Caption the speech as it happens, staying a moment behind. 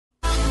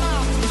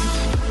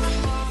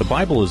The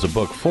Bible is a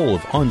book full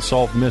of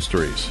unsolved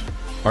mysteries.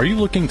 Are you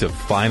looking to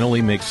finally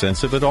make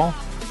sense of it all?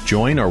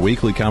 Join our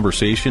weekly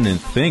conversation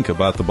and think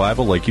about the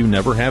Bible like you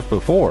never have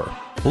before.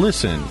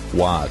 Listen,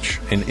 watch,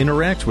 and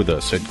interact with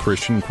us at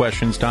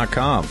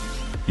ChristianQuestions.com.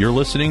 You're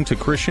listening to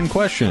Christian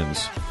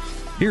Questions.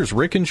 Here's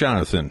Rick and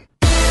Jonathan.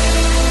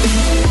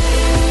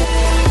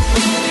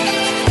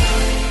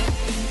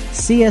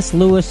 C.S.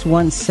 Lewis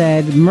once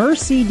said,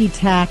 "Mercy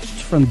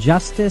detached from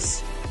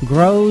justice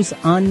grows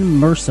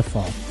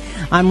unmerciful."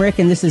 I'm Rick,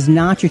 and this is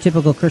not your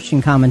typical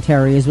Christian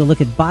commentary as we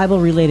look at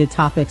Bible-related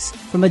topics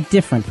from a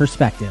different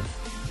perspective.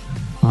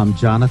 I'm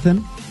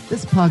Jonathan.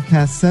 This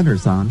podcast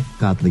centers on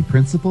godly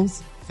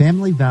principles,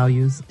 family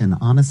values, and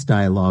honest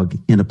dialogue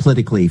in a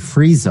politically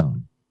free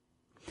zone.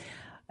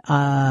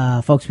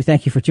 Folks, we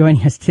thank you for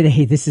joining us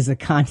today. This is a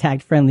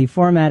contact-friendly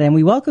format, and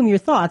we welcome your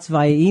thoughts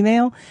via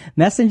email,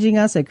 messaging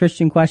us at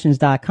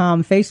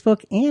ChristianQuestions.com,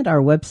 Facebook, and our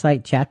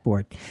website chat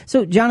board.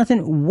 So,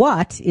 Jonathan,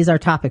 what is our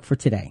topic for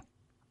today?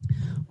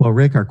 Well,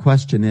 Rick, our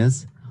question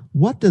is,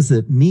 what does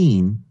it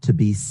mean to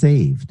be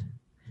saved?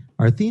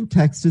 Our theme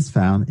text is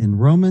found in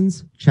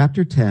Romans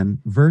chapter 10,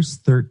 verse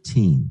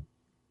 13.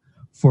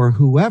 For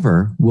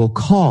whoever will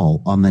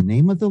call on the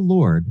name of the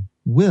Lord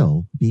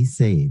will be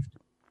saved.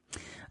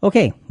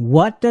 Okay,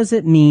 what does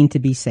it mean to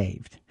be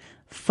saved?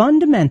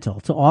 Fundamental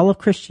to all of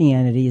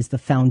Christianity is the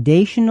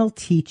foundational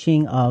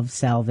teaching of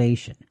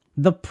salvation.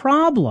 The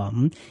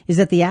problem is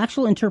that the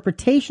actual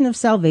interpretation of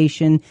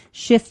salvation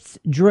shifts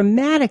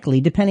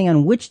dramatically depending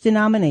on which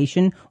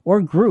denomination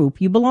or group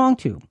you belong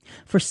to.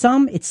 For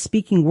some, it's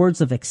speaking words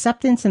of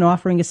acceptance and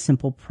offering a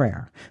simple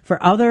prayer.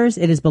 For others,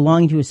 it is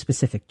belonging to a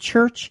specific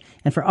church.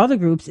 And for other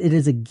groups, it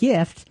is a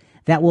gift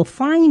that will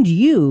find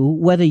you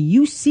whether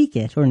you seek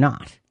it or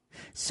not.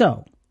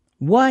 So,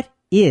 what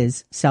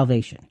is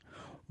salvation?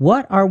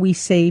 What are we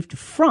saved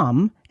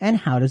from, and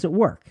how does it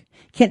work?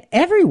 Can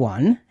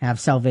everyone have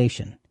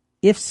salvation?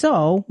 If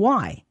so,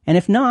 why? And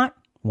if not,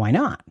 why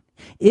not?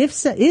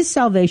 Is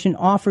salvation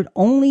offered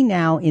only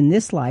now in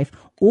this life,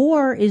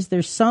 or is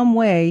there some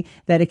way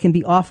that it can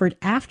be offered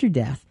after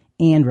death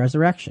and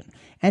resurrection?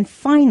 And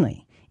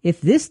finally, if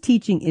this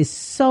teaching is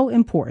so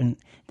important,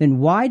 then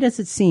why does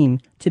it seem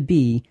to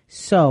be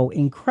so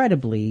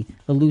incredibly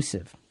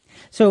elusive?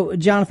 So,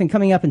 Jonathan,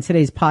 coming up in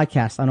today's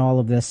podcast on all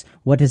of this,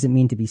 what does it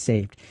mean to be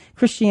saved?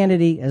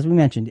 Christianity, as we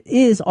mentioned,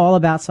 is all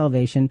about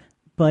salvation.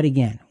 But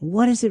again,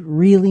 what does it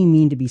really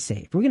mean to be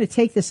saved? We're going to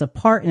take this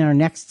apart in our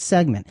next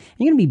segment.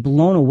 You're going to be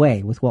blown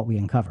away with what we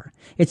uncover.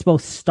 It's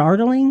both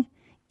startling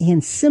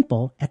and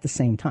simple at the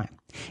same time.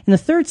 In the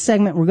third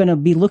segment, we're going to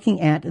be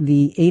looking at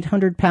the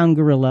 800-pound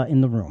gorilla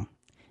in the room.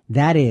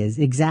 That is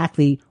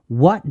exactly,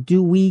 what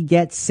do we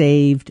get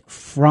saved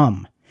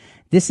from?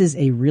 This is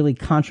a really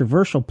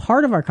controversial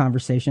part of our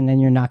conversation, and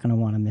you're not going to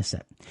want to miss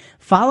it.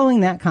 Following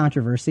that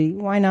controversy,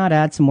 why not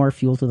add some more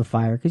fuel to the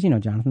fire? Because,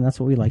 Jonathan, that's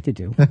what we like to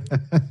do.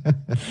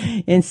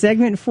 In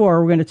segment 4,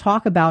 we're going to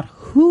talk about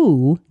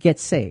who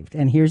gets saved.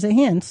 And here's a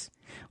hint.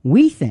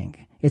 We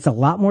think it's a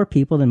lot more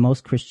people than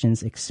most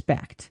Christians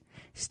expect.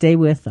 Stay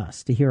with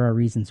us to hear our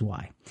reasons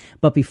why.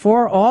 But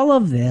before all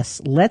of this,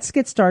 let's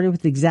get started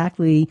with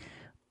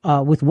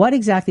what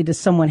exactly does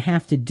someone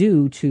have to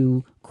do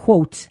to,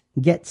 quote,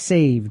 get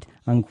saved,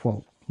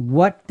 unquote.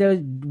 What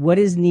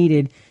is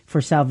needed for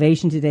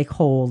salvation to take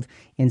hold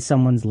in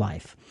someone's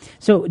life?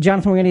 So,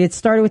 Jonathan, we're going to get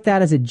started with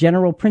that as a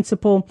general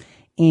principle.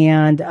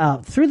 And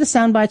through the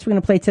sound bites we're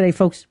going to play today,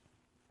 folks,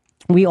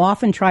 we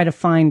often try to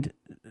find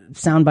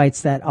sound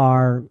bites that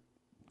are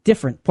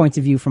different points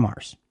of view from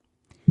ours.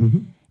 Mm-hmm.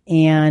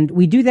 And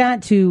we do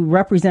that to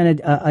represent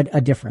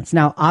a difference.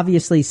 Now,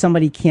 obviously,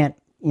 somebody can't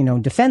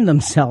defend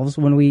themselves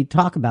when we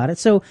talk about it.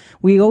 So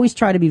we always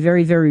try to be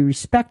very, very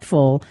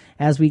respectful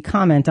as we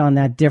comment on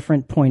that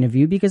different point of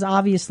view, because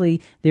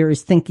obviously there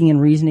is thinking and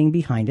reasoning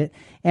behind it.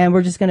 And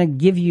we're just going to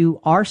give you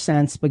our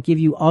sense, but give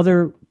you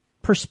other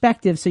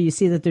perspectives so you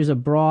see that there's a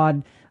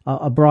broad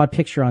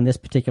picture on this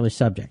particular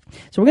subject.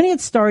 So we're going to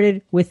get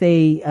started with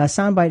a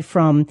soundbite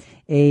from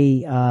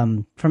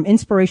from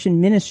Inspiration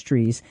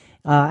Ministries,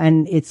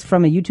 and it's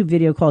from a YouTube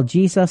video called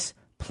Jesus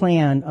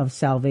Plan of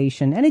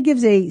Salvation, and it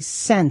gives a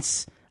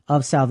sense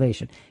of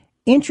salvation.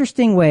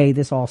 Interesting way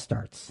this all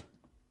starts.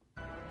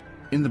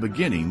 In the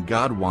beginning,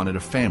 God wanted a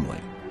family,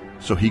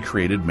 so he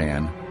created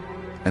man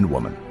and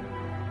woman.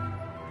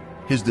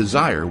 His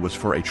desire was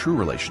for a true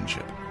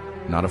relationship,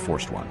 not a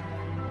forced one.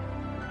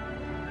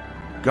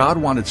 God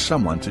wanted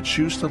someone to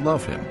choose to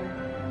love him,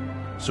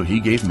 so he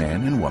gave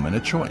man and woman a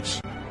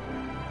choice.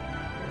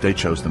 They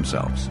chose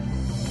themselves.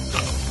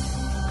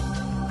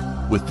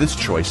 With this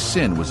choice,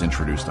 sin was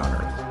introduced on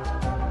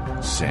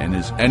earth. Sin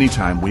is any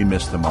time we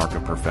miss the mark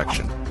of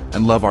perfection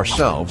and love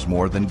ourselves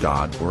more than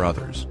God or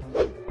others.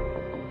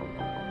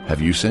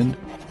 Have you sinned?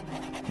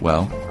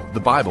 Well,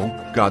 the Bible,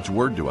 God's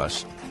word to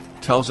us,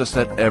 tells us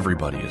that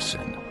everybody has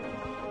sinned.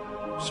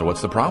 So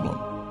what's the problem?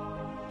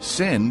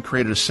 Sin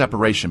created a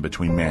separation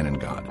between man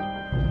and God.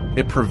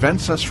 It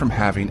prevents us from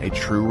having a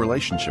true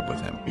relationship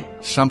with him.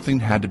 Something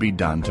had to be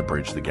done to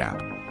bridge the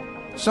gap.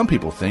 Some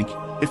people think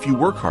if you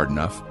work hard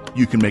enough,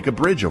 you can make a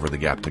bridge over the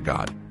gap to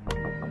God.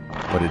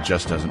 but it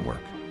just doesn't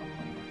work.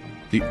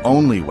 The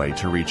only way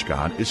to reach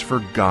God is for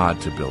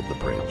God to build the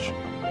bridge.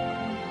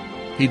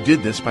 He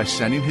did this by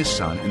sending his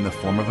Son in the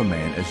form of a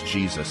man as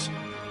Jesus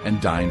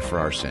and dying for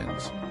our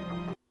sins.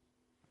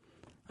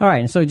 All right,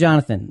 and so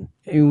Jonathan,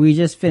 we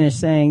just finished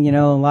saying,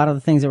 a lot of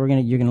the things that you're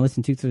going to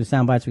listen to through the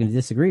sound bites we're going to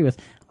disagree with.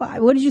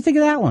 What did you think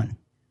of that one?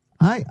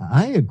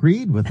 I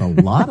agreed with a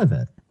lot of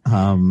it.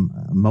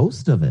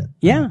 Most of it.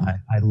 Yeah.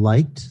 I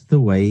liked the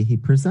way he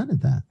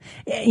presented that.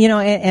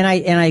 And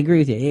I agree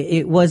with you.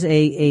 It was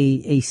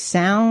a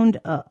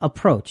sound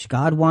approach.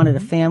 God wanted a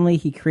family.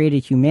 He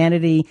created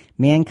humanity.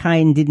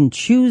 Mankind didn't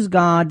choose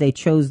God. They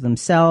chose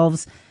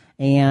themselves.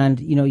 And,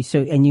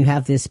 and you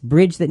have this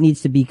bridge that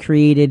needs to be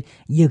created.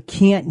 You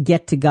can't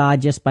get to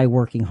God just by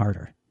working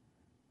harder.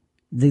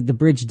 The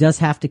bridge does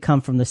have to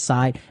come from the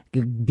side,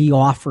 be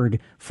offered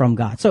from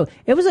God. So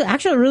it was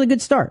actually a really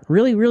good start,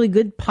 really, really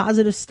good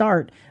positive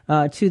start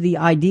to the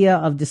idea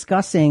of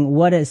discussing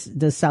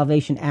does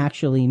salvation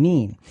actually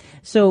mean.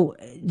 So,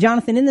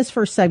 Jonathan, in this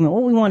first segment,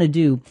 what we want to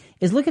do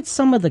is look at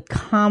some of the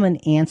common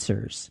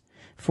answers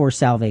for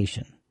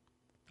salvation.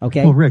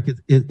 Okay? Well, Rick,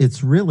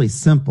 it's really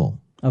simple.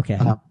 Okay.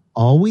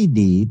 All we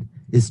need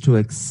is to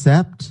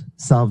accept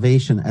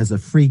salvation as a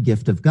free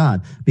gift of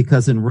God,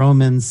 because in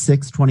Romans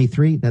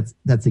 6:23,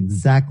 that's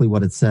exactly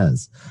what it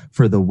says.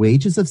 For the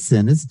wages of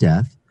sin is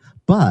death,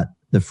 but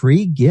the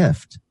free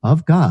gift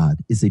of God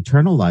is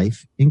eternal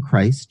life in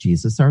Christ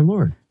Jesus our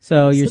Lord.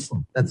 So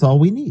that's all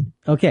we need.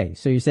 Okay,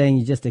 so you're saying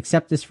you just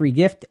accept this free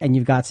gift and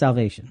you've got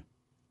salvation.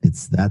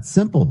 It's that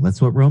simple.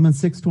 That's what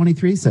Romans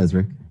 6:23 says,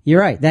 Rick.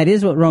 You're right. That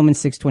is what Romans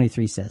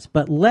 6:23 says.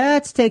 But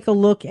let's take a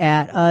look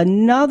at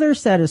another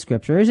set of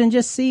scriptures and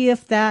just see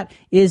if that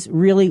is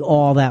really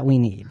all that we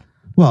need.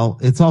 Well,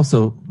 it's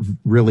also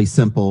really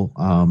simple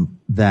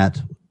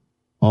that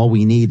all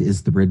we need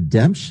is the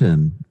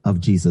redemption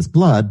of Jesus'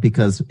 blood,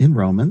 because in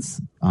Romans,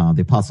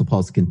 the Apostle Paul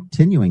is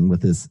continuing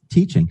with his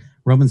teaching.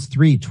 Romans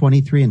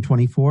 3:23 and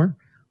 24,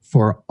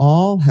 for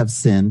all have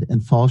sinned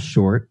and fall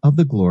short of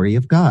the glory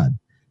of God,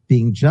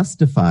 being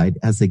justified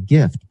as a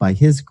gift by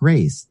his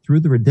grace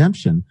through the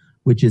redemption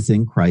which is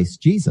in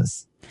Christ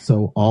Jesus.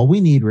 So all we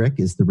need, Rick,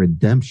 is the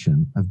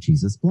redemption of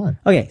Jesus' blood.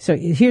 Okay, so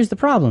here's the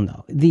problem,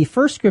 though. The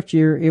first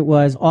scripture, it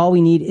was all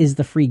we need is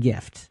the free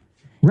gift.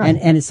 Right.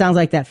 And it sounds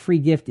like that free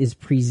gift is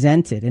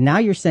presented. And now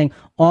you're saying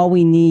all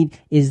we need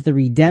is the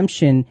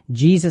redemption.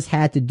 Jesus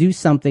had to do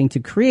something to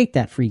create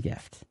that free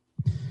gift.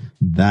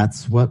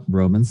 That's what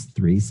Romans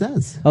 3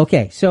 says.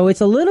 Okay, so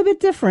it's a little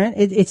bit different.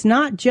 It's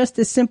not just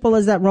as simple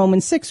as that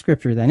Romans 6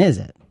 scripture then, is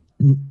it?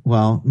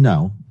 Well,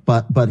 no.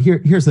 But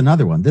here's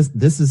another one.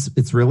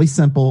 It's really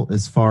simple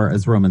as far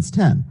as Romans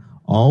 10.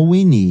 All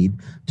we need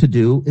to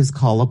do is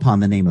call upon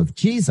the name of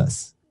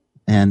Jesus.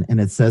 And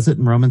it says it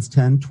in Romans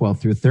 10:12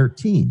 through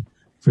 13.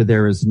 For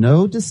there is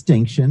no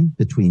distinction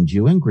between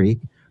Jew and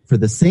Greek, for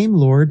the same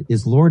Lord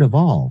is Lord of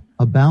all,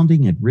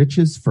 abounding in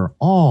riches for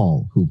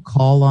all who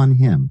call on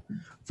him.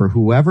 For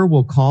whoever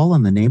will call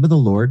on the name of the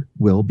Lord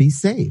will be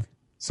saved.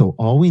 So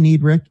all we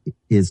need, Rick,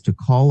 is to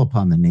call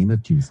upon the name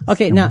of Jesus.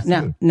 Okay,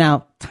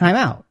 now, time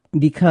out.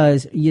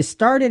 Because you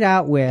started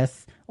out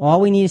with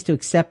all we need is to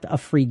accept a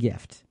free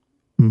gift.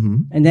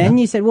 Mm-hmm. And then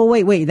you said, well,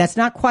 wait, that's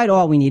not quite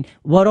all we need.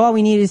 What all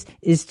we need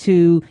is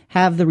to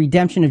have the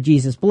redemption of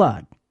Jesus'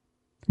 blood.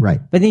 Right.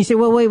 But then you say,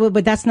 well, wait,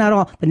 but that's not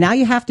all. But now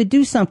you have to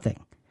do something.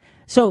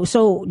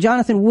 So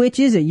Jonathan, which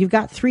is it? You've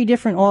got three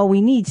different all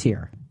we needs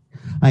here.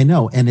 I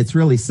know. And it's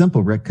really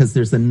simple, Rick, because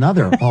there's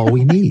another all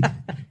we need.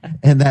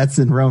 And that's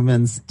in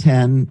Romans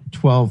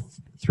 10:12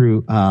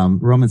 through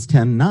Romans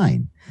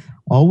 10:9.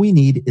 All we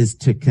need is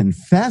to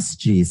confess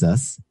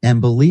Jesus and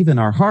believe in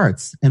our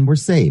hearts, and we're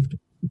saved.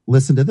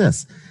 Listen to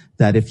this,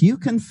 that if you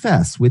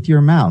confess with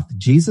your mouth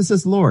Jesus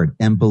is Lord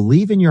and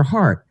believe in your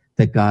heart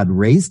that God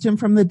raised him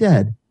from the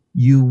dead,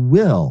 you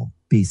will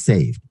be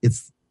saved.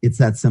 It's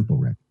that simple,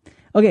 Rick.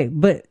 Okay,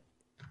 but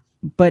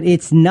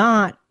it's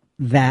not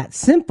that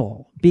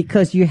simple,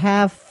 because you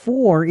have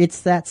four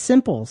it's that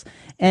simples.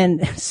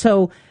 And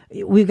so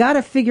we've got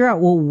to figure out,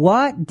 well,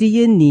 what do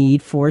you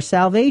need for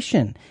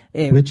salvation?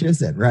 Which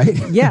is it, right?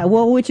 Yeah,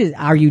 well,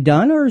 are you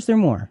done or is there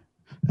more?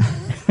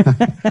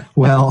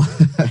 Well,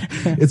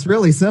 it's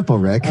really simple,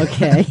 Rick.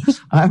 Okay.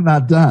 I'm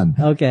not done.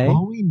 Okay.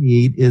 All we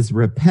need is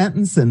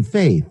repentance and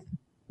faith.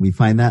 We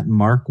find that in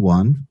Mark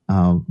 1,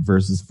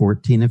 verses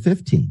 14 and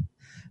 15.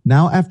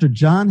 Now, after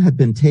John had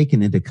been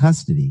taken into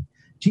custody,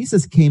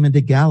 Jesus came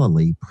into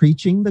Galilee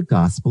preaching the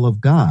gospel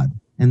of God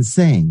and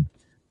saying,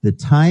 the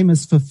time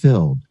is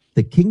fulfilled.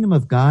 The kingdom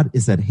of God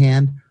is at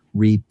hand.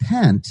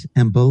 Repent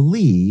and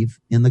believe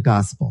in the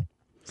gospel.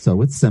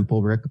 So it's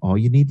simple, Rick. All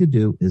you need to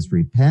do is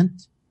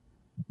repentance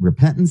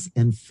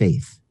and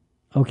faith.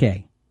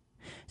 Okay.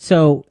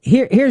 So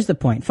here's the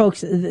point,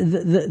 folks.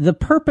 The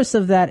purpose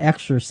of that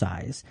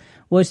exercise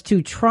was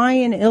to try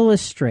and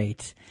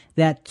illustrate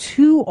that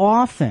too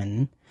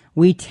often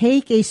we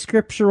take a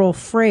scriptural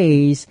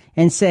phrase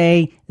and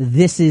say,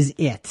 this is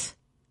it.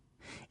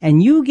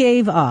 And you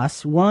gave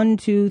us 5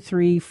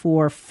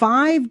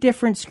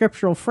 different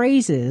scriptural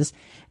phrases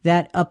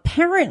that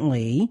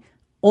apparently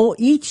all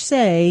each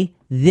say,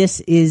 this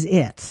is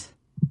it.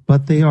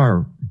 But they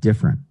are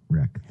different,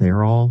 Rick.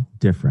 They're all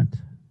different.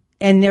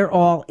 And they're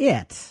all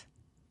it.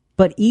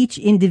 But each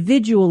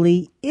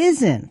individually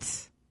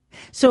isn't.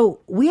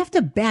 So we have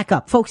to back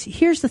up. Folks,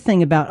 here's the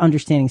thing about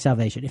understanding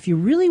salvation. If you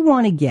really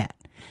want to get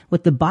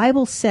what the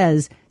Bible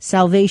says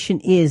salvation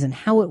is and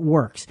how it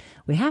works,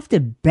 we have to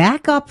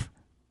back up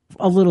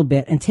a little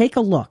bit and take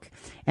a look.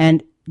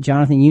 And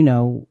Jonathan, you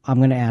know, I'm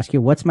going to ask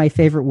you, what's my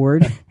favorite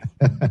word?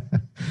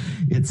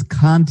 It's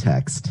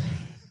context.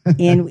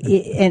 and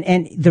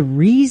the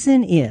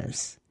reason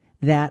is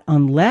that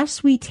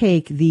unless we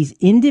take these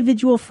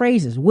individual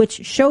phrases,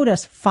 which showed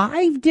us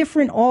 5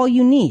 different all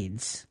you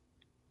needs,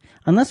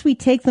 unless we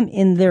take them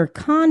in their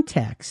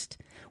context,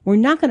 we're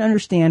not going to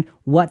understand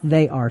what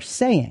they are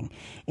saying.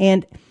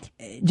 And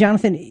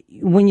Jonathan,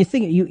 when you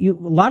think, you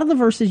a lot of the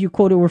verses you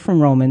quoted were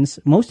from Romans.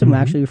 Most of them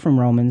actually were from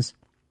Romans.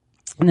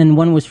 And then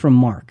one was from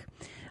Mark.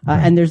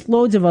 And there's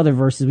loads of other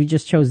verses. We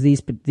just chose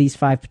these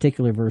 5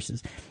 particular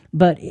verses.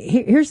 But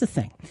here's the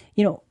thing.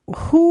 You know,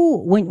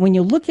 when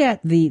you look at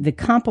the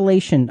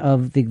compilation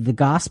of the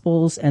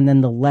Gospels and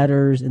then the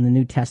letters in the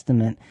New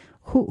Testament,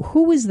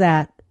 who is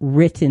that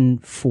written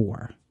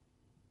for?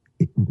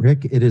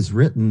 Rick, it is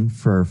written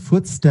for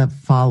footstep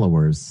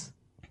followers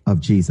of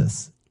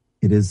Jesus.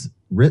 It is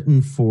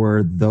written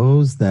for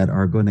those that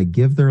are going to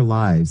give their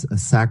lives a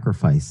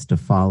sacrifice to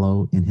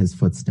follow in his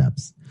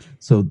footsteps.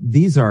 So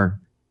these are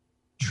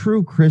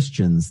true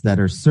Christians that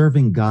are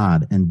serving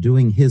God and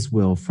doing his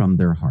will from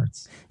their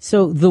hearts.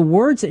 So the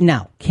words,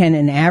 now, can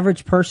an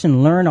average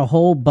person learn a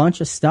whole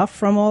bunch of stuff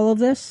from all of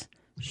this?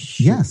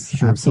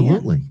 Yes,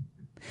 absolutely. Can.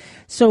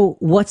 So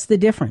what's the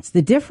difference?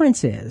 The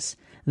difference is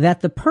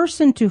that the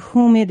person to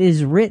whom it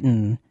is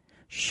written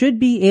should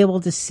be able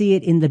to see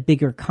it in the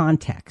bigger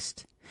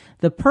context.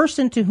 The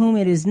person to whom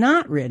it is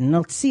not written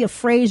will see a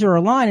phrase or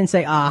a line and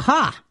say,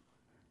 aha,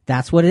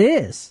 that's what it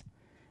is.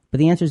 But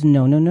the answer is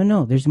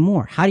no. There's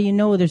more. How do you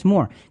know there's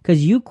more?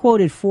 Because you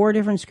quoted 4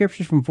 different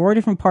scriptures from 4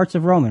 different parts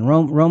of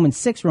Romans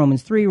 6,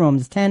 Romans 3,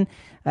 Romans 10,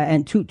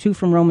 and two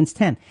from Romans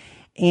 10.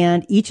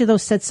 And each of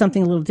those said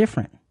something a little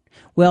different.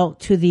 Well,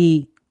 to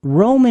the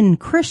Roman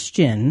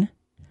Christian,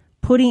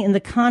 putting in the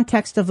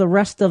context of the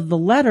rest of the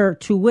letter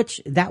to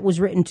which that was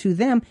written to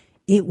them,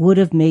 it would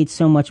have made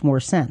so much more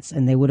sense.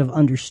 And they would have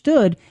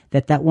understood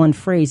that that one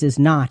phrase is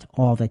not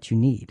all that you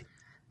need.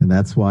 And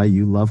that's why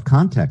you love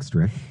context,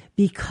 Rick.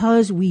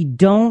 Because we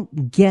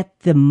don't get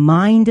the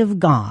mind of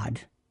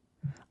God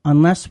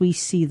unless we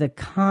see the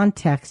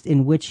context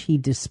in which he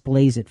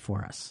displays it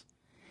for us.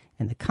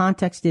 And the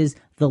context is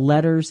the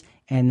letters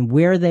and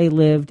where they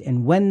lived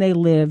and when they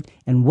lived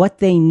and what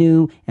they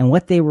knew and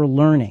what they were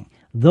learning.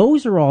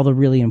 Those are all the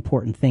really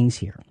important things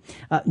here.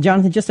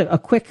 Jonathan, just a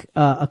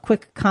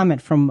quick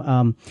comment from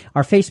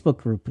our Facebook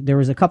group. There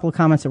was a couple of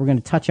comments that we're going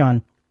to touch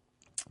on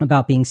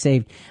about being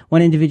saved.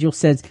 One individual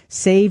says,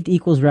 saved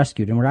equals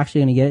rescued. And we're actually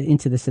going to get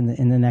into this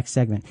in the next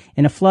segment.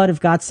 In a flood, if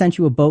God sent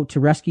you a boat to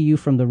rescue you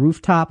from the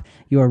rooftop,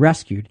 you are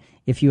rescued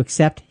if you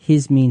accept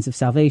his means of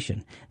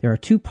salvation. There are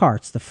 2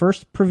 parts. The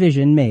first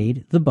provision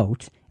made, the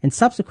boat, and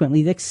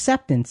subsequently the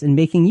acceptance and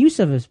making use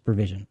of his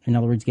provision. In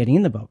other words, getting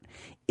in the boat.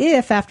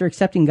 If after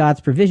accepting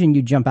God's provision,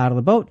 you jump out of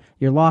the boat,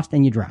 you're lost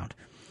and you drowned.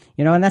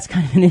 You know, and that's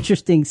kind of an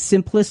interesting,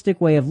 simplistic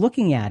way of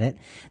looking at it.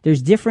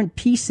 There's different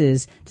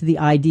pieces to the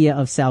idea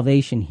of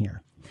salvation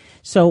here.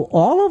 So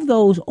all of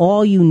those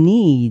all you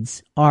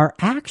needs are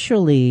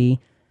actually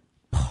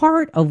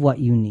part of what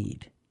you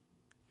need.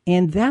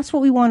 And that's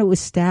what we want to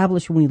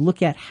establish when we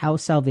look at how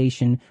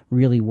salvation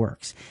really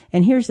works.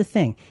 And here's the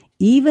thing.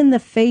 Even the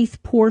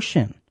faith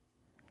portion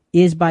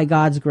is by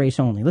God's grace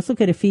only. Let's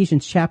look at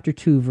Ephesians chapter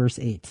 2, verse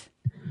 8.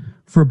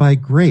 For by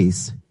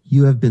grace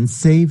you have been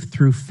saved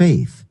through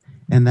faith,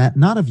 and that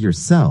not of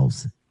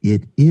yourselves,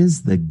 it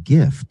is the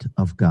gift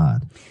of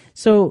God.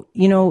 So,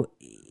 you know,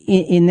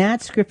 in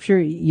that scripture,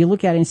 you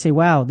look at it and say,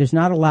 wow, there's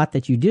not a lot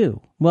that you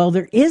do. Well,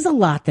 there is a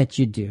lot that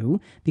you do,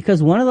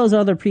 because one of those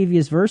other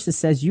previous verses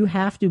says you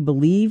have to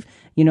believe,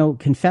 you know,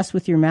 confess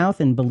with your mouth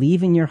and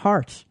believe in your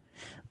heart.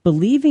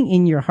 Believing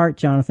in your heart,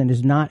 Jonathan,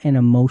 is not an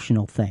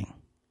emotional thing.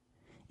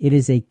 It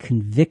is a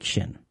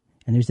conviction.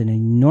 And there's an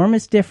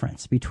enormous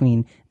difference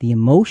between the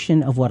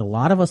emotion of what a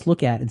lot of us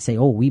look at and say,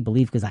 oh, we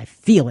believe because I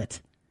feel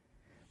it,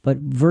 but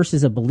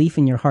versus a belief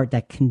in your heart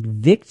that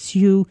convicts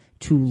you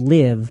to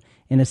live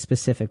in a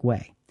specific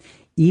way.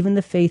 Even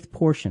the faith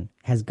portion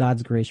has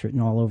God's grace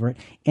written all over it.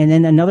 And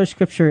then another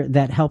scripture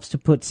that helps to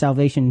put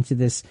salvation into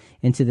this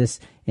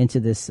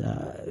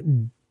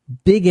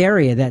big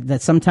area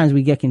that sometimes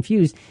we get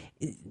confused.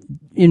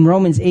 In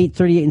Romans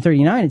 8:38 and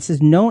 39, it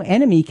says, no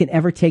enemy can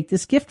ever take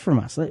this gift from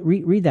us.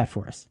 Read that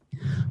for us.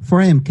 For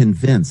I am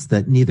convinced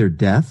that neither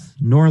death,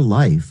 nor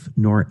life,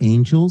 nor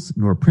angels,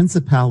 nor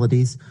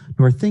principalities,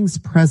 nor things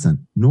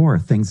present, nor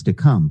things to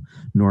come,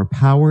 nor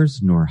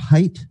powers, nor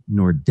height,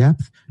 nor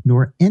depth,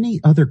 nor any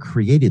other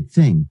created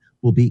thing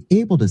will be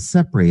able to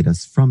separate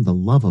us from the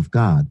love of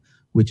God,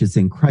 which is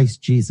in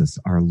Christ Jesus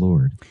our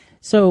Lord.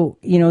 So,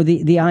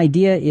 the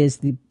idea is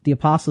the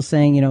apostle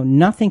saying,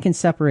 nothing can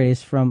separate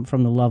us from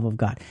the love of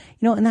God.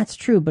 And that's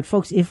true. But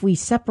folks, if we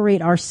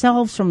separate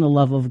ourselves from the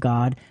love of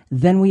God,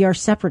 then we are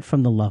separate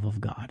from the love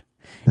of God.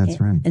 That's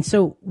right. And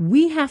so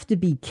we have to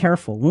be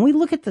careful. When we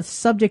look at the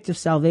subject of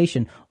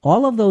salvation,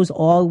 all of those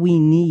all we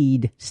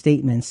need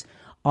statements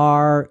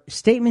are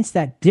statements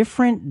that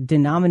different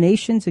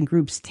denominations and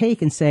groups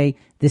take and say,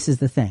 this is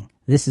the thing,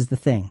 this is the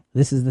thing,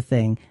 this is the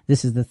thing,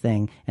 this is the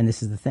thing, and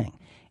this is the thing.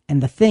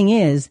 And the thing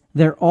is,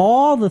 they're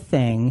all the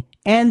thing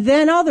and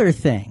then other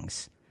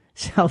things.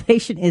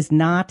 Salvation is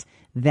not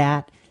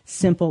that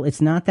simple.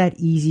 It's not that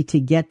easy to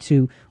get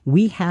to.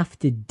 We have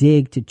to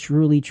dig to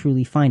truly,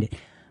 truly find it.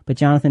 But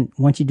Jonathan,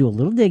 once you do a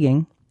little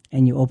digging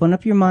and you open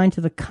up your mind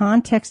to the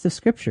context of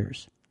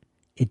scriptures,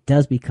 it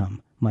does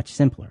become much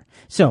simpler.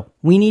 So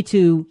we need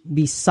to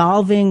be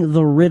solving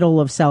the riddle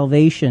of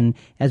salvation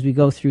as we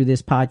go through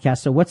this podcast.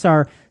 So what's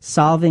our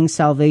solving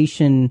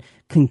salvation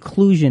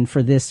conclusion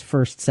for this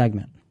first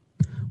segment?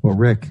 Well,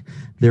 Rick,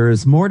 there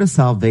is more to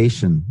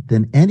salvation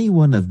than any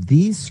one of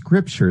these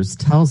scriptures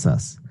tells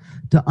us.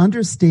 To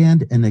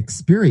understand and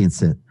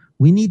experience it,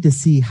 we need to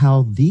see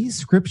how these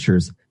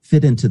scriptures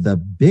fit into the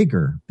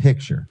bigger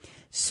picture.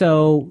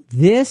 So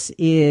this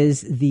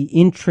is the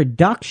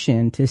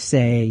introduction to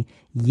say,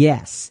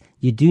 yes,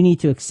 you do need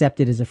to accept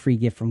it as a free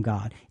gift from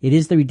God. It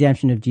is the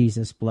redemption of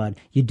Jesus' blood.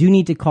 You do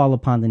need to call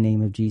upon the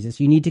name of Jesus.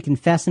 You need to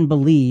confess and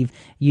believe.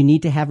 You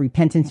need to have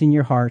repentance in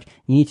your heart.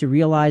 You need to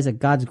realize that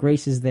God's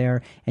grace is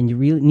there, and you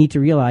really need to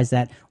realize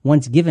that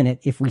once given it,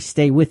 if we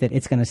stay with it,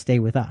 it's going to stay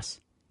with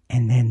us.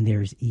 And then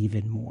there's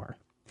even more.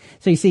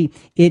 So you see,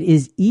 it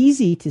is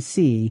easy to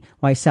see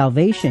why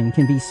salvation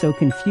can be so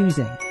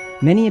confusing.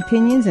 Many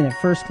opinions, and at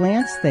first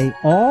glance, they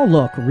all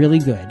look really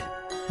good.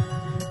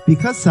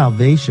 Because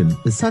salvation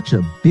is such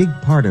a big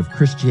part of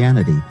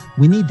Christianity,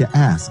 we need to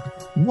ask,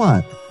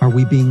 what are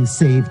we being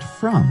saved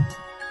from?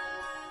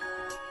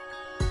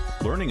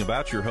 Learning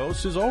about your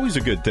hosts is always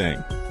a good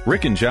thing.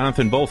 Rick and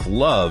Jonathan both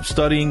love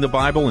studying the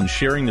Bible and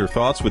sharing their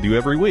thoughts with you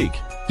every week.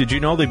 Did you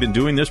know they've been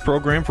doing this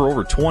program for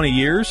over 20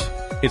 years?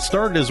 It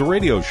started as a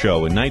radio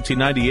show in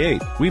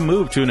 1998. We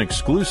moved to an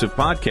exclusive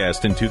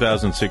podcast in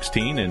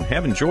 2016 and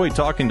have enjoyed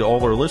talking to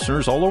all our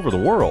listeners all over the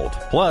world.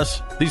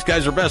 Plus, these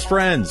guys are best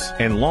friends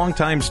and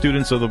longtime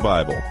students of the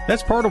Bible.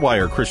 That's part of why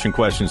our Christian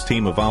Questions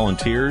team of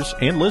volunteers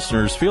and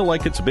listeners feel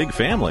like it's a big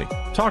family.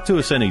 Talk to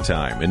us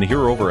anytime and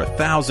hear over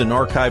 1,000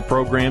 archive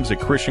programs at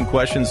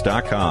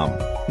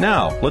ChristianQuestions.com.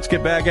 Now, let's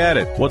get back at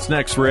it. What's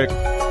next, Rick?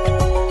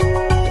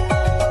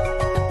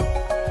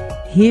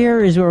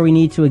 Here is where we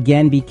need to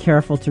again be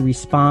careful to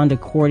respond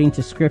according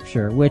to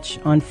Scripture, which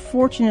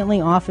unfortunately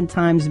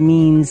oftentimes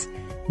means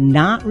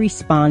not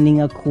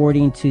responding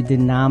according to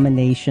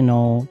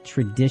denominational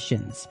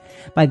traditions.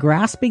 By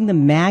grasping the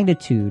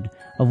magnitude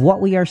of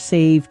what we are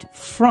saved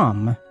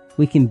from,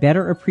 we can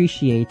better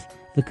appreciate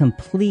the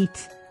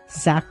complete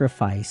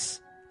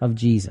sacrifice of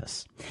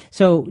Jesus.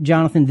 So,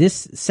 Jonathan,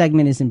 this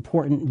segment is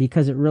important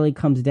because it really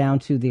comes down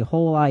to the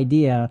whole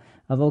idea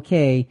of,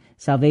 okay,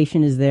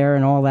 salvation is there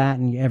and all that,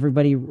 and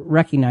everybody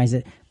recognize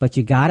it, but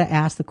you got to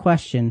ask the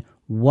question,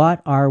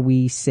 what are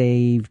we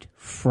saved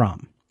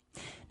from?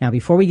 Now,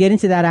 before we get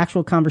into that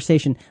actual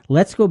conversation,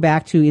 let's go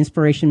back to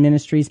Inspiration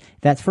Ministries.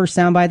 That first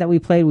soundbite that we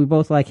played, we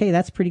both like, hey,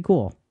 that's pretty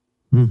cool.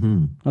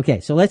 Mm-hmm. Okay,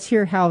 so let's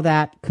hear how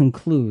that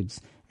concludes.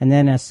 And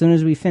then as soon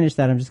as we finish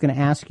that, I'm just going to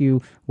ask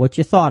you what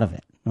you thought of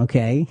it.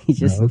 Okay?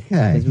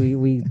 Okay.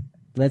 We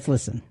let's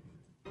listen.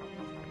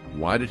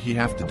 Why did he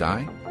have to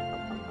die?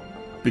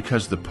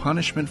 Because the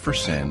punishment for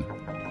sin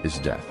is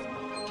death.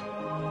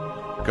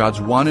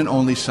 God's one and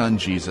only Son,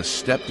 Jesus,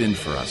 stepped in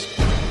for us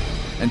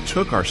and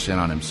took our sin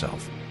on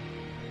himself.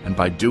 And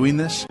by doing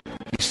this,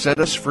 he set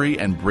us free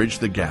and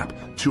bridged the gap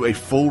to a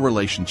full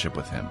relationship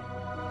with him.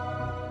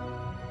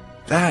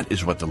 That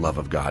is what the love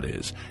of God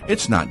is.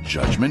 It's not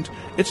judgment.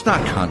 It's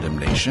not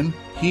condemnation.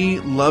 He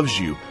loves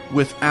you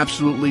with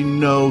absolutely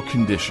no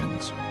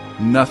conditions.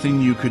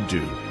 Nothing you could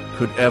do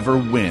could ever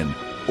win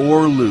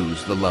or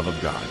lose the love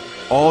of God.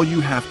 All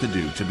you have to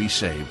do to be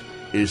saved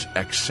is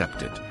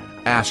accept it.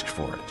 Ask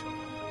for it.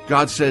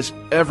 God says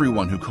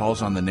everyone who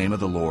calls on the name of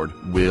the Lord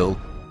will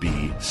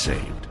be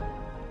saved.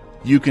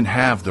 You can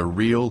have the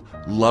real,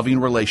 loving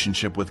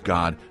relationship with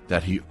God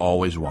that he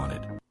always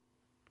wanted.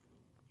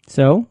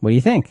 So, what do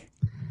you think?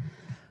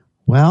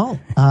 Well,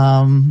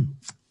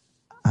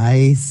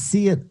 I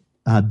see it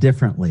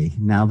differently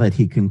now that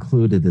he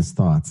concluded his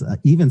thoughts.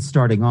 Even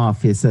starting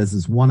off, he says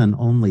his one and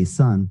only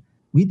Son.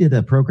 We did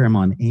a program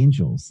on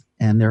angels,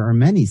 and there are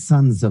many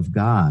sons of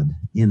God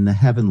in the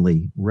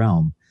heavenly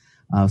realm.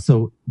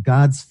 So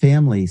God's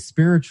family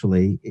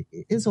spiritually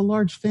is a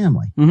large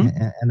family,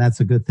 and that's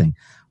a good thing.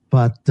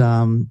 But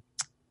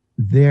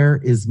there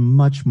is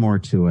much more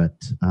to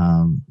it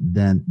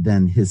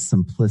than his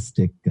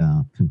simplistic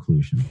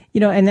conclusion.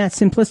 And that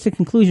simplistic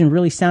conclusion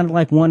really sounded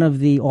like one of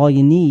the all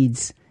you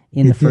needs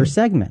in the first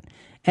segment.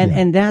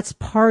 And that's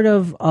part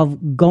of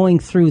going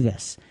through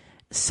this.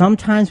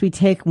 Sometimes we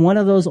take one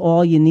of those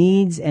all you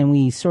needs and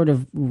we sort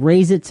of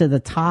raise it to the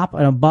top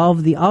and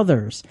above the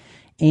others.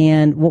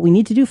 And what we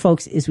need to do,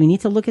 folks, is we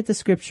need to look at the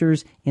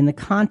scriptures in the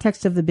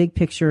context of the big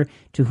picture,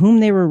 to whom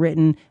they were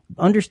written,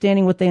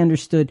 understanding what they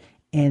understood,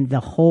 and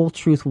the whole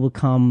truth will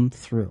come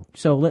through.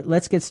 So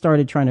let's get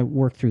started trying to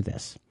work through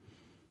this.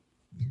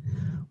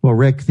 Well,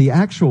 Rick, the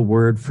actual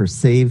word for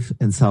save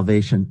and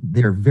salvation,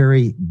 they're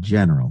very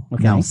general.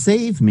 Okay. Now,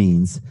 save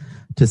means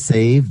to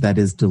save, that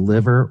is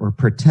deliver or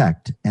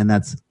protect, and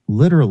that's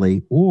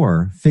literally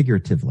or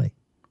figuratively.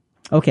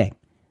 Okay.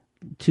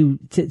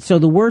 So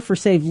the word for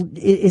save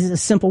is a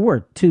simple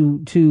word.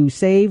 To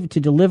save, to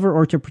deliver,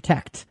 or to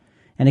protect.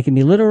 And it can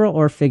be literal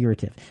or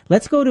figurative.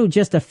 Let's go to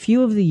just a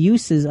few of the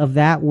uses of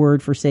that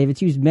word for save.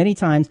 It's used many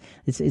times.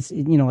 It's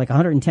like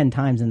 110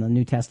 times in the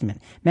New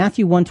Testament.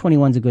 Matthew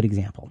 1:21 is a good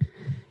example.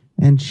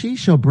 And she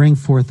shall bring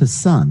forth a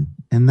son,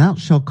 and thou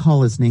shalt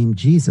call his name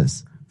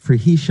Jesus, for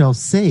he shall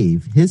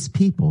save his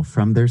people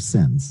from their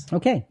sins.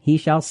 Okay, he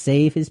shall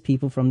save his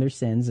people from their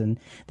sins, and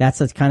that's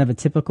kind of a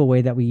typical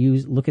way that we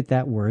look at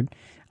that word.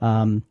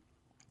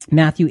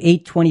 Matthew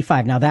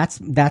 8:25. Now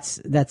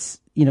that's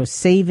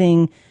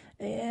saving.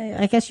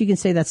 I guess you can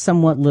say that's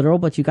somewhat literal,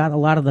 but you got a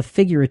lot of the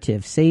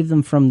figurative. Save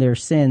them from their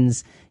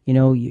sins.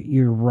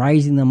 You're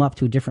rising them up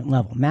to a different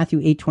level. Matthew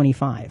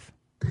 8:25.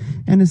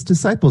 And his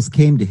disciples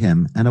came to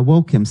him and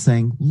awoke him,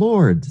 saying,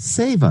 Lord,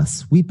 save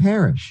us, we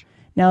perish.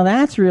 Now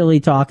that's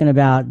really talking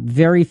about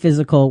very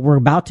physical. We're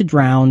about to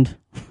drown.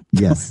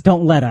 Yes.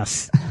 Don't let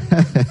us.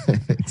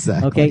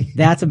 Exactly. Okay,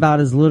 that's about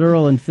as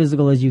literal and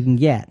physical as you can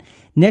get.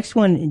 Next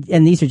one,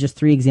 and these are just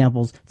three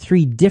examples,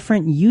 three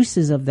different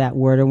uses of that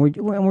word, and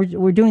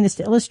we're doing this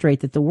to illustrate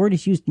that the word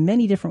is used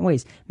many different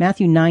ways.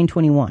 Matthew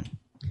 9:21.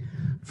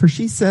 For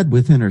she said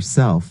within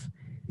herself,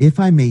 if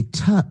I may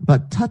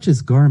but touch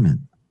his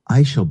garment,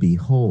 I shall be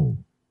whole.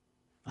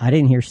 I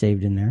didn't hear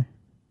saved in there.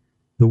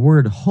 The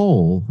word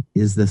whole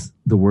is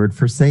the word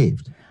for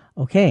saved.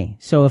 Okay,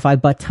 so if I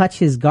but touch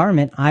his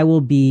garment, I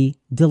will be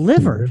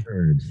delivered.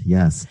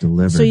 Yes,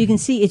 delivered. So you can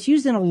see it's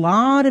used in a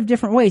lot of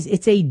different ways.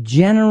 It's a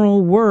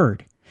general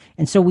word.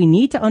 And so we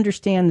need to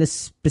understand the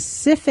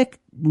specific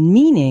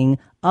meaning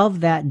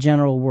of that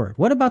general word.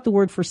 What about the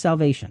word for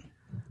salvation?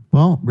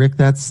 Well, Rick,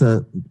 that's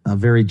a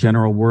very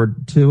general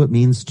word too. It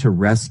means to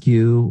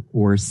rescue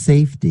or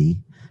safety,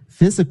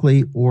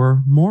 physically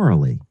or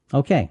morally.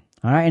 Okay.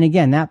 All right. And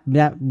again,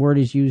 that word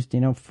is used,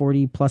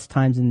 40 plus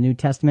times in the New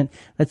Testament.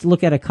 Let's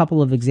look at a couple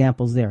of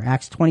examples there.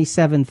 Acts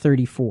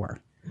 27:34.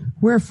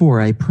 Wherefore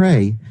I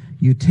pray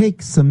you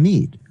take some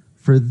meat,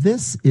 for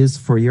this is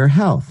for your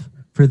health,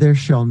 for there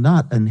shall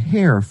not an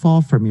hair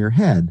fall from your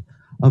head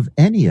of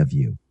any of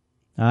you.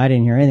 I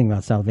didn't hear anything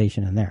about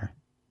salvation in there.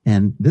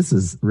 And this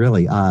is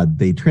really odd.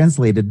 They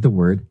translated the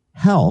word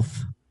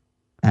health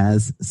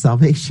as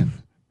salvation.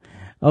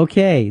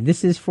 Okay,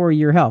 this is for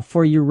your health,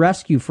 for your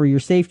rescue, for your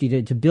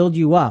safety, to build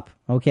you up,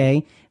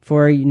 okay?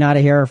 For not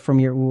a hair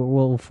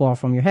will fall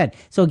from your head.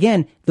 So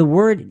again, the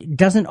word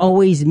doesn't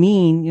always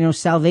mean,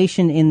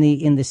 salvation in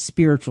the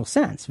spiritual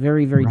sense,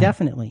 very, very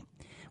definitely.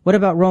 What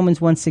about Romans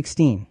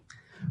 1:16?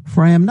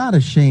 For I am not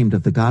ashamed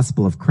of the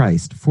gospel of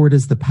Christ, for it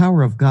is the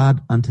power of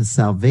God unto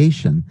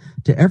salvation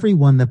to every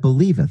one that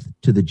believeth,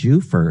 to the Jew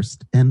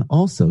first, and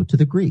also to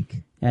the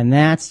Greek. And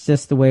that's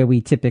just the way we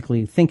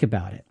typically think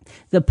about it.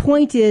 The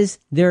point is,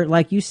 they're,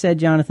 like you said,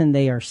 Jonathan,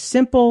 they are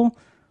simple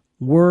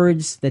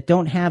words that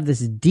don't have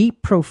this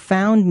deep,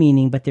 profound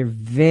meaning, but they're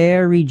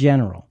very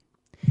general.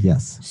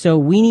 Yes. So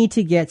we need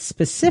to get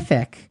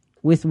specific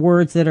with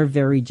words that are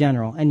very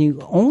general. And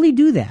you only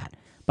do that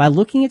by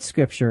looking at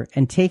Scripture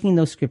and taking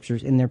those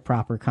Scriptures in their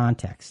proper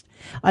context.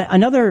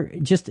 Another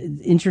just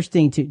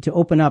interesting to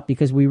open up,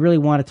 because we really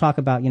want to talk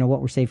about,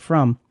 what we're saved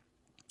from.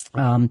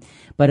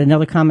 But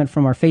another comment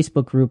from our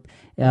Facebook group,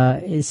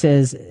 it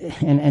says,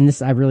 and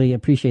this, I really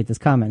appreciate this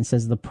comment. It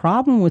says, the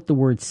problem with the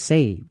word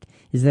saved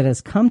is that it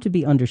has come to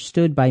be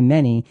understood by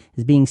many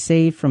as being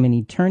saved from an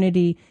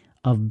eternity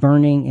of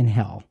burning in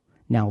hell.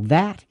 Now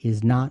that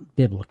is not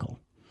biblical.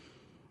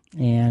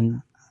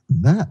 And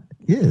that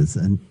is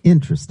an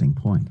interesting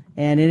point.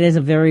 And it is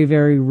a very,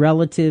 very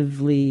relative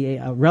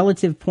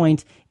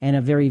point, and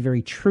a very,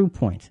 very true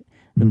point.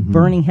 The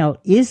burning hell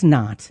is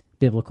not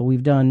biblical.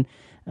 We've done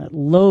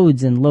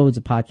loads and loads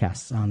of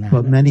podcasts on that.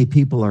 But many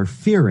people are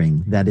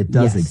fearing that it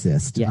does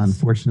exist. Yes.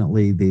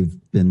 Unfortunately, they've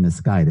been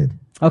misguided.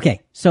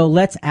 Okay, so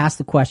let's ask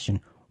the question.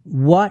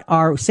 What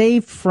are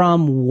saved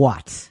from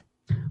what?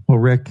 Well,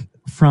 Rick,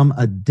 from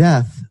a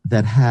death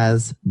that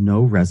has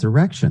no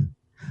resurrection.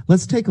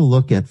 Let's take a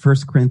look at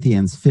 1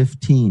 Corinthians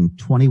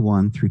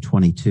 15:21 through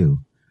 22.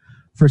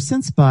 For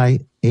since by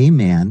a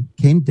man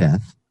came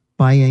death,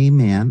 by a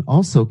man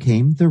also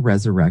came the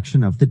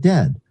resurrection of the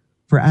dead.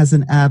 For as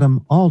in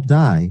Adam all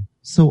die,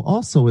 so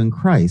also in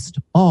Christ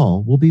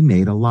all will be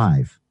made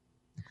alive.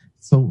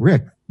 So,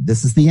 Rick,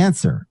 this is the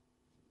answer.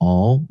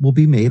 All will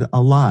be made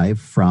alive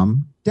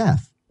from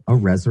death, a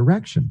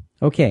resurrection.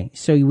 Okay,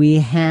 so we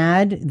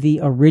had the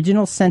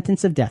original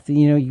sentence of death.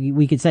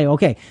 We could say,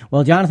 okay,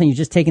 well, Jonathan, you're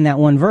just taking that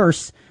one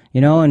verse,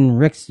 and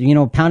Rick's,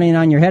 pounding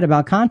on your head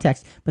about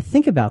context. But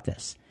think about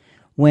this.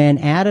 When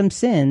Adam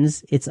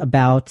sins, it's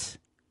about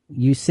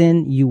you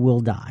sin, you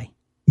will die.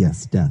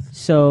 Yes, death.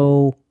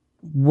 So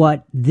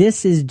what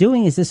this is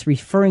doing is this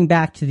referring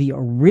back to the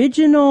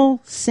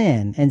original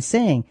sin and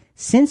saying,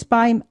 since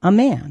by a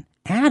man,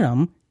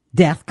 Adam,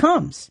 death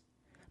comes.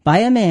 By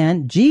a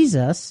man,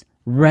 Jesus,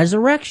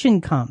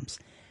 resurrection comes.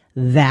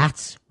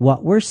 That's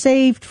what we're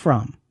saved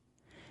from.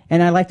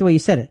 And I like the way you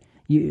said it.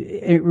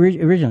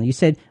 Originally, you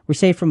said we're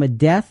saved from a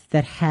death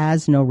that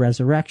has no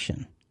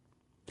resurrection.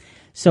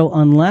 So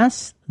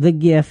unless the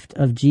gift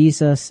of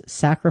Jesus'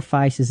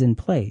 sacrifice is in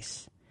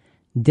place,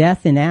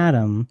 death in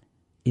Adam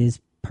is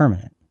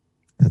permanent.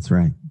 That's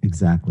right.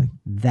 Exactly.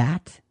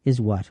 That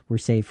is what we're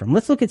saved from.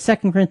 Let's look at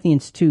 2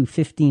 Corinthians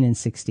 2:15 and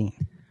 16.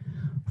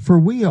 For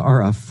we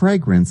are a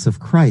fragrance of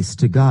Christ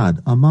to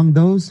God among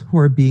those who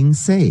are being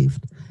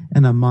saved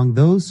and among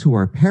those who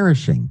are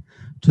perishing.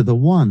 To the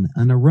one,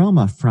 an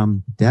aroma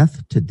from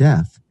death to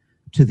death.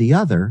 To the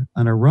other,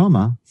 an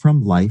aroma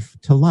from life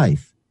to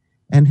life.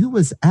 And who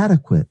is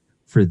adequate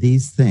for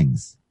these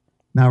things?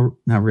 Now,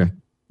 Rick,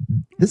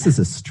 this is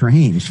a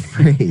strange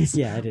phrase.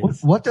 Yeah, it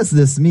is. What does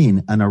this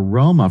mean? An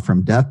aroma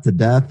from death to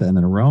death and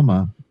an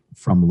aroma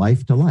from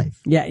life to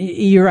life. Yeah,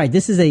 you're right.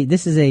 This is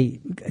a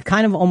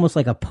kind of almost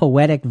like a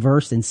poetic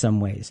verse in some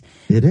ways.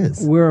 It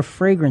is. We're a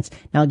fragrance.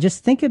 Now,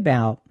 just think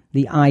about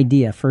the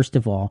idea, first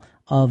of all,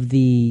 of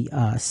the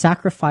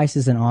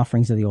sacrifices and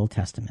offerings of the Old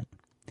Testament.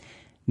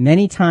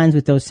 Many times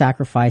with those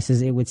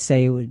sacrifices, it would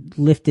say it would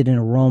lifted an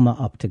aroma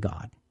up to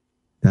God.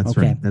 That's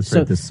right. That's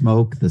right. The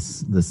smoke, the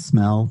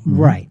smell.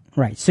 Mm-hmm.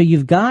 Right. So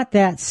you've got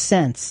that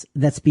sense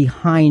that's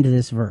behind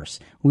this verse.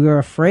 We are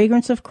a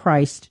fragrance of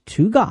Christ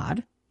to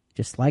God,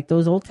 just like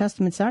those Old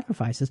Testament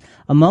sacrifices.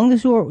 Among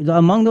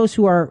those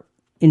who are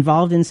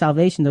involved in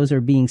salvation, those who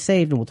are being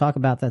saved, and we'll talk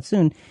about that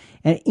soon,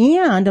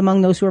 and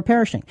among those who are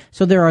perishing.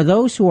 So there are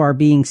those who are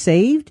being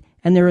saved,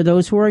 and there are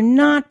those who are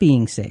not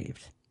being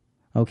saved.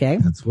 Okay?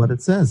 That's what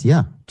it says,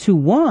 yeah. To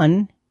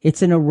one,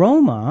 it's an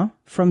aroma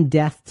from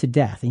death to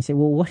death. And you say,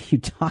 well, what are you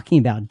talking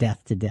about,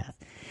 death to death?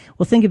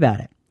 Well, think about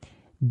it.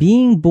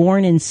 Being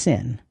born in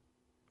sin,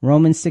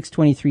 Romans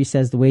 6:23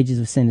 says the wages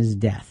of sin is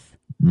death,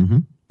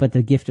 but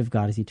the gift of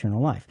God is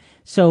eternal life.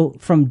 So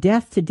from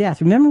death to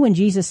death, remember when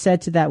Jesus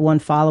said to that one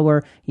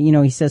follower,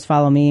 he says,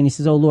 follow me, and he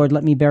says, oh, Lord,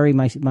 let me bury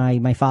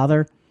my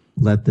father.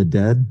 Let the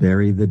dead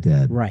bury the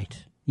dead.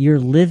 Right. You're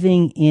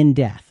living in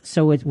death.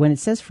 So when it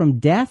says from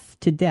death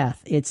to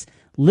death, it's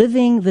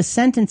living the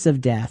sentence of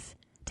death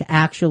to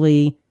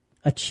actually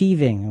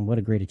achieving, and what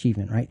a great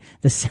achievement, right?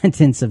 The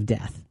sentence of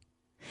death.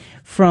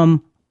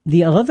 From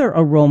the other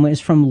aroma is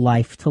from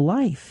life to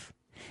life.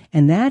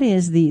 And that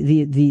is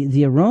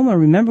the aroma.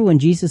 Remember when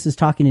Jesus is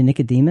talking to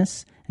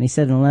Nicodemus and he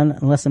said,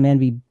 unless a man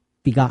be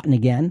begotten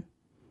again,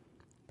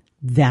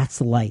 that's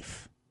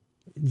life.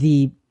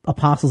 The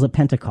apostles at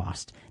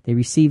Pentecost, they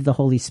received the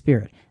Holy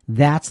Spirit.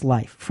 That's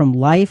life. From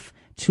life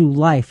to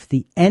life,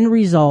 the end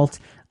result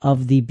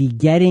of the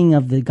begetting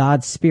of the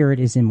God's Spirit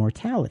is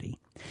immortality.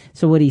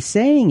 So what he's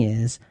saying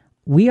is,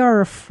 we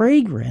are a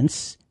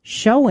fragrance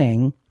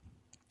showing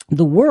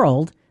the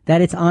world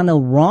that it's on a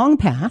wrong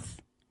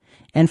path,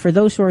 and for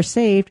those who are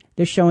saved,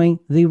 they're showing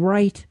the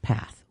right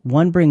path.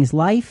 One brings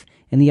life,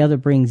 and the other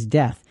brings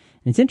death.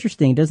 And it's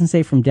interesting, it doesn't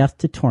say from death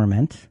to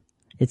torment.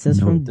 It says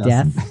from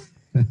death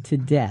to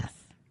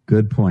death.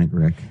 Good point,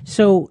 Rick.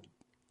 So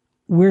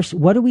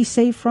what do we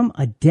save from?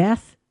 A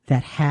death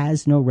that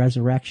has no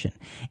resurrection.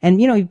 And,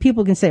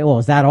 people can say, well,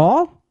 is that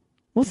all?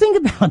 Well,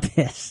 think about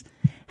this.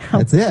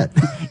 That's it.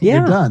 Yeah.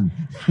 You're done.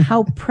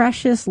 How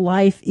precious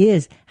life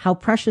is, how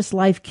precious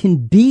life can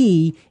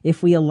be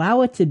if we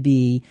allow it to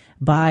be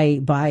by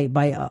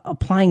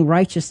applying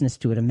righteousness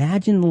to it.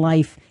 Imagine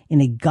life in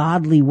a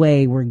godly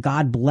way where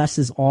God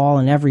blesses all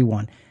and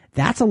everyone.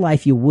 That's a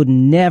life you would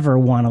never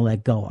want to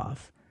let go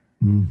of.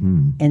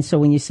 Mm-hmm. And so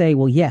when you say,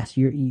 well, yes,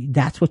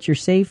 that's what you're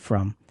saved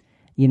from,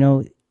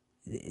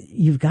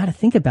 you've got to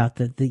think about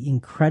the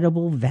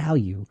incredible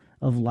value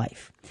of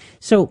life.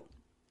 So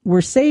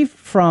we're saved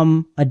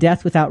from a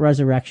death without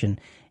resurrection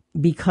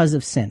because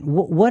of sin.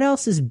 What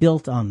else is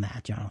built on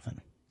that,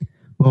 Jonathan?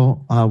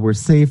 Well, we're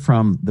saved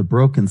from the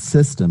broken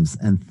systems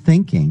and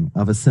thinking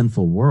of a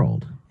sinful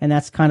world. And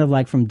that's kind of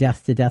like from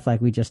death to death,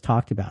 like we just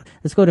talked about.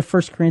 Let's go to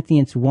 1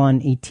 Corinthians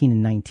 1:18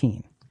 and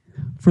 19.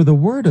 For the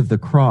word of the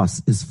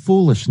cross is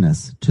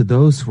foolishness to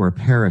those who are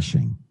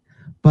perishing,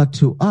 but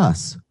to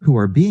us who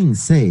are being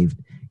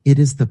saved, it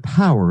is the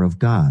power of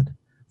God.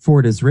 For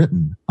it is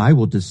written, I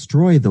will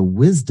destroy the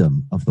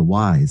wisdom of the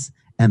wise,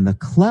 and the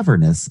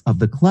cleverness of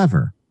the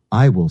clever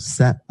I will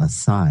set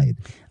aside.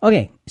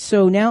 Okay,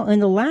 so now in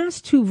the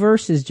last two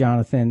verses,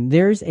 Jonathan,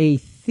 there's a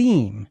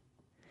theme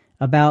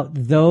about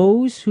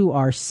those who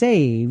are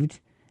saved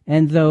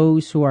and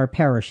those who are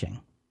perishing.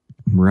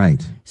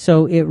 Right.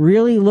 So it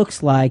really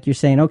looks like you're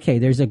saying, okay,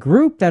 there's a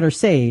group that are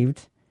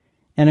saved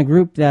and a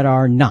group that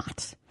are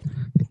not.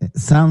 It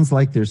sounds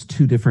like there's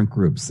two different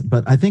groups,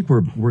 but I think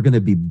we're going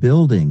to be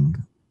building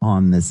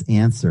on this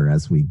answer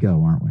as we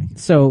go, aren't we?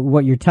 So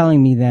what you're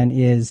telling me then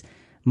is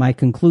my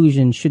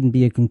conclusion shouldn't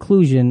be a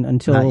conclusion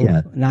until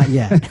not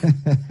yet.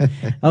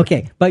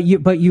 Okay, but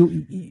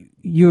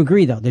you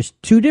agree, though, there's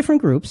two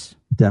different groups,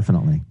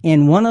 Definitely.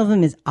 and one of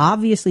them is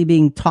obviously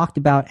being talked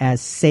about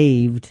as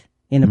saved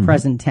in the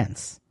present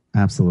tense.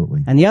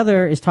 Absolutely. And the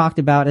other is talked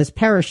about as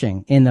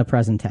perishing in the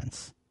present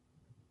tense.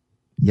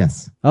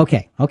 Yes.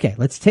 Okay,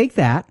 let's take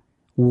that.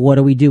 What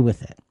do we do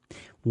with it?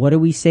 What do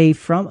we save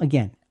from?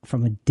 Again,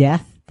 from a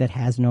death that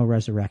has no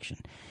resurrection.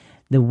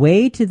 The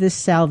way to this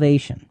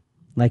salvation,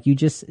 like you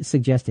just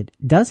suggested,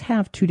 does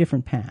have two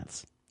different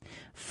paths.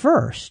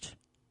 First,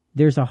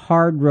 there's a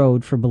hard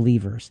road for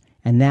believers,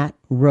 and that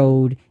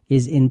road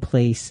is in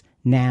place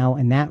now,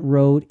 and that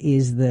road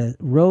is the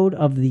road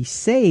of the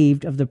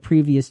saved of the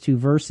previous two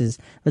verses.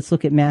 Let's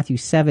look at Matthew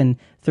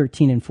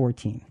 7:13 and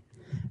 14.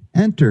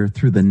 Enter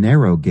through the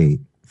narrow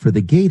gate, for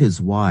the gate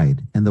is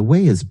wide, and the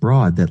way is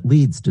broad that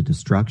leads to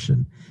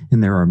destruction,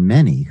 and there are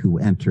many who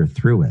enter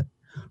through it.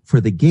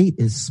 For the gate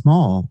is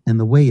small, and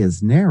the way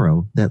is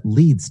narrow that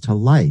leads to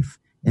life,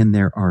 and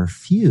there are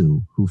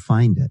few who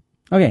find it.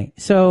 Okay,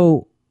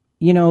 so,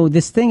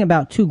 this thing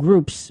about two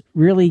groups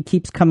really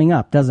keeps coming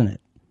up, doesn't it?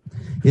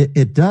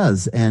 It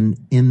does. And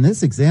in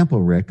this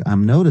example, Rick,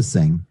 I'm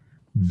noticing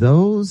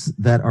those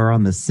that are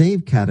on the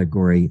saved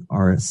category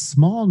are a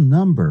small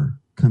number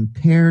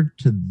compared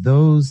to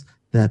those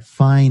that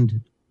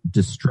find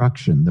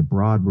destruction, the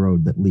broad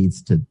road that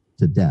leads to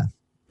death.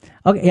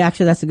 Okay,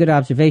 actually, that's a good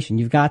observation.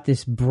 You've got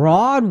this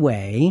broad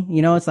way,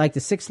 it's like the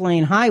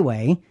 6-lane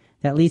highway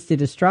that leads to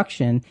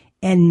destruction,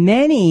 and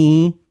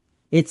many,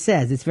 it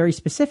says, it's very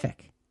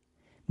specific.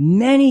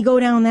 Many go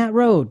down that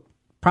road,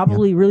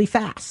 probably really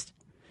fast.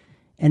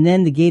 And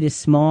then the gate is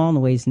small and the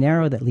way is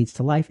narrow that leads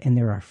to life, and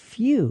there are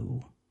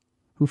few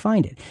who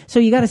find it. So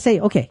you got to say,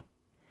 okay,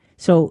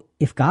 so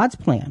if God's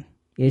plan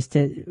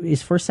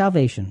is for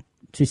salvation,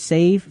 to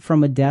save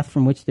from a death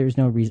from which there is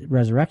no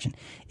resurrection,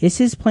 is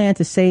his plan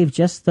to save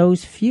just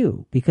those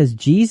few? Because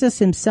Jesus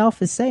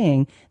himself is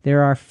saying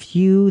there are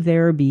few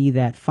there be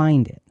that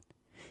find it.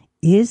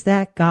 Is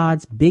that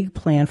God's big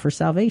plan for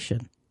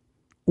salvation?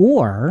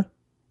 Or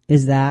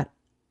is that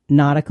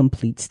not a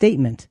complete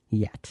statement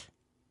yet?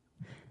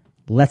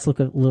 Let's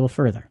look a little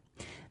further.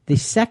 The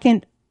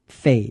second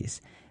phase,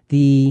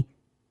 the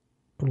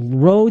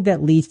road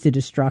that leads to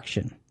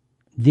destruction,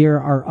 there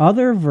are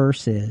other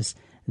verses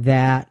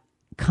that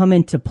come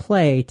into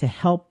play to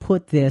help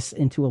put this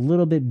into a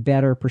little bit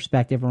better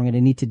perspective. We're going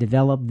to need to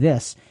develop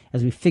this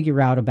as we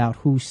figure out about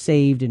who's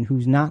saved and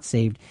who's not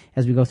saved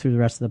as we go through the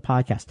rest of the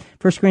podcast.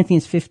 1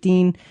 Corinthians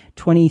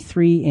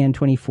 15:23 and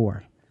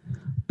 24.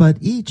 But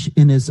each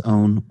in his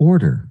own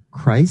order.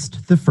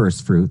 Christ the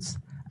firstfruits.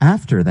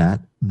 After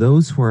that,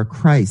 those who are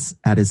Christ's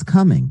at his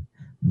coming.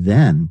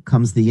 Then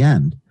comes the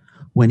end,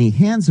 when he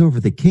hands over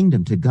the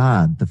kingdom to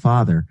God the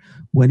Father,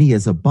 when he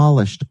has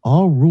abolished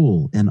all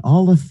rule and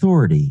all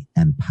authority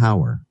and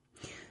power.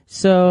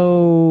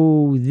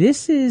 So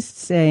this is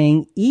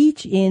saying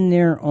each in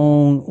their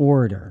own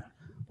order.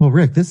 Well,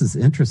 Rick, this is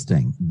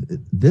interesting.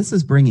 This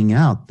is bringing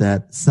out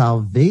that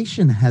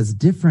salvation has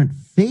different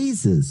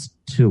phases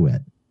to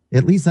it.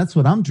 At least that's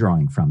what I'm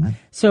drawing from it.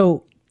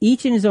 So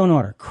each in his own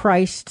order.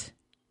 Christ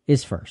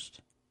is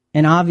first.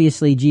 And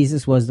obviously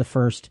Jesus was the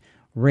first,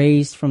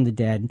 raised from the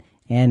dead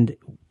and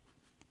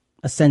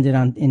ascended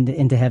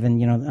into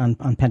heaven,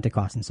 on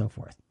Pentecost and so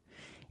forth.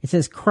 It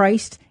says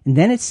Christ, and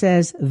then it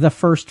says the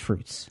first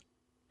fruits.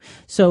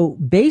 So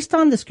based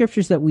on the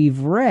scriptures that we've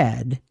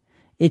read,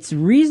 it's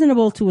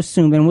reasonable to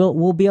assume, and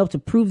we'll be able to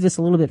prove this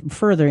a little bit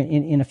further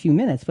in a few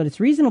minutes, but it's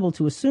reasonable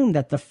to assume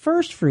that the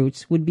first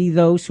fruits would be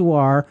those who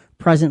are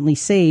presently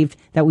saved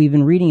that we've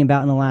been reading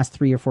about in the last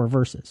 3 or 4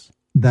 verses.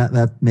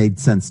 That made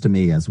sense to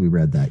me as we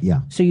read that,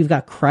 yeah. So you've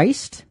got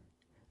Christ,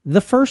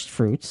 the first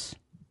fruits,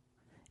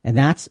 and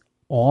that's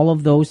all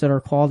of those that are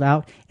called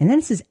out. And then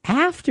it says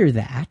after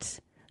that,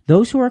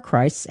 those who are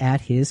Christ's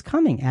at his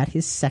coming, at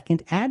his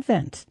second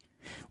advent,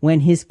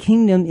 when his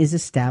kingdom is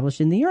established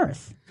in the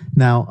earth.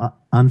 Now,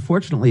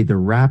 unfortunately, the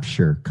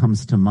rapture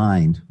comes to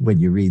mind when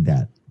you read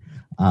that.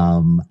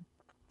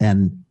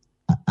 And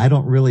I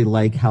don't really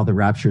like how the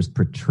rapture is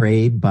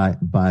portrayed by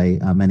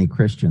many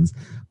Christians,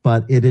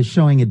 but it is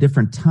showing a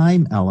different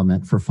time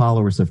element for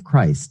followers of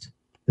Christ,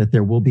 that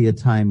there will be a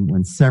time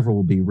when several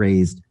will be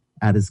raised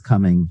at his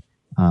coming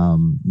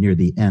near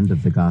the end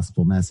of the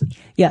gospel message.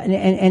 Yeah,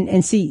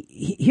 and see,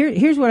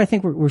 here's what I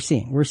think we're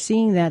seeing. We're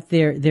seeing that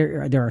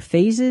there are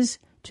phases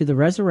to the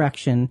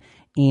resurrection,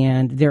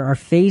 and there are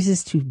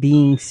phases to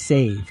being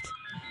saved.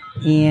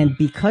 And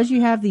because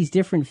you have these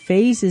different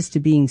phases to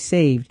being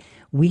saved,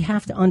 we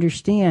have to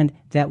understand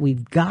that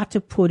we've got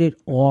to put it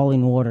all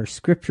in order,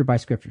 scripture by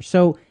scripture.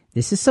 So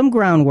this is some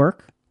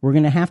groundwork. We're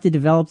going to have to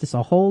develop this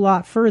a whole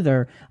lot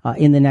further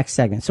in the next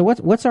segment. So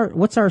what's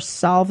our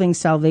solving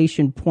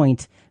salvation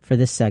point for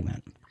this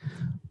segment?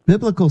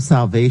 Biblical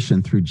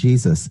salvation through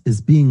Jesus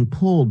is being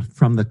pulled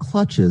from the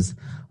clutches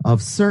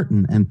of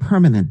certain and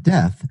permanent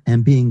death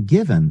and being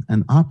given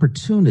an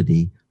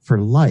opportunity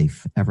for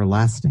life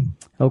everlasting.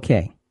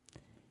 Okay.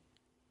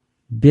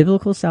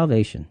 Biblical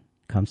salvation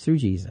comes through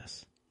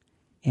Jesus,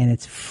 and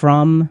it's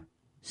from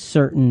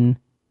certain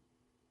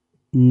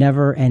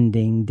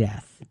never-ending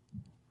death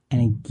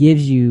and it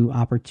gives you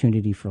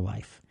opportunity for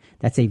life.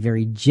 That's a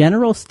very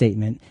general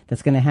statement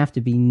that's going to have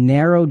to be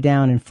narrowed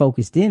down and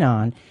focused in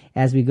on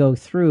as we go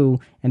through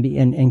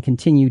and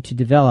continue to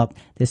develop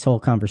this whole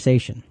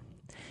conversation.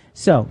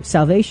 So,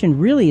 salvation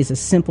really is a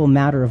simple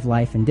matter of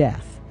life and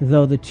death,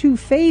 though the two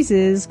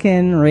phases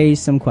can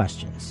raise some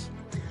questions.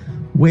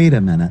 Wait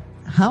a minute.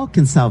 How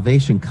can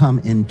salvation come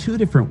in two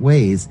different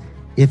ways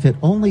if it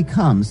only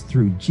comes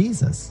through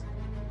Jesus?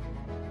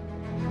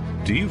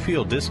 Do you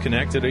feel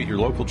disconnected at your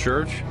local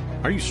church?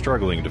 Are you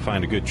struggling to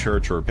find a good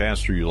church or a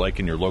pastor you like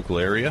in your local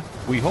area?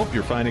 We hope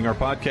you're finding our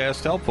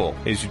podcast helpful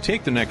as you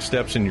take the next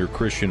steps in your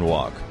Christian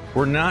walk.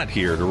 We're not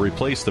here to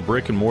replace the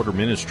brick and mortar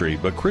ministry,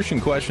 but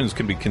Christian Questions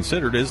can be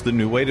considered as the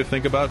new way to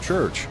think about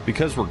church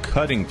because we're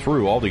cutting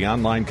through all the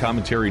online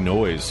commentary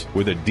noise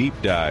with a deep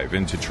dive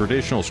into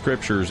traditional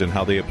scriptures and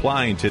how they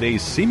apply in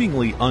today's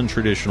seemingly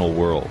untraditional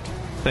world.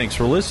 Thanks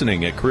for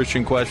listening at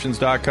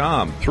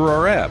ChristianQuestions.com, through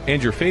our app,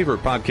 and your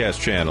favorite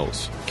podcast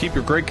channels. Keep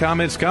your great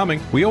comments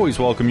coming. We always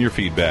welcome your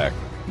feedback.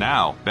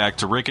 Now, back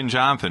to Rick and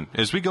Jonathan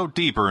as we go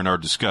deeper in our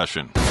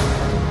discussion.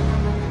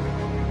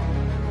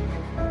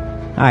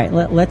 All right,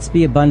 let's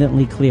be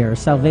abundantly clear.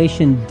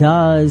 Salvation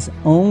does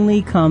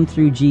only come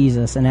through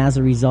Jesus and as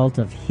a result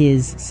of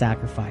his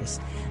sacrifice.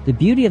 The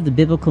beauty of the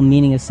biblical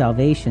meaning of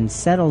salvation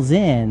settles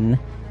in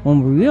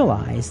when we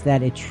realize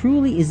that it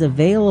truly is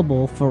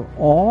available for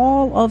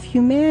all of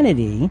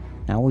humanity.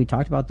 Now, we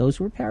talked about those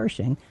who are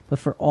perishing, but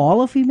for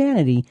all of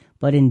humanity,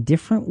 but in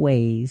different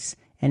ways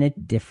and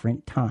at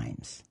different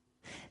times.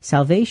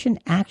 Salvation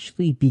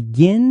actually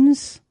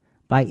begins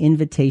by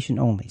invitation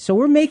only. So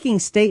we're making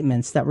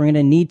statements that we're going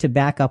to need to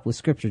back up with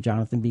Scripture,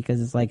 Jonathan, because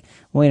it's like,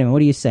 wait a minute,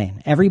 what are you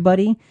saying?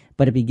 Everybody,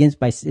 but it begins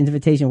by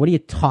invitation. What are you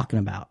talking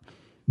about?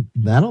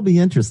 That'll be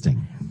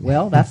interesting.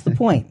 Well, that's the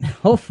point.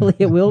 Hopefully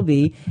it will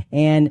be.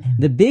 And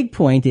the big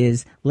point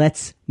is,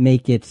 let's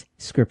make it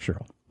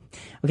scriptural.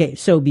 Okay,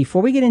 so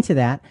before we get into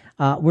that,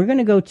 we're going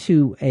to go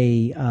to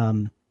a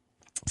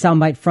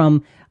soundbite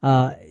from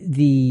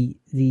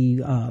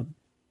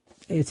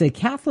it's a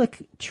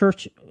Catholic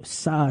Church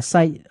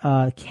site,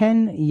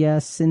 Ken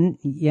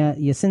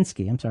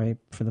Yasinski. I'm sorry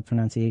for the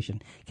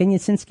pronunciation. Ken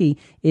Yasinski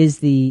is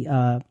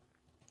the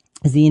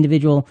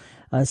individual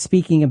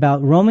speaking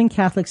about Roman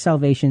Catholic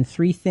salvation,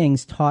 3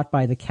 things taught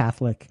by the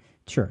Catholic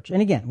Church.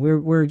 And again,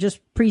 we're just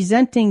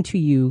presenting to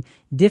you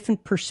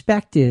different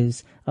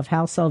perspectives of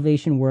how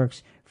salvation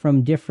works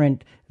from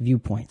different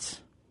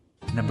viewpoints.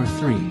 Number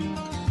 3,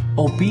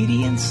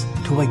 obedience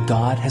to what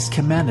God has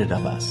commanded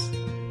of us.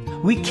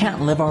 We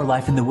can't live our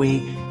life in the way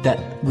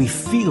that we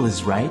feel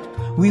is right.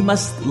 We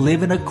must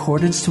live in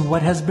accordance to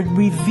what has been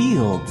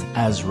revealed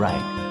as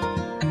right.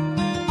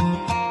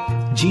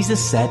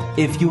 Jesus said,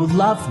 if you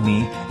love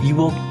me, you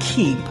will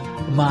keep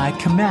my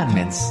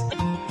commandments.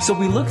 So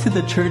we look to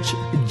the church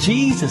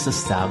Jesus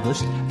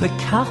established, the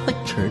Catholic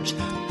Church,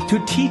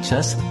 to teach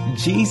us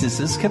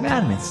Jesus'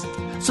 commandments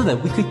so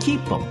that we could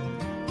keep them.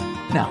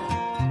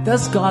 Now,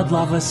 does God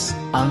love us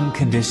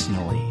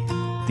unconditionally?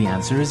 The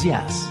answer is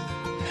yes.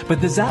 But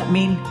does that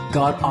mean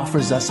God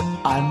offers us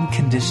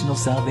unconditional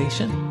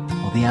salvation?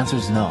 Well, the answer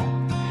is no.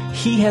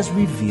 He has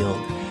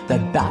revealed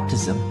that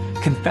baptism,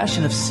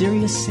 confession of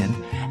serious sin,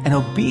 and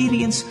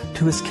obedience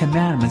to his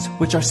commandments,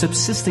 which are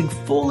subsisting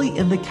fully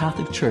in the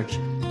Catholic Church,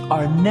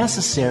 are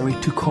necessary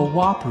to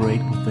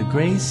cooperate with the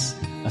grace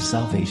of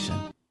salvation.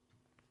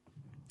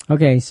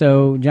 Okay,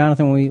 so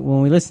Jonathan,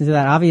 when we listen to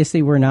that,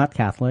 obviously we're not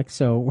Catholic,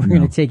 so we're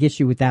going to take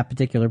issue with that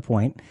particular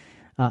point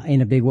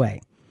in a big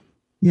way.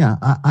 Yeah,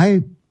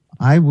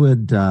 I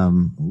would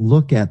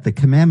look at the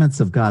commandments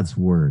of God's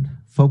word,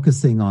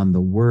 focusing on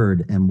the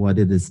word and what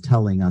it is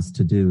telling us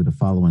to do to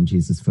follow in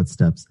Jesus'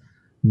 footsteps,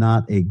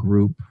 not a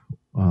group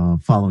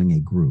following a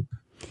group.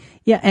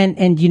 Yeah,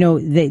 and you know,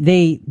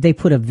 they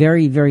put a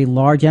very, very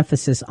large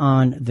emphasis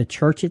on the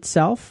church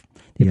itself.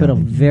 They put a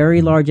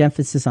very large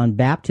emphasis on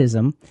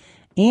baptism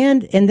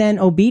and then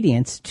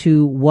obedience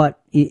to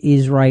what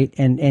is right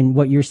and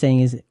what you're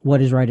saying is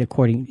what is right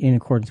in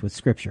accordance with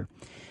Scripture.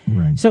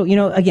 Right. So, you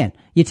know, again,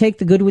 you take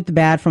the good with the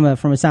bad from a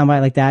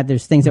soundbite like that.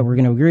 There's things that we're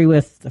going to agree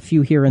with, a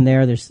few here and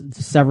there. There's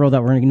several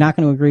that we're not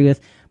going to agree with.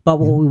 But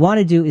what we want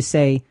to do is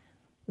say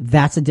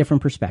that's a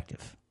different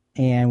perspective.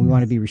 And we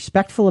want to be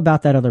respectful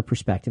about that other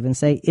perspective and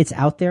say it's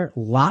out there.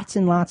 Lots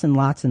and lots and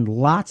lots and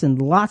lots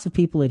and lots of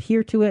people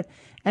adhere to it.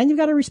 And you've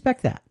got to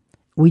respect that.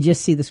 We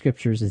just see the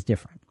Scriptures as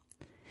different.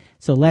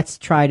 So let's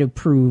try to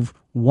prove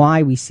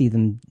why we see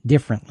them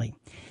differently.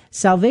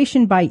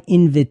 Salvation by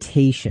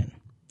invitation.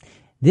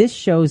 This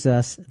shows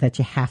us that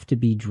you have to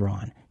be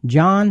drawn.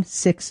 John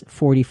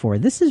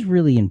 6:44. This is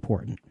really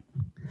important.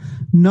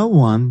 No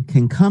one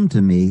can come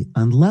to me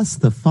unless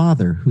the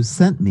Father who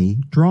sent me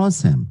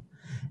draws him,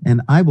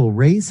 and I will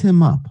raise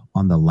him up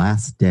on the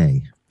last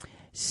day.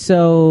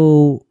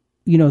 So,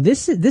 you know,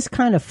 this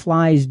kind of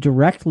flies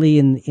directly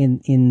in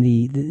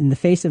the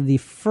face of the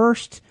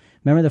first.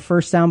 Remember the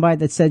first soundbite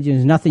that said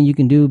there's nothing you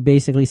can do.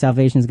 Basically,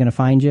 salvation is going to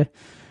find you.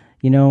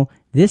 You know,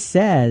 this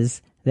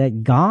says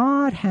that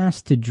God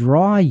has to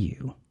draw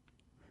you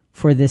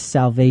for this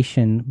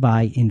salvation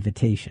by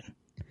invitation.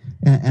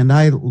 And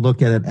I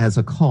look at it as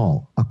a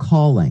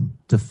calling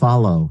to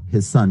follow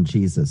his son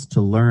Jesus,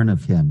 to learn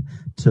of him,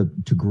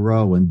 to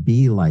grow and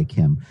be like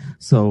him.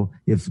 So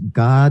if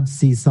God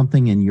sees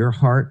something in your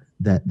heart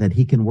that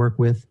he can work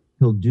with,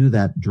 he'll do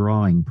that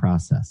drawing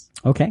process.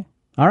 Okay.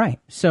 All right.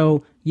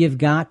 So you've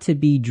got to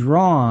be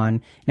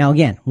drawn. Now,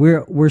 again,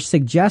 we're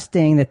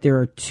suggesting that there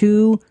are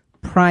two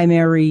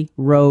primary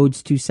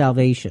roads to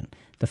salvation.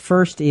 The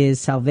first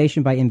is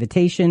salvation by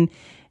invitation.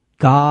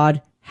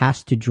 God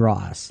has to draw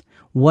us.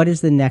 What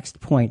is the next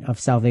point of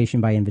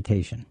salvation by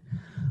invitation?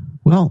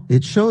 Well,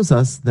 it shows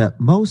us that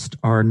most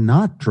are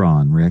not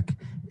drawn, Rick,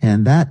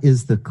 and that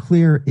is the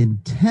clear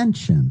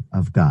intention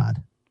of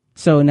God.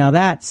 So now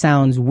that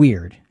sounds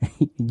weird.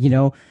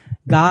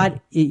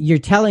 God, you're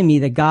telling me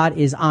that God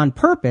is on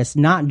purpose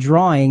not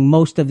drawing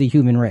most of the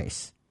human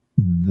race.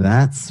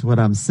 That's what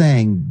I'm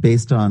saying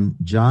based on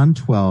John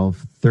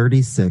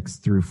 12:36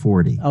 through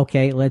 40.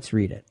 Okay, let's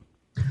read it.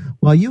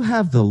 While you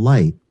have the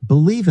light,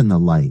 believe in the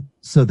light,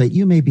 so that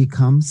you may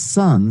become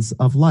sons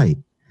of light.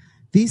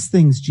 These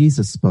things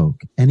Jesus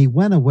spoke, and he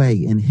went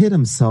away and hid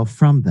himself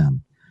from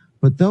them.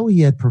 But though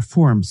he had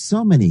performed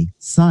so many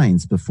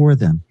signs before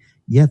them,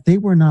 yet they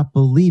were not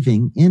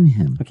believing in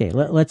him. Okay,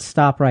 let's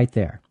stop right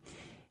there.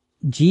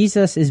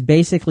 Jesus is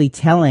basically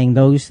telling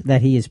those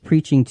that he is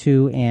preaching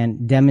to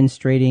and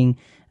demonstrating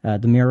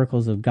the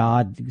miracles of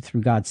God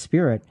through God's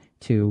Spirit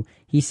to,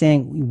 he's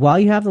saying, while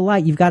you have the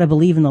light, you've got to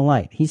believe in the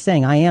light. He's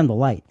saying, I am the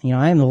light.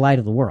 I am the light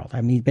of the world.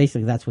 I mean,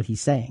 basically that's what he's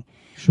saying.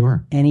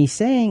 Sure. And he's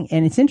saying,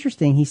 and it's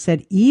interesting, he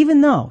said,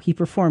 even though he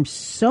performed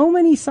so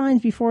many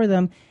signs before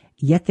them,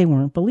 yet they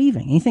weren't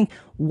believing. And you think,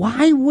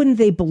 why wouldn't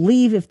they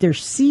believe if they're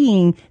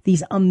seeing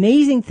these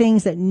amazing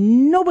things that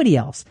nobody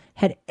else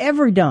had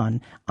ever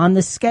done on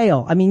the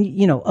scale? I mean,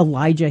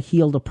 Elijah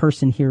healed a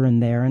person here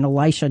and there, and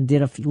Elisha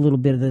did a little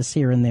bit of this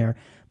here and there,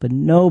 but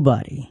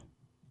nobody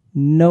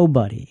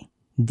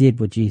did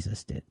what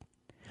Jesus did.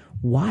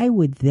 Why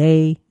would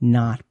they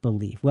not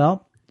believe?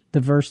 Well, the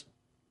verse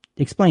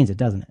explains it,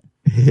 doesn't it?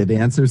 It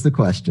answers the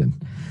question.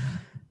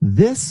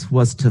 This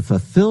was to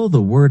fulfill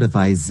the word of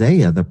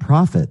Isaiah the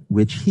prophet,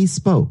 which he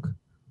spoke.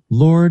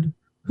 Lord,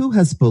 who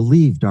has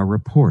believed our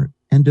report,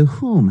 and to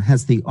whom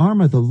has the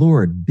arm of the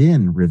Lord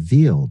been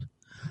revealed?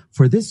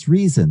 For this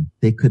reason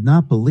they could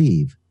not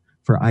believe.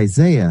 For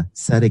Isaiah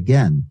said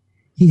again,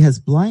 he has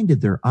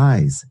blinded their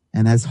eyes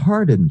and has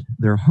hardened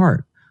their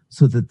heart,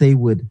 so that they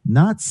would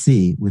not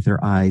see with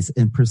their eyes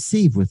and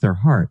perceive with their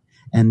heart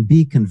and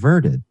be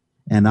converted,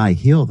 and I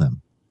heal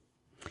them.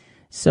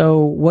 So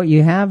what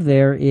you have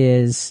there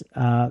is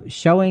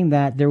showing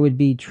that there would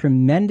be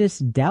tremendous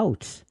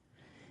doubt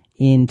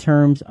in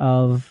terms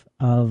of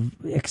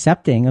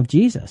accepting of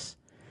Jesus.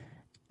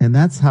 And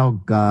that's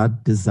how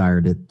God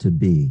desired it to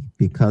be.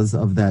 Because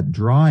of that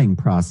drawing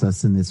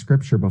process in the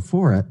scripture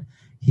before it,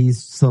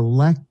 he's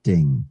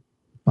selecting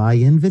by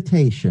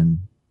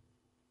invitation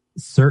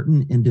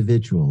certain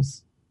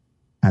individuals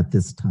at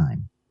this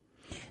time.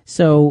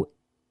 So,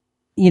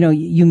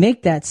 you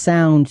make that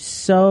sound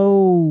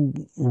so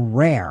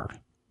rare,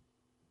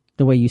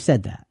 the way you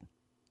said that.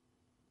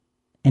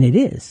 And it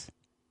is.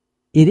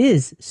 It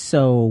is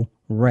so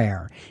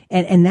rare.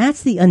 And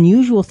that's the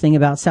unusual thing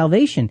about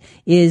salvation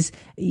is,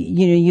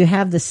 you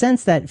have the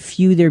sense that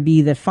few there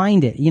be that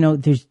find it.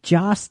 There's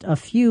just a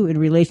few in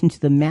relation to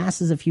the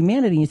masses of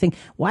humanity. And you think,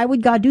 why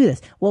would God do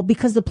this? Well,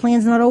 because the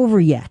plan's not over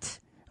yet.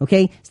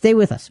 Okay? Stay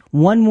with us.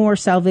 One more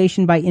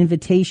salvation by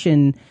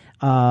invitation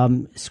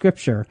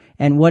scripture.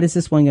 And what is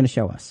this one going to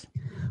show us?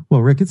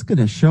 Well, Rick, it's going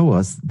to show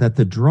us that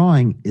the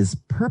drawing is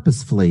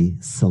purposefully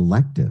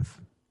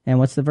selective. And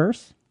what's the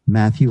verse?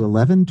 Matthew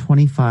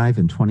 11:25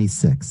 and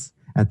 26.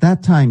 At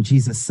that time,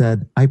 Jesus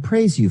said, I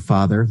praise you,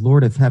 Father,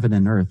 Lord of heaven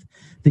and earth,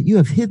 that you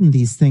have hidden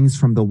these things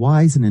from the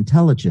wise and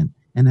intelligent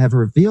and have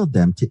revealed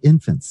them to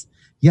infants.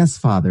 Yes,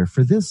 Father,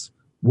 for this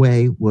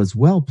way was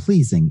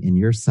well-pleasing in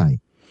your sight.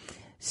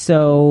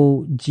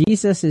 So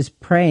Jesus is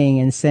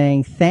praying and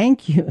saying,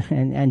 thank you.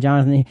 And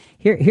Jonathan,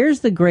 here's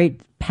the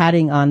great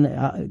patting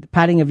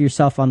of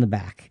yourself on the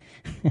back.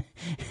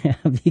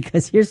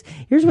 Because here's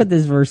what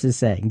this verse is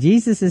saying.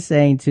 Jesus is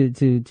saying to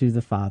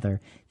the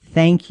Father,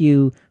 thank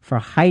you for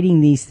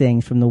hiding these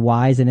things from the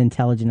wise and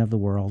intelligent of the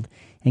world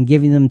and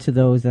giving them to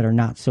those that are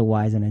not so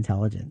wise and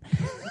intelligent.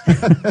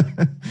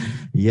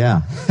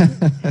 Yeah.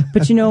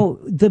 But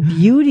the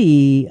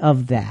beauty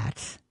of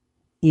that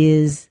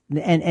is,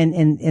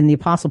 and the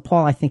Apostle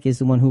Paul, I think, is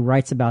the one who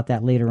writes about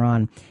that later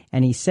on.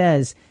 And he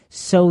says,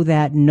 so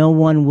that no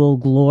one will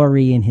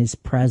glory in his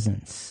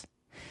presence.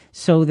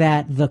 So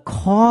that the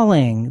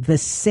calling, the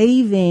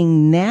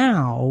saving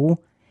now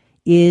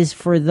is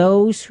for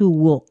those who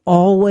will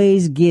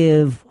always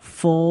give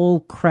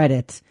full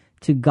credit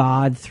to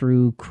God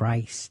through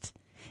Christ.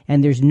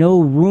 And there's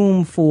no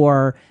room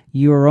for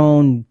your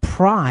own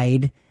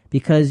pride,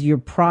 because your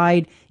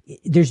pride,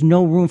 there's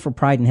no room for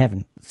pride in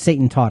heaven.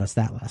 Satan taught us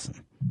that lesson.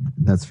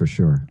 That's for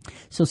sure.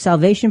 So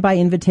salvation by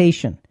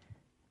invitation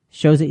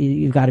shows that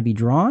you've got to be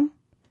drawn.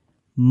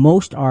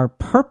 Most are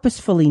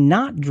purposefully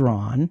not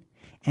drawn.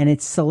 and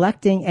it's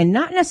selecting, and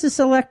not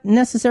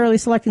necessarily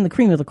selecting the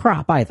cream of the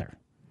crop either.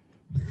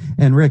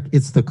 And Rick,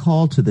 it's the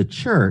call to the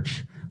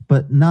church,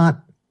 but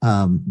not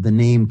the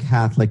name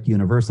Catholic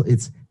Universal.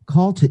 It's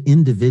call to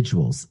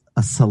individuals,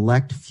 a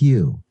select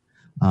few,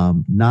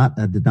 not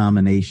a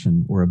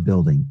denomination or a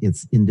building.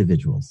 It's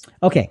individuals.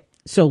 Okay.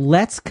 So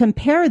let's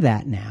compare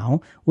that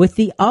now with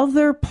the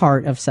other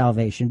part of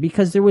salvation,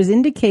 because there was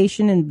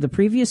indication in the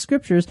previous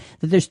scriptures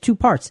that there's two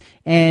parts.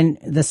 And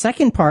the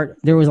second part,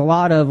 there was a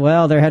lot of,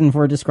 well, they're heading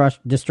for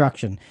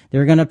destruction.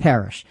 They're going to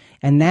perish.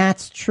 And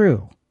that's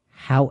true.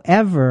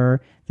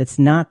 However, that's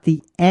not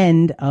the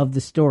end of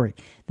the story.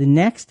 The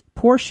next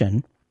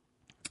portion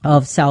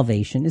of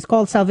salvation is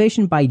called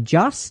salvation by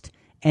just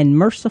and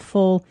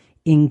merciful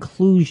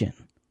inclusion.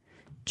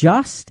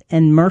 Just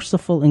and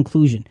merciful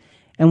inclusion.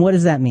 And what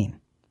does that mean?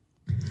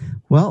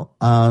 Well,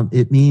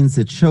 it means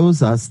it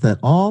shows us that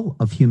all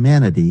of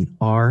humanity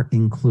are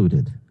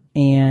included.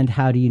 And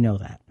how do you know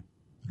that?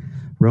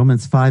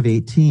 Romans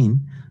 5:18,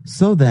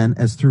 so then,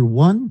 as through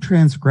one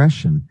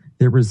transgression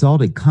there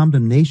resulted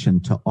condemnation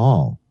to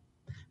all,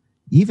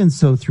 even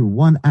so through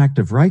one act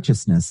of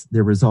righteousness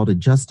there resulted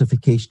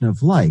justification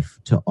of life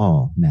to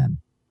all men.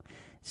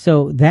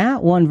 So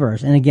that one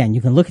verse, and again,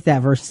 you can look at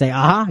that verse and say,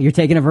 aha, you're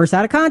taking a verse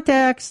out of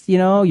context. You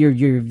know,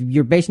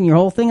 you're basing your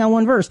whole thing on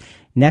one verse.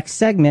 Next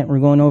segment, we're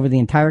going over the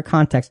entire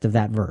context of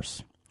that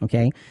verse.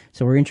 Okay.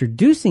 So we're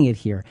introducing it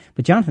here.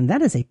 But Jonathan,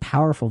 that is a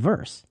powerful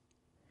verse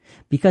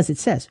because it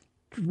says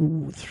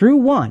through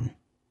one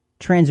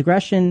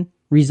transgression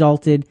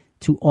resulted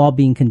to all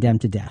being condemned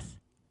to death.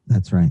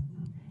 That's right.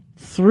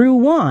 Through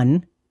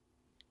one,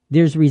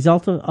 there's a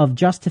result of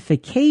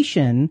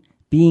justification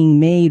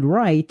being made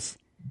right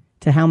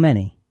to how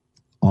many?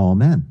 All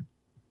men.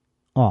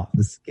 All.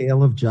 The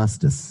scale of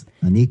justice,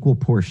 an equal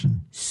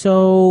portion.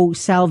 So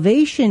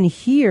salvation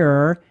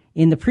here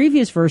in the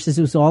previous verses,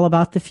 it was all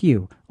about the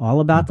few,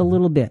 all about the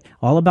little bit,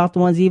 all about the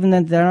ones even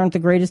that aren't the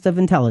greatest of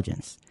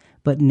intelligence.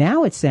 But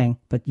now it's saying,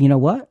 but you know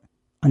what?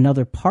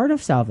 Another part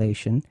of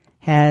salvation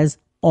has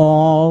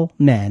all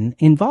men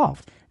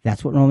involved.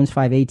 That's what Romans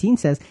 5:18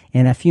 says.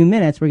 In a few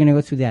minutes, we're going to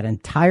go through that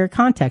entire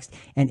context,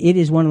 and it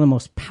is one of the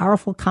most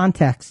powerful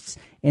contexts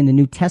in the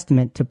New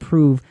Testament to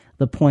prove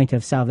the point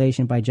of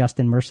salvation by just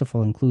and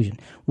merciful inclusion.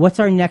 What's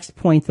our next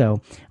point,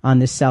 though, on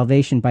this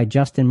salvation by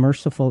just and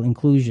merciful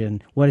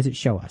inclusion? What does it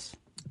show us?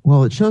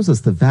 Well, it shows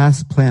us the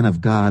vast plan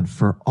of God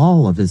for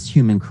all of his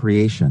human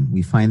creation.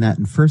 We find that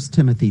in 1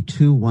 Timothy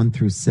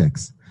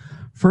 2:1-6.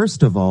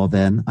 First of all,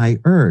 then, I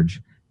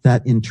urge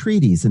that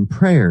entreaties and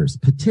prayers,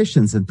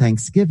 petitions and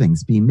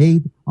thanksgivings be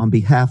made on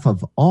behalf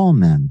of all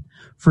men,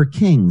 for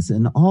kings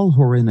and all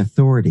who are in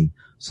authority,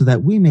 so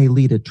that we may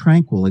lead a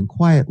tranquil and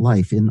quiet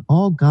life in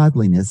all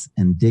godliness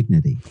and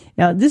dignity.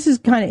 Now, this is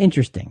kind of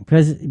interesting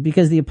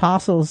because the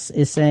apostles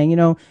is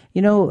saying,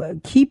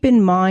 keep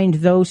in mind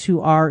those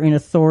who are in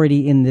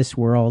authority in this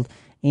world,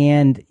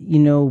 and,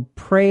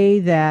 pray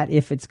that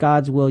if it's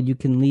God's will, you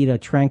can lead a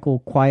tranquil,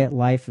 quiet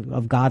life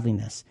of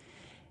godliness.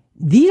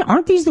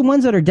 Aren't these the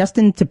ones that are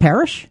destined to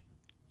perish?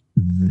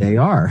 They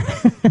are.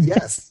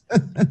 Yes.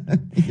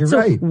 You're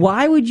right.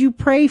 Why would you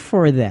pray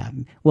for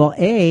them? Well,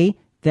 A,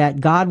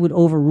 that God would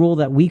overrule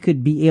that we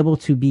could be able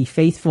to be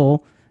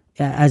faithful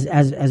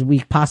as we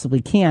possibly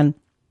can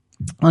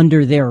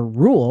under their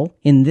rule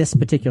in this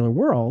particular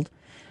world.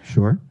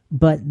 Sure.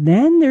 But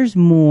then there's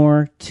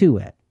more to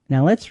it.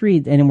 Now let's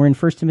read, and we're in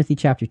 1 Timothy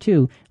chapter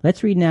 2.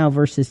 Let's read now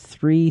verses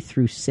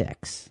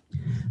 3-6.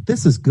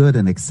 This is good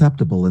and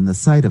acceptable in the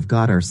sight of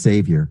God our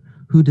Savior,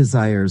 who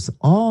desires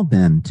all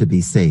men to be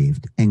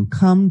saved and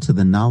come to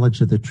the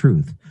knowledge of the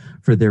truth.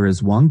 For there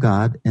is one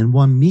God and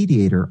one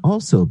mediator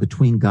also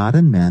between God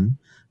and men,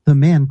 the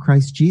man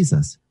Christ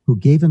Jesus, who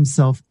gave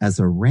himself as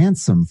a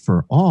ransom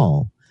for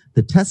all,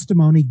 the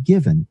testimony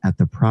given at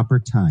the proper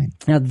time.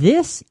 Now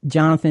this,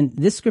 Jonathan,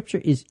 this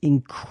scripture is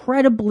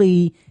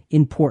incredibly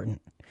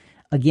important.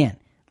 Again,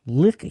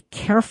 look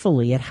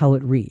carefully at how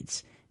it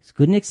reads. It's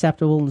good and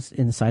acceptable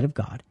in the sight of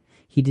God.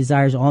 He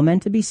desires all men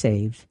to be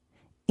saved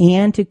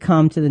and to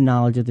come to the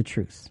knowledge of the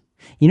truth.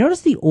 You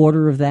notice the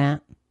order of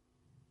that?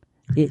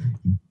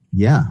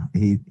 Yeah,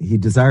 he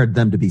desired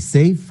them to be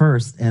saved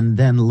first and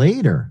then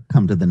later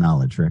come to the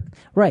knowledge, Rick.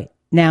 Right.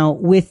 Now,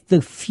 with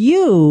the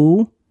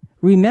few,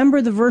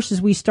 remember the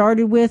verses we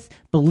started with?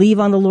 Believe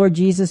on the Lord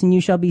Jesus and you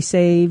shall be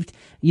saved.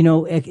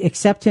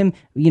 Accept him,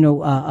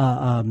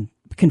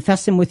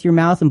 confess him with your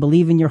mouth and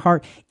believe in your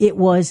heart. It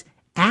was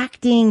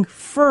acting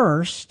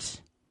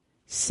first,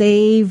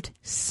 saved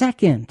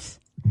second.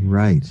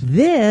 Right.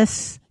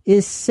 This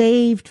is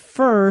saved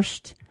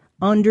first,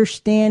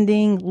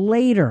 understanding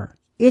later.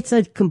 It's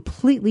a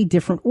completely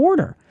different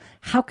order.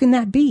 How can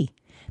that be?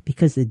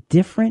 Because the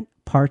different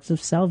parts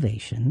of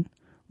salvation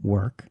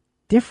work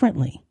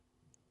differently.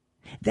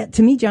 That,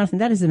 to me, Jonathan,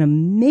 that is an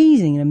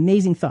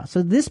amazing thought.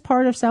 So this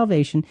part of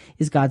salvation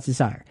is God's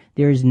desire.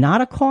 There is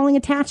not a calling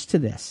attached to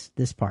this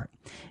part.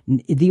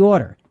 The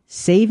order,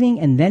 saving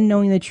and then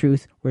knowing the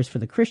truth, whereas for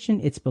the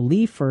Christian, it's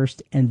believe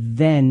first and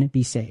then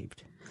be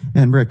saved.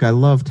 And Rick, I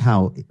loved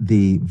how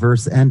the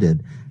verse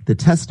ended. the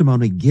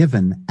testimony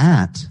given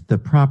at the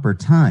proper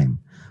time.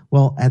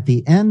 Well, at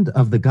the end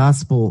of the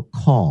gospel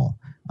call,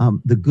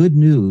 the good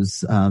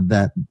news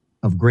that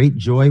of great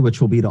joy, which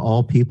will be to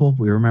all people.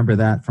 We remember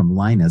that from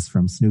Linus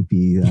from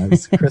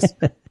Snoopy's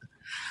Christmas.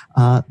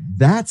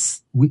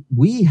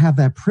 We have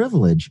that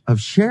privilege of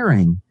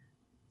sharing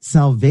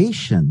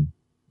salvation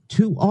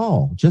to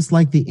all, just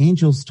like the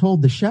angels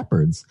told the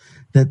shepherds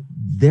that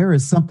there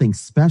is something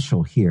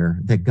special here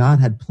that God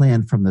had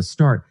planned from the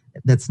start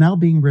that's now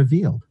being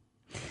revealed.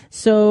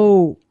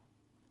 So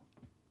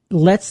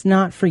let's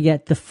not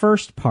forget the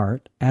first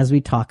part as we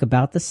talk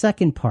about the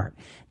second part.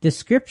 The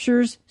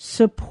scriptures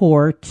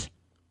support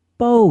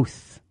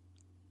both,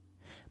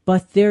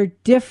 but they're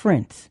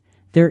different.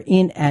 They're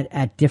in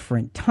at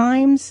different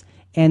times,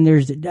 and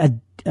there's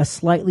a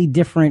slightly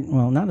different,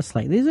 well, not a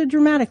slightly, there's a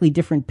dramatically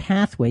different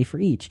pathway for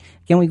each.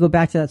 Again, we go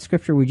back to that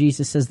scripture where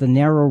Jesus says, the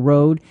narrow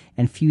road,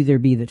 and few there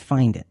be that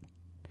find it.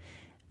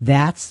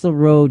 That's the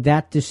road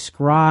that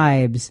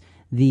describes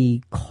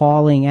the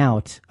calling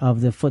out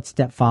of the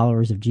footstep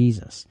followers of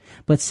Jesus.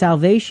 But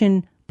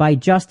salvation by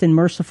just and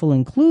merciful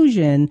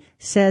inclusion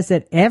says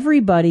that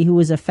everybody who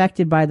was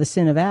affected by the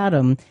sin of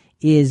Adam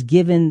is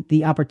given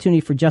the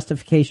opportunity for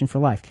justification for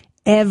life.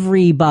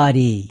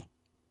 Everybody.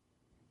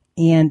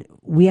 And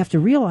we have to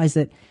realize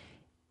that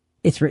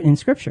it's written in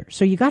Scripture.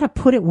 So you got to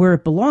put it where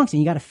it belongs,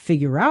 and you got to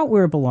figure out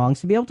where it belongs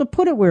to be able to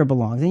put it where it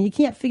belongs. And you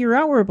can't figure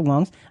out where it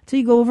belongs until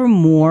you go over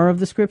more of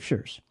the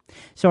Scriptures.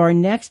 So our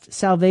next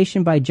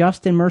salvation by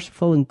just and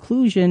merciful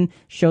inclusion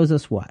shows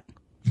us what?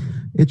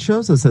 It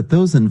shows us that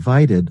those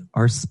invited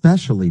are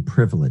specially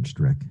privileged,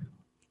 Rick.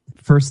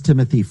 1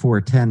 Timothy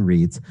 4:10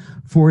 reads,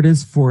 "For it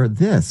is for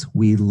this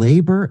we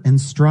labor and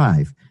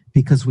strive,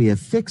 because we have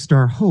fixed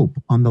our hope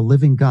on the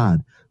living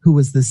God, who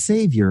is the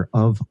Savior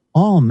of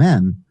all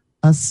men,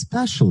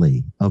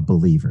 especially of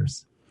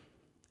believers."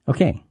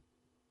 Okay.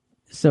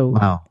 So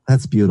wow,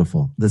 that's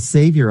beautiful. The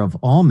Savior of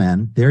all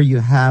men. There you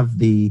have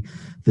the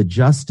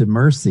just and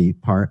mercy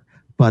part,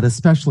 but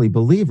especially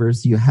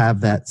believers, you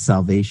have that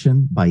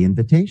salvation by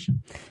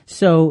invitation.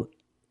 So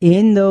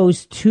in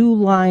those two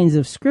lines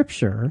of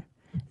Scripture,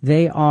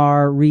 they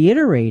are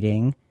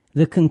reiterating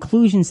the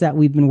conclusions that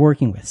we've been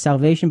working with.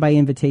 Salvation by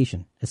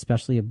invitation,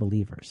 especially of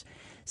believers.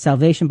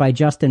 Salvation by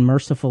just and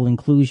merciful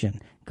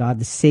inclusion. God,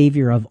 the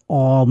Savior of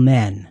all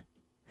men.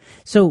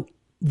 So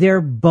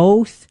they're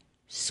both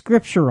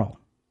scriptural.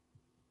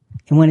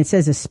 And when it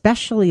says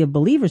especially of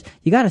believers,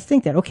 you got to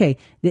think that, okay,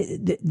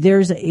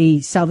 there's a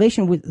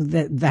salvation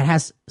that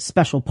has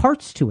special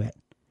parts to it,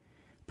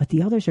 but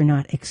the others are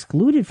not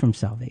excluded from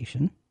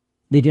salvation.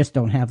 They just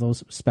don't have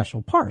those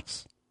special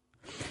parts.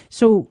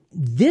 So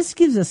this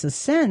gives us a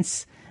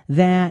sense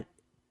that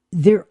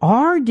there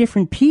are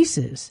different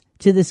pieces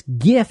to this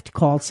gift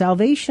called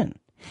salvation.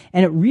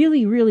 And it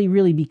really, really,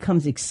 really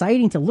becomes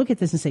exciting to look at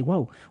this and say,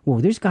 whoa,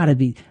 there's got to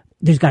be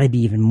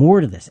even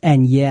more to this.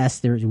 And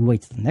yes,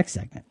 wait till the next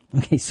segment.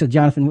 Okay, so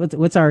Jonathan,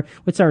 what's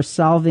our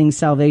solving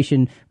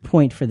salvation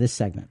point for this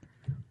segment?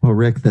 Well,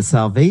 Rick, the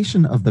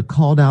salvation of the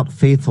called out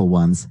faithful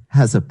ones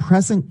has a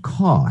present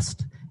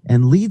cost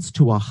and leads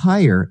to a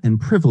higher and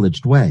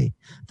privileged way.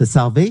 The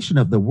salvation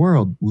of the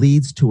world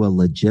leads to a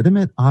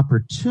legitimate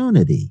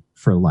opportunity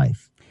for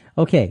life.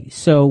 Okay,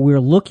 so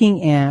we're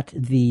looking at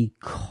the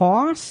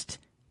cost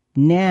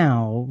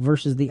now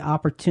versus the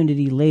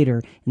opportunity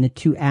later in the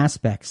two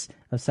aspects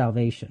of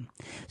salvation.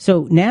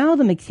 So now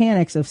the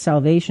mechanics of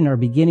salvation are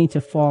beginning to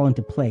fall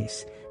into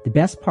place. The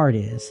best part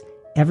is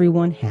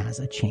everyone has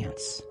a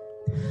chance.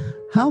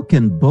 How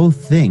can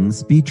both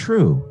things be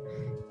true?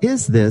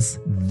 Is this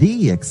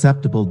the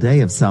acceptable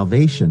day of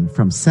salvation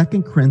from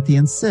 2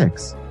 Corinthians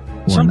 6?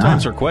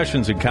 Sometimes our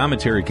questions and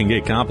commentary can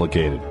get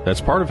complicated.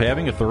 That's part of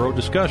having a thorough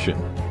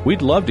discussion.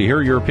 We'd love to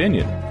hear your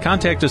opinion.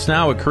 Contact us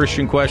now at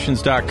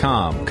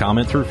ChristianQuestions.com.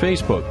 Comment through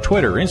Facebook,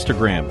 Twitter,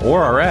 Instagram,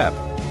 or our app.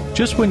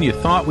 Just when you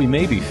thought we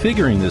may be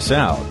figuring this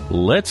out,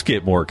 let's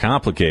get more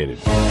complicated.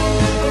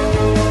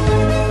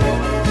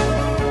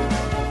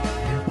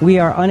 We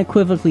are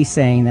unequivocally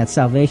saying that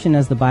salvation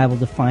as the Bible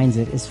defines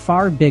it is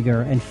far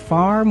bigger and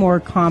far more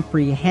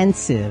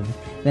comprehensive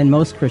than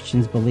most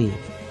Christians believe.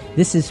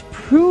 This is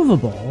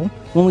provable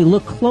when we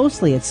look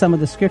closely at some of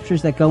the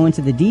scriptures that go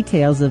into the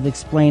details of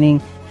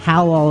explaining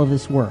how all of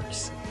this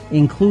works,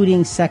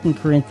 including 2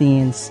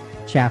 Corinthians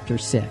chapter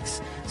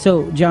 6.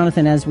 So,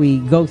 Jonathan, as we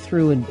go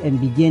through and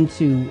begin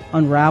to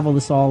unravel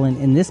this all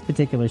in this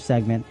particular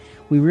segment,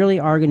 we really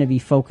are going to be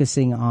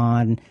focusing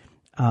on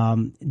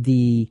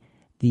the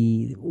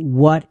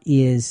what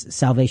is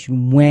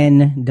salvation,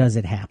 when does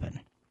it happen?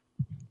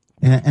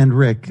 And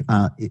Rick,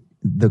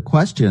 the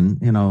question,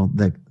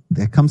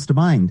 that comes to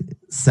mind,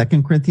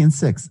 2 Corinthians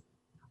 6.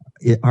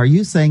 Are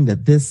you saying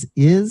that this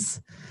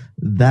is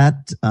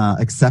that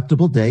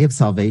acceptable day of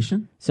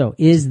salvation? So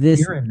is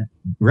this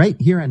right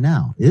here and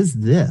now? Is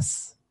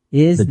this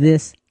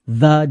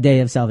the day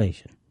of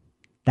salvation?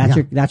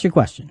 That's your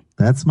question.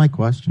 That's my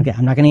question. Okay,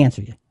 I'm not going to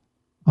answer you.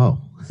 Oh,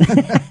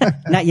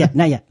 Not yet.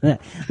 A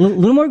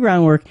little more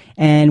groundwork,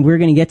 and we're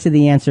going to get to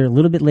the answer a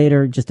little bit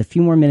later, just a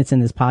few more minutes in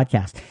this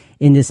podcast,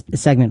 in this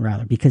segment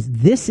rather, because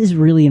this is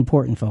really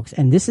important, folks.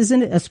 And this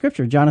isn't a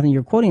scripture. Jonathan,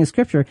 you're quoting a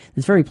scripture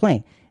that's very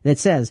plain, that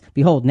says,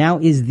 behold, now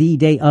is the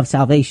day of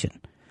salvation.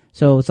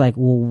 So it's like,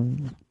 well,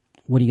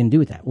 what are you going to do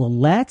with that? Well,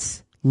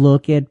 let's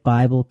look at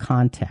Bible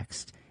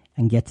context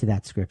and get to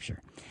that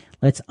scripture.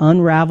 Let's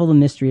unravel the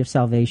mystery of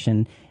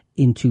salvation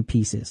in two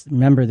pieces.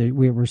 Remember that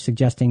we were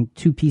suggesting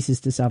two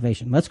pieces to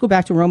salvation. Let's go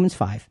back to Romans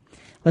 5.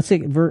 Let's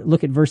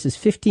look at verses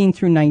 15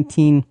 through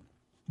 19.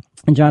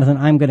 And Jonathan,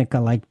 I'm going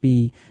to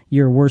be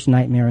your worst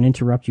nightmare and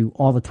interrupt you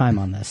all the time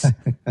on this.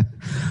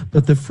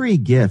 But the free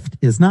gift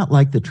is not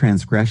like the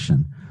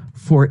transgression.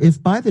 For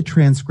if by the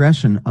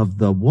transgression of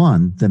the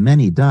one the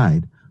many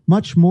died,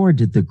 much more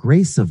did the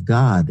grace of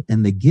God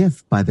and the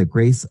gift by the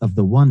grace of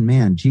the one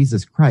man,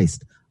 Jesus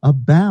Christ,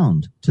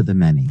 abound to the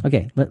many.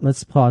 Okay,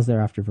 let's pause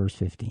there after verse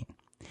 15.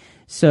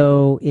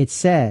 So it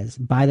says,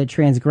 by the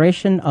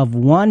transgression of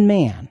one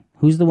man,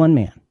 who's the one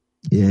man?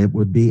 It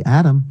would be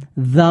Adam.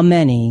 The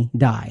many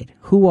died.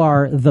 Who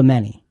are the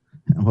many?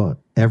 Well,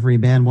 every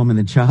man, woman,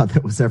 and child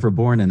that was ever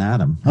born in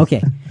Adam.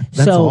 Okay.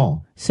 That's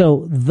all.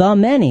 So the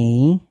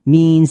many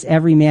means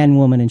every man,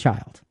 woman, and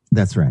child.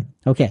 That's right.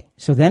 Okay.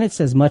 So then it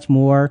says much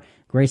more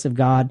grace of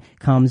God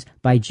comes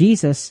by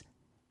Jesus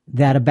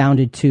that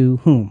abounded to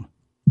whom?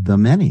 The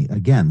many.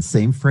 Again,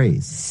 same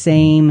phrase.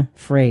 Same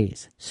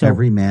phrase. So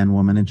every man,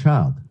 woman, and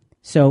child.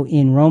 So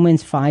in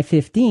Romans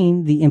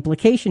 5:15, the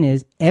implication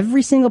is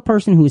every single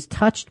person who is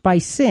touched by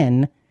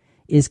sin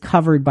is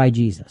covered by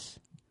Jesus.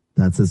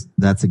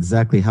 That's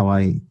exactly how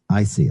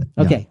I see it.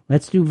 Okay, Yeah.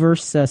 let's do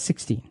verse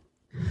 16.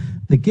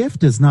 The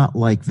gift is not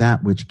like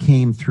that which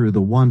came through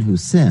the one who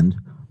sinned,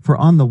 for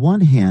on the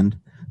one hand,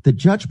 the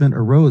judgment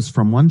arose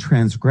from one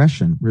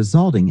transgression,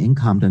 resulting in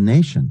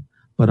condemnation.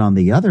 But on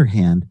the other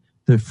hand,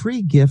 the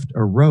free gift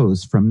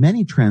arose from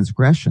many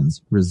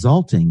transgressions,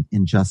 resulting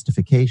in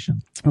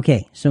justification.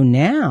 Okay, so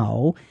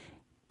now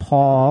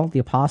Paul, the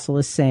apostle,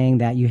 is saying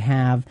that you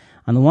have,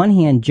 on the one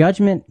hand,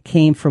 judgment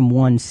came from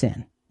one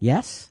sin.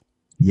 Yes?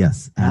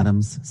 Yes,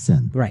 Adam's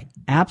sin. Right.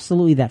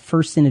 Absolutely, that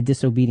first sin of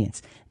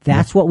disobedience.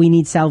 That's what we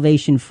need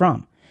salvation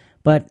from.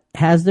 But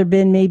has there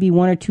been maybe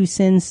one or two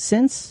sins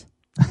since?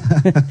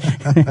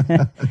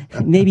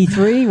 Maybe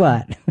three?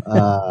 What?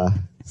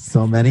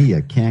 So many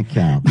you can't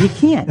count. You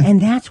can't. And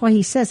that's why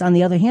he says, on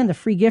the other hand, the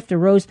free gift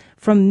arose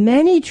from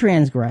many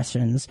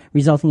transgressions,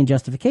 resulting in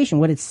justification.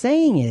 What it's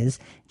saying is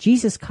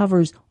Jesus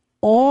covers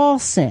all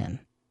sin.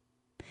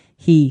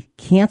 He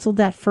canceled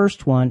that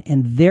first one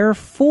and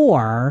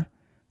therefore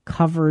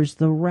covers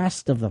the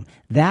rest of them.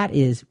 That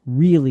is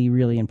really,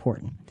 really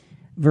important.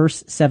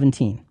 Verse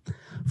 17.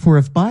 For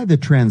if by the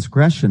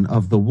transgression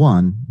of the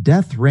one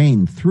death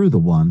reigned through the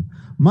one,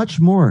 much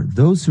more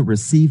those who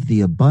receive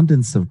the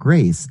abundance of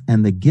grace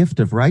and the gift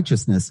of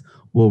righteousness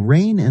will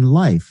reign in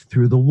life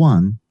through the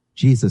one,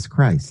 Jesus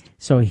Christ.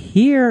 So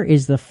here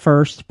is the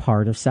first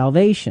part of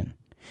salvation.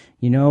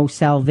 You know,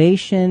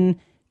 salvation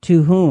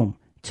to whom?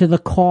 To the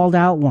called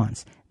out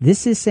ones.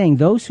 This is saying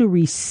those who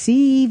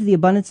receive the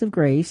abundance of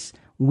grace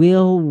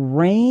will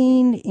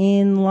reign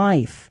in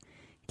life.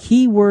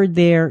 Key word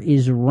there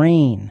is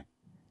reign.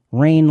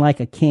 Reign like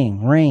a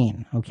king.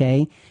 Reign,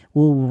 okay?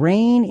 Will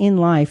reign in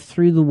life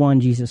through the one,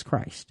 Jesus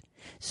Christ.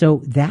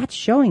 So that's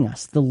showing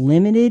us the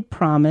limited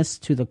promise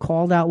to the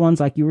called out ones,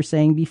 like you were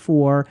saying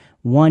before,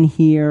 one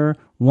here,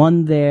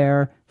 one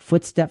there,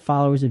 footstep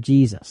followers of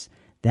Jesus.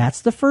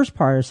 That's the first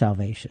part of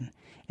salvation.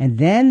 And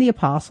then the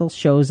apostle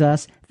shows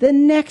us the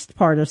next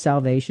part of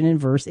salvation in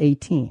verse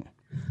 18.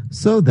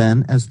 So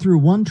then, as through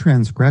one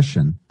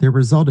transgression there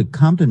resulted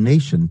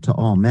condemnation to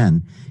all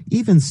men,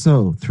 even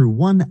so through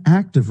one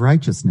act of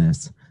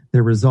righteousness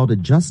there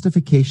resulted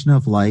justification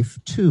of life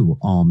to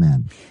all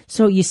men.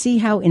 So you see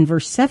how in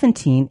verse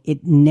 17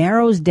 it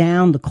narrows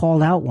down the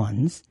called out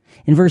ones.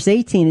 In verse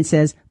 18 it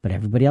says, but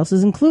everybody else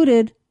is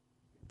included.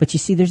 But you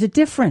see there's a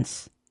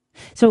difference.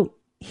 So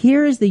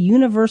here is the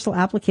universal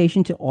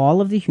application to all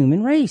of the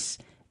human race.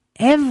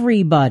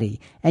 Everybody.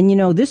 And you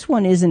know, this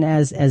one isn't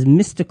as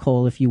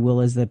mystical, if you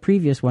will, as the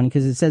previous one,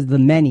 because it says the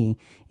many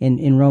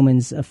in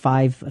Romans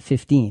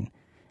 5:15.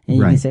 And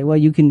you Right. can say, well,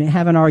 you can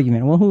have an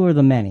argument. Well, who are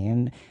the many?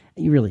 And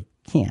you really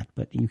can't,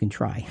 but you can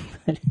try.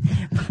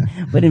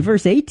 But in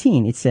verse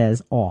 18, it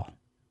says all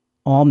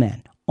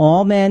men.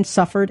 All men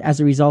suffered as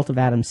a result of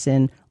Adam's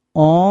sin.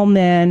 All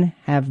men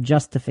have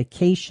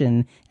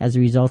justification as a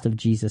result of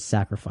Jesus'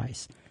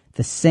 sacrifice.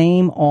 The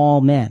same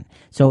all men.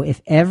 So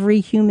if every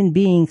human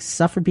being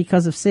suffered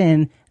because of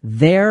sin,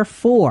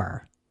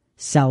 therefore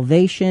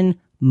salvation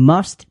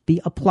must be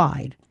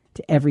applied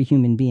to every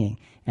human being.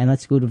 And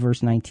let's go to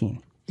verse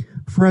 19.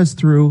 For as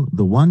through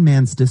the one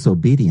man's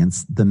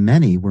disobedience the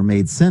many were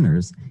made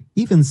sinners,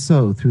 even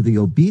so through the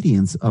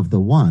obedience of the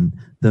one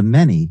the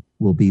many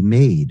will be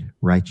made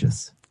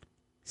righteous.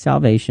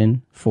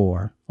 Salvation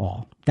for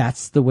all.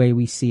 That's the way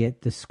we see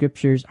it. The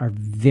scriptures are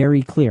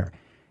very clear.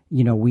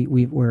 You know,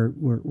 we're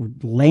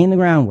laying the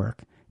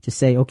groundwork to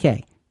say,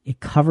 okay, it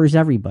covers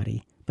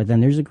everybody, but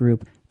then there's a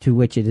group to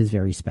which it is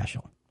very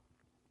special.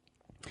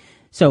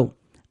 So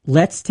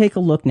let's take a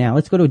look now.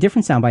 Let's go to a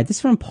different soundbite. This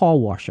is from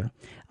Paul Washer.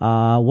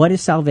 What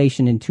is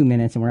salvation in 2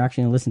 minutes? And we're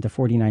actually going to listen to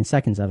 49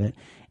 seconds of it.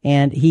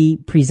 And he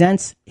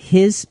presents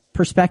his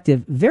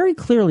perspective very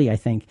clearly, I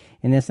think,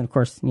 in this. And of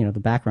course, the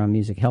background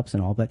music helps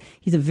and all, but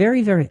he's a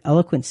very, very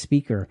eloquent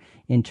speaker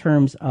in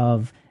terms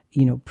of,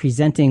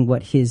 presenting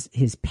what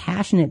his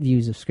passionate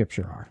views of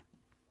Scripture are.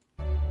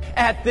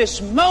 At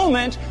this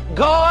moment,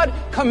 God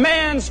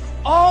commands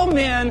all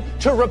men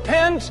to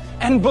repent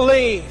and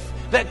believe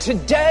that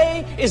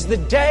today is the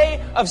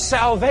day of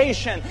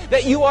salvation,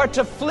 that you are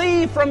to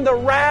flee from the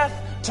wrath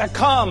to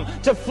come,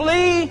 to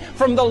flee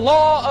from the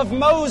law of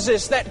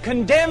Moses that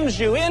condemns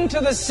you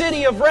into the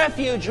city of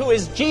refuge, who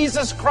is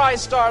Jesus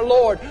Christ our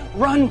Lord.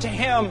 Run to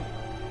Him.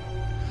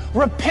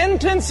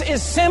 Repentance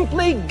is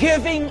simply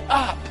giving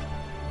up,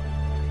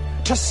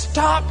 to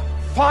stop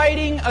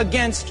fighting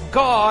against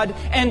God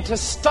and to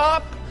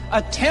stop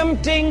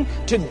attempting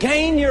to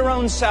gain your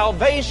own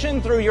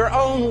salvation through your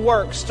own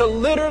works, to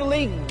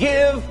literally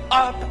give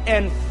up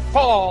and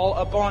fall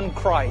upon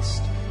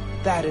Christ.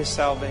 That is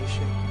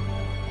salvation.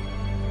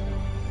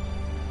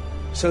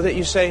 So that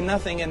you say,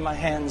 nothing in my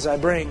hands I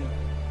bring,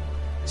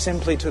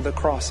 simply to the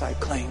cross I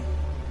cling.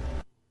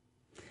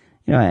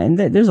 And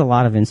there's a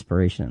lot of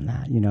inspiration in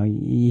that.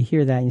 You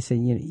hear that and you say,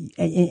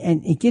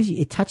 and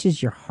it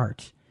touches your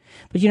heart.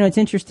 But it's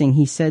interesting.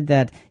 He said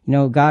that,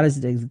 God is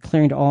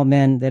declaring to all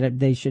men that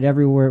they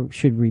everywhere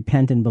should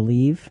repent and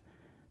believe.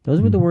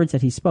 Those were the words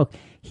that he spoke.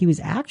 He was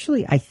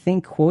actually, I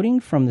think, quoting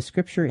from the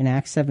scripture in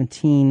Acts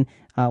 17,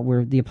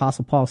 where the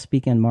Apostle Paul is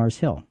speaking on Mars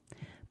Hill.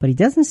 But he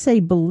doesn't say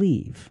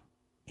believe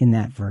in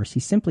that verse.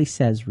 He simply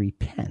says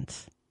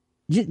repent.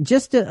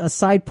 Just a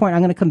side point.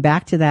 I'm going to come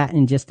back to that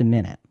in just a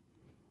minute.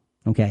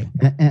 Okay.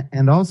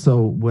 And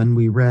also, when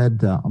we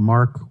read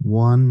Mark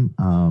 1,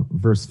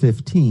 verse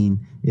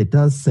 15, it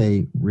does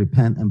say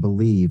repent and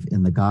believe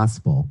in the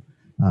gospel,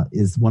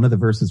 is one of the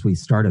verses we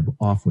started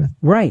off with.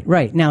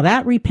 Right. Now,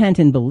 that repent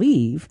and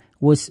believe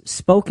was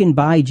spoken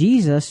by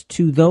Jesus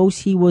to those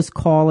he was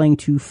calling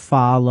to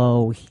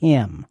follow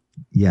him.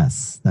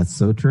 Yes, that's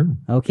so true.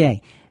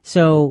 Okay.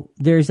 So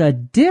there's a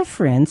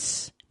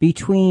difference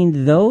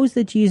between those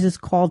that Jesus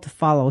called to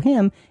follow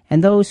him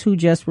and those who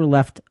just were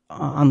left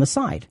on the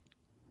side.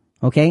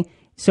 Okay,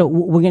 so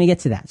we're going to get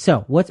to that.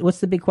 So what's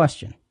the big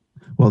question?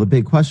 Well, the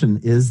big question,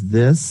 is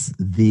this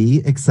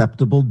the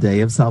acceptable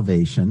day of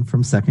salvation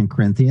from 2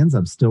 Corinthians?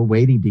 I'm still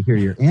waiting to hear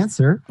your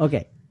answer.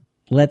 Okay,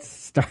 let's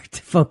start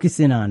to focus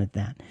in on it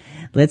then.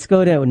 Let's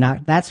go to,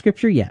 not that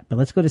scripture yet, but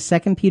let's go to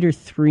 2 Peter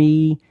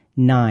 3:9.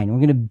 We're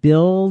going to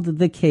build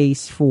the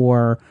case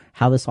for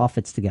how this all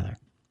fits together.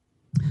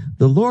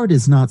 The Lord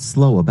is not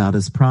slow about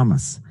his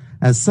promise,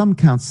 as some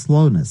count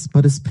slowness,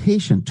 but is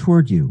patient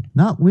toward you,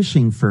 not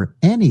wishing for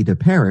any to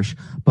perish,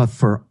 but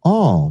for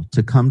all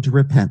to come to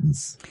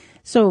repentance.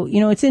 So,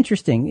 it's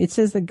interesting. It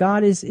says that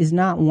God is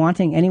not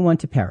wanting anyone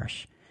to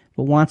perish,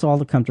 but wants all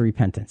to come to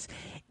repentance.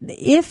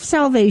 If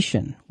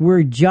salvation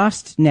were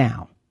just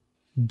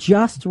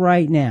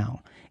right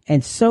now,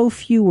 and so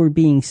few were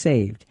being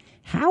saved,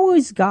 how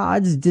is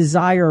God's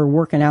desire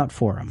working out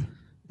for him?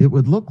 It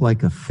would look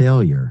like a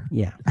failure.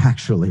 Yeah.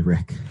 Actually,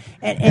 Rick.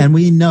 And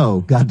we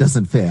know God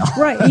doesn't fail.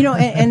 Right.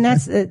 And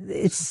that's,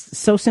 it's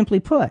so simply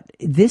put,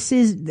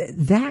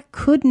 that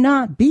could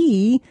not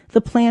be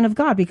the plan of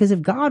God, because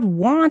if God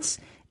wants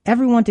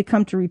everyone to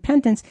come to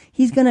repentance,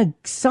 he's going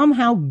to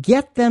somehow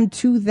get them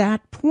to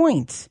that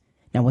point.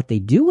 Now, what they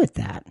do with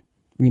that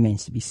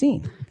remains to be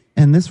seen.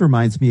 And this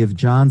reminds me of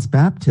John's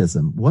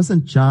baptism.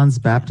 Wasn't John's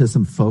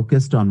baptism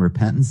focused on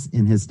repentance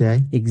in his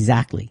day?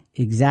 Exactly,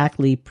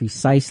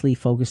 precisely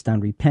focused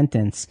on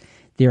repentance.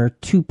 There are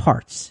two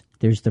parts.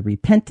 There's the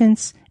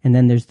repentance, and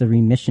then there's the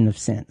remission of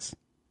sins.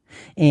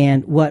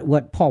 And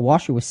what Paul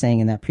Washer was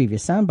saying in that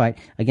previous soundbite,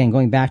 again,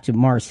 going back to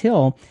Mars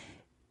Hill,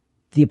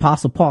 the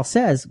Apostle Paul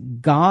says,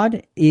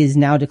 God is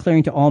now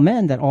declaring to all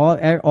men that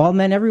all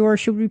men everywhere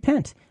should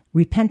repent.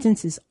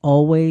 Repentance is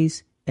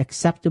always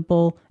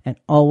acceptable and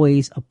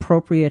always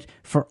appropriate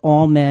for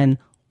all men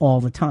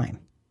all the time.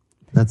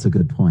 That's a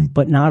good point.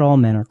 But not all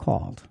men are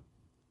called.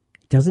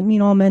 It doesn't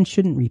mean all men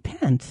shouldn't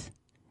repent,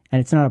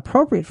 and it's not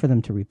appropriate for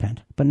them to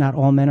repent, but not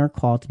all men are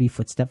called to be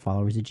footstep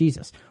followers of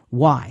Jesus.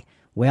 Why?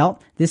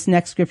 Well, this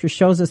next scripture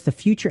shows us the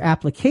future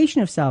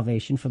application of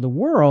salvation for the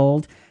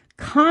world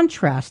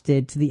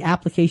contrasted to the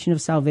application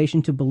of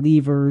salvation to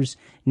believers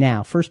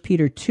now. 1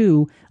 Peter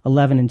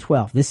 2:11 and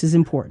 12. This is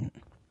important.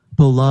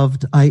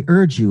 Beloved, I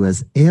urge you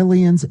as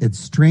aliens and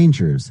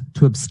strangers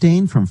to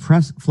abstain from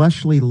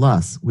fleshly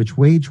lusts which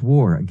wage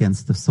war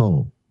against the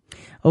soul.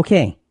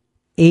 Okay,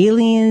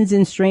 aliens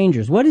and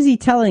strangers. What is he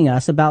telling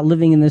us about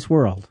living in this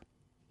world?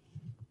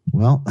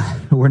 Well,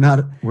 we're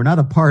not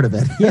a part of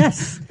it.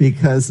 Yes.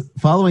 Because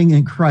following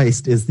in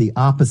Christ is the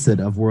opposite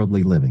of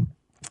worldly living.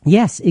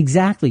 Yes,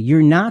 exactly.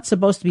 You're not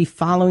supposed to be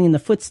following in the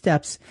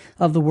footsteps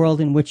of the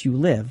world in which you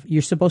live.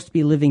 You're supposed to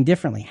be living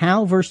differently.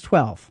 How? Verse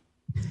 12.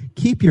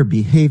 Keep your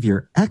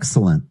behavior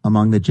excellent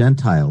among the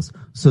Gentiles,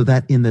 so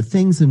that in the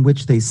things in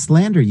which they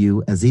slander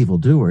you as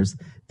evildoers,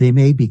 they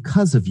may,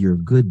 because of your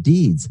good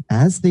deeds,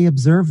 as they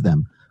observe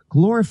them,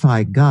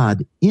 glorify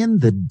God in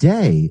the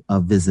day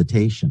of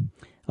visitation.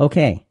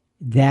 Okay,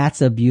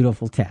 that's a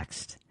beautiful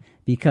text.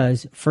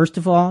 Because, first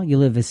of all, you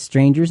live as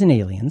strangers and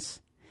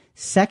aliens.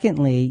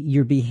 Secondly,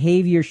 your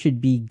behavior should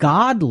be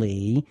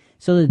godly,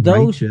 so that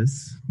those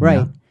Righteous. right,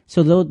 Yeah.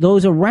 so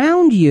those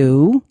around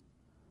you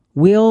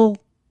will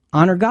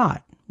honor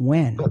God.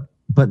 When?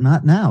 But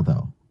not now,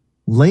 though.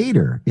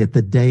 Later, at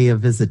the day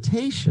of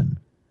visitation.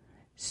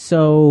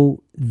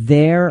 So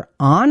their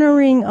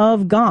honoring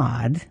of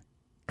God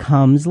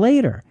comes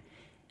later.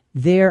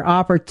 Their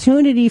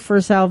opportunity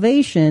for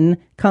salvation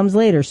comes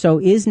later. So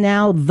is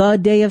now the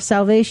day of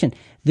salvation.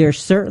 There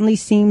certainly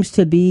seems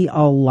to be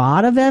a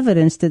lot of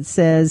evidence that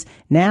says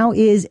now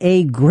is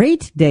a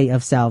great day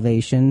of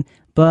salvation,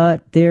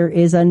 but there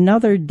is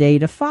another day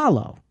to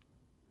follow.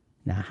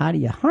 Now, how do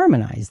you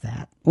harmonize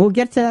that? We'll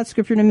get to that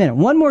scripture in a minute.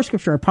 One more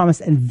scripture, I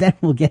promise, and then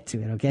we'll get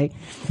to it, okay?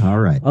 All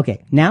right.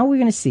 Okay, now we're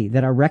going to see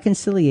that our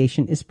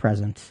reconciliation is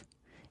present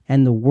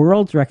and the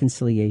world's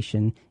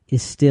reconciliation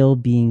is still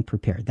being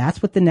prepared.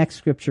 That's what the next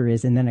scripture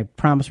is, and then I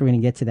promise we're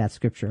going to get to that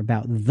scripture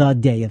about the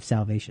day of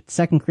salvation.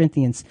 2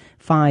 Corinthians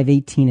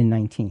 5:18 and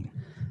 19.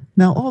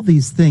 Now all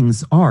these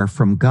things are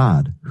from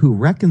God, who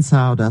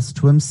reconciled us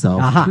to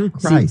himself through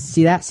Christ.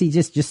 See that? See,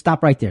 just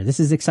stop right there. This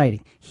is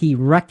exciting. He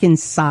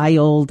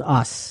reconciled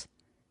us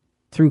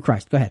through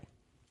Christ. Go ahead.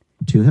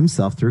 To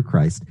himself through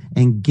Christ,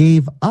 and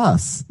gave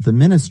us the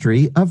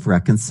ministry of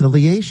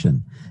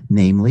reconciliation,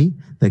 namely,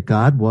 that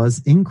God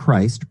was in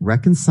Christ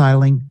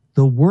reconciling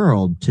the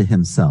world to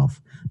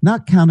himself,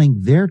 not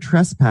counting their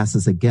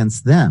trespasses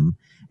against them,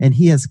 and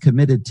he has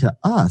committed to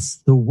us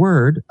the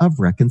word of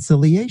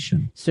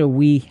reconciliation. So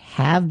we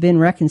have been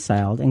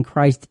reconciled, and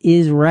Christ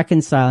is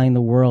reconciling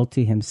the world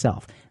to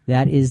himself.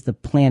 That is the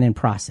plan and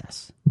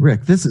process.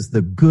 Rick, this is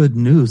the good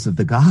news of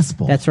the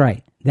gospel. That's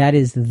right. That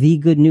is the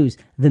good news.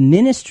 The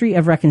ministry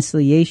of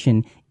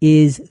reconciliation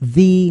is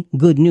the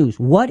good news.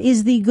 What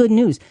is the good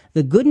news?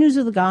 The good news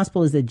of the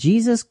gospel is that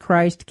Jesus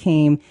Christ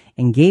came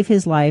and gave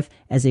his life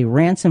as a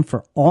ransom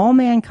for all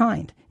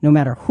mankind. No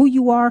matter who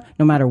you are,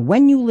 no matter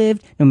when you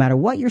lived, no matter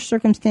what your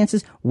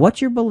circumstances, what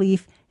your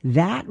belief,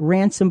 that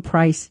ransom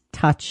price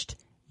touched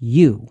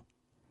you,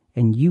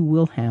 and you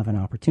will have an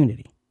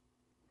opportunity.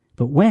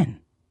 But when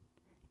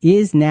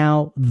is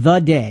now the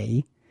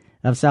day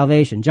of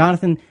salvation?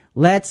 Jonathan,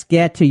 let's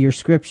get to your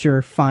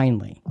scripture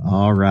finally.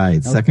 All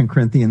right. 2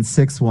 Corinthians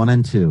 6, 1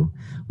 and 2.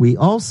 We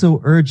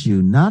also urge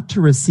you not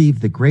to receive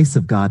the grace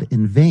of God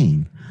in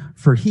vain,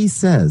 for he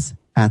says,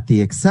 at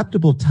the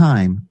acceptable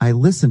time I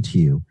listened to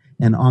you,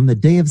 and on the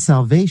day of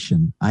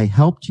salvation I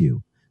helped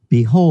you.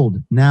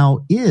 Behold, now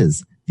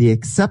is the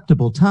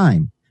acceptable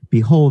time.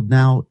 Behold,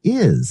 now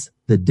is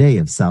the day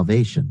of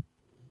salvation.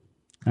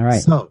 All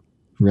right. So,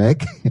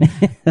 Rick,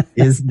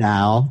 is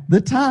now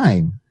the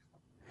time.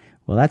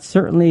 Well, that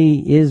certainly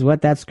is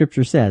what that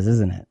scripture says,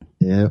 isn't it?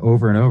 Yeah,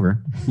 over and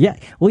over. Yeah.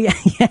 Well,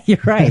 yeah, you're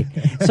right.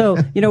 So,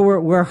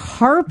 we're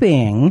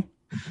harping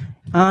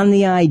on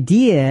the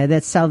idea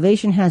that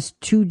salvation has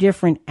two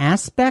different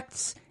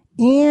aspects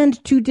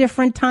and two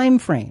different time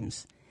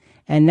frames.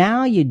 And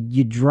now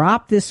you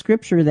drop this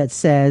scripture that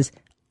says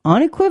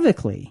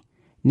unequivocally,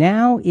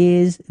 now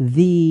is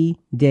the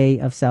day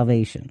of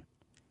salvation.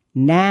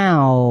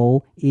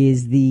 Now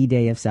is the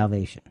day of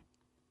salvation.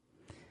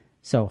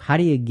 So how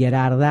do you get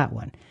out of that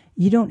one?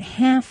 You don't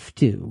have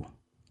to.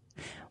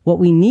 What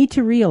we need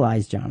to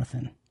realize,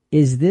 Jonathan,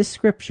 is this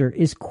scripture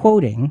is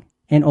quoting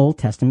an Old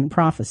Testament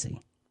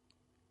prophecy.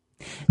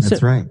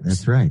 That's right.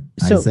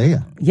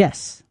 Isaiah.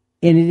 Yes.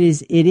 And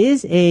it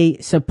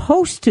is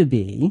supposed to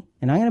be,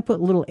 and I'm going to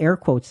put little air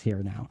quotes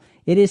here now.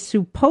 It is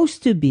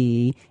supposed to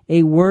be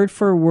a word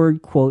for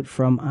word quote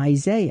from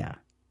Isaiah.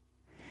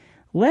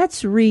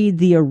 Let's read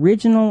the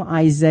original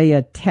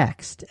Isaiah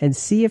text and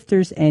see if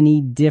there's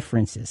any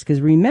differences.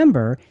 Because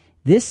remember,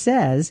 this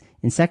says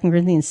in 2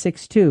 Corinthians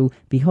 6:2,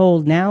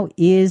 behold, now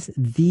is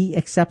the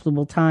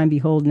acceptable time.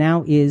 Behold,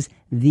 now is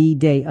the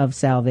day of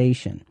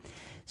salvation.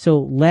 So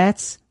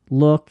let's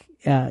look.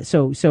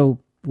 So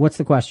what's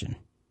the question?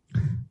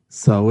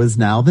 So is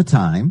now the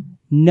time?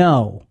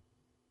 No,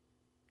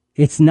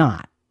 it's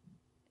not.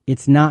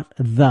 It's not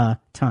the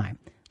time.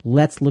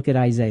 Let's look at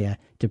Isaiah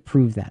to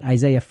prove that.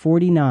 Isaiah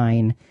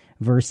 49,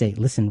 verse 8.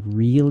 Listen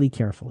really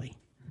carefully.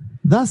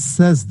 Thus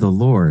says the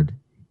Lord,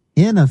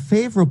 in a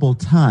favorable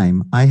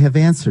time I have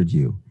answered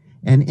you,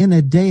 and in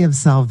a day of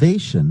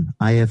salvation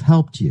I have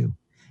helped you,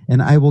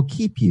 and I will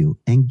keep you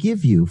and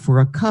give you for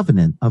a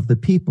covenant of the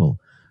people,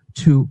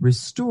 to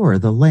restore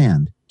the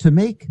land, to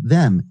make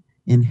them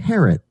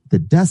inherit the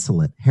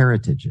desolate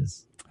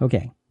heritages.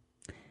 Okay.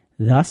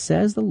 Thus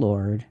says the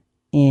Lord,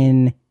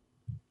 in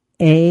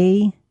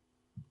a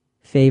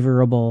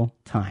favorable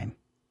time.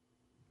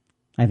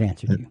 I've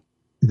answered you.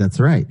 That's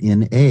right.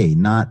 In a,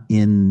 not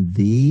in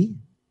the.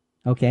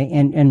 Okay.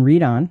 And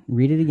read on.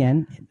 Read it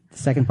again. The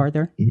second part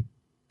there.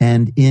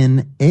 And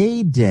in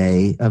a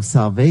day of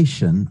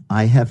salvation,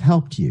 I have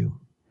helped you.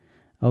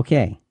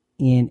 Okay.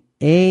 In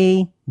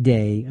a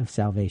day of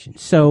salvation.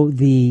 So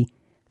the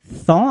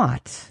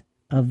thought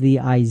of the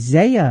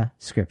Isaiah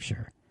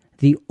scripture,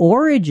 the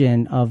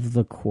origin of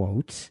the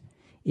quote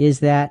is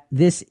that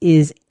this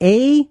is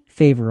a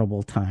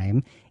favorable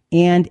time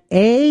and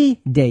a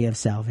day of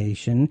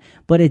salvation,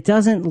 but it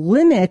doesn't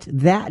limit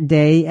that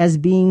day as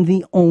being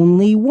the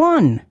only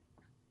one.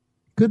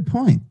 Good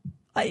point.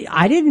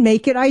 I didn't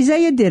make it.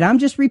 Isaiah did. I'm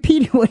just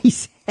repeating what he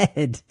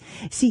said.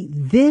 See,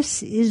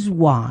 this is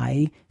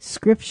why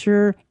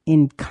scripture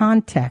in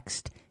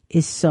context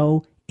is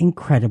so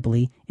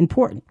incredibly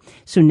important.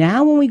 So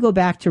now when we go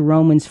back to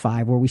Romans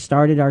 5, where we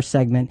started our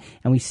segment,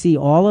 and we see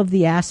all of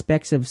the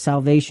aspects of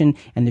salvation,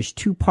 and there's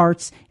two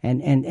parts,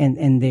 and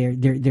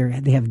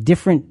they have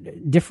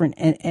different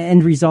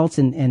end results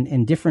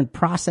and different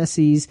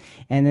processes,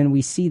 and then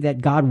we see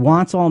that God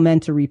wants all men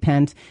to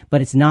repent,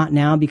 but it's not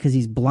now because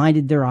he's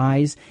blinded their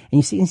eyes. And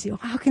you see, oh,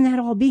 how can that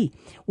all be?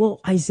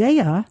 Well,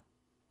 Isaiah,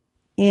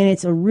 in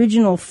its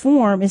original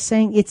form, is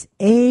saying it's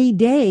a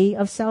day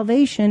of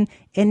salvation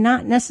and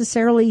not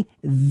necessarily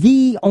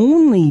the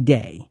only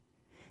day.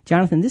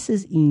 Jonathan, this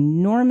is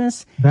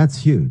enormous.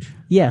 That's huge.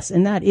 Yes,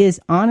 and that is,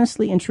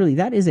 honestly and truly,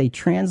 that is a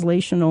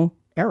translational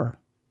error.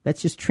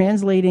 That's just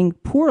translating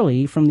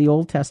poorly from the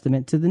Old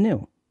Testament to the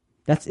New.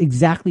 That's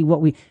exactly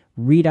what we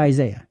read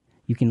Isaiah.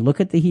 You can look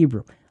at the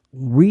Hebrew,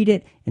 read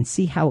it, and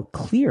see how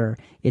clear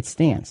it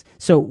stands.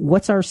 So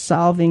what's our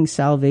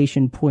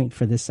salvation point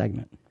for this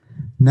segment?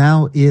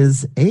 Now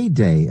is a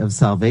day of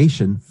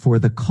salvation for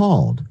the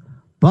called,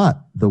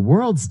 but the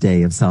world's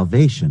day of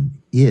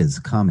salvation is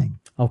coming.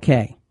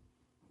 Okay.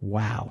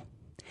 Wow.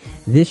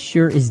 This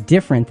sure is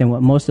different than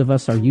what most of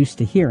us are used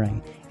to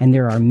hearing, and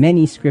there are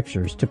many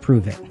scriptures to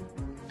prove it.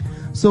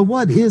 So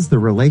what is the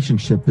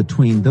relationship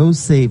between those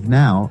saved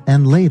now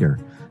and later?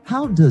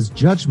 How does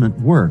judgment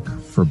work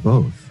for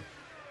both?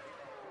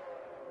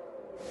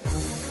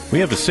 We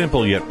have a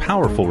simple yet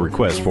powerful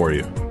request for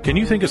you. Can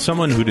you think of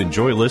someone who'd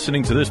enjoy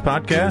listening to this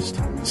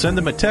podcast? Send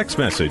them a text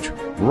message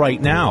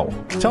right now.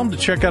 Tell them to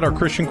check out our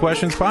Christian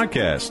Questions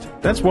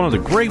podcast. That's one of the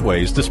great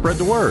ways to spread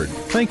the word.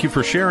 Thank you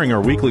for sharing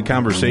our weekly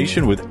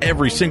conversation with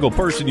every single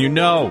person you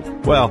know.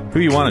 Well,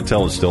 who you want to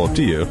tell is still up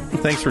to you.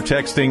 Thanks for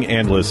texting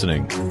and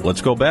listening. Let's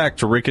go back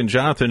to Rick and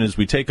Jonathan as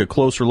we take a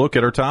closer look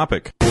at our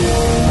topic.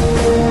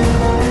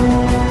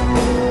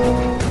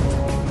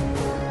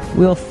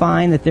 We'll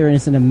find that there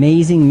is an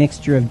amazing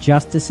mixture of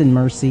justice and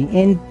mercy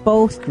in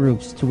both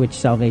groups to which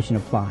salvation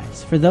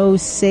applies. For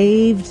those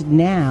saved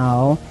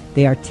now,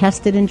 they are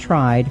tested and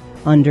tried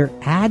under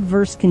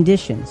adverse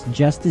conditions,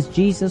 just as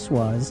Jesus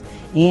was,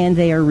 and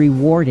they are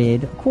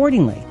rewarded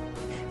accordingly.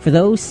 For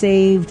those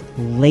saved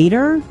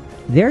later,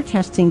 their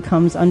testing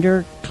comes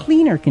under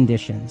cleaner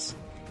conditions,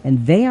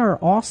 and they are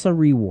also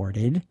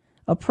rewarded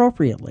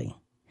appropriately.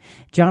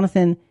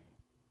 Jonathan,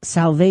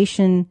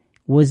 salvation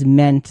was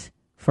meant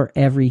for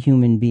every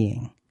human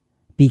being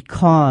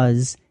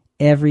because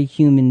every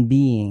human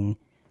being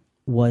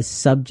was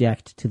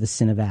subject to the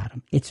sin of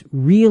Adam. It's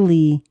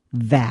really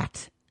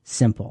that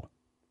simple.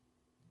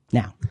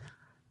 Now,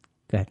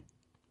 go ahead.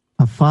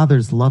 A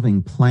father's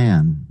loving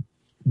plan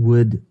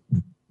would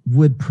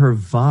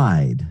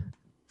provide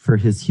for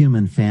his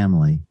human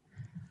family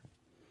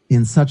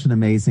in such an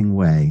amazing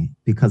way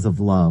because of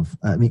love.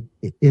 I mean,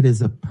 it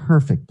is a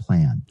perfect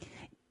plan.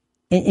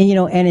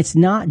 And it's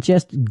not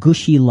just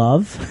gushy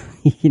love.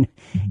 It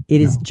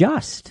is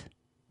just.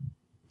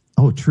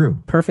 Oh,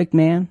 true. Perfect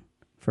man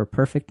for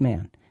perfect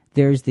man.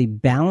 There's the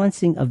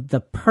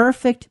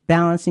perfect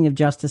balancing of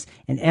justice,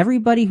 and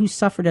everybody who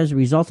suffered as a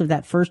result of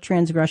that first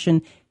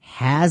transgression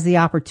has the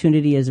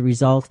opportunity as a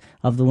result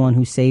of the one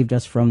who saved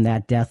us from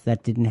that death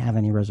that didn't have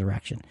any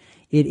resurrection.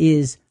 It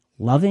is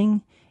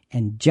loving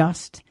and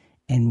just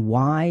and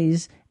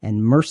wise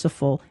and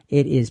merciful.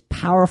 It is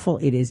powerful.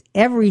 It is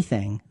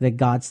everything that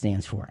God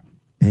stands for.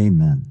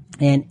 Amen.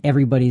 And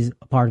everybody's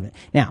a part of it.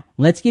 Now,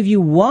 let's give you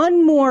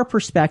one more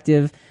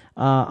perspective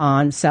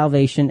on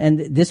salvation. And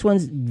this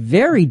one's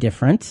very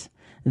different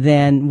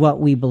than what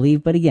we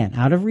believe. But again,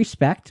 out of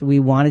respect, we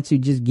wanted to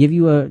just give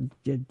you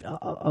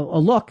a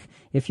look,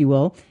 if you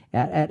will,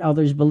 at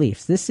others'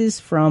 beliefs. This is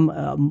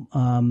from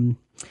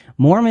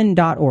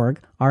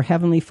Mormon.org, Our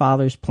Heavenly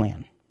Father's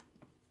Plan.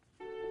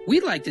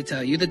 We'd like to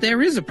tell you that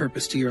there is a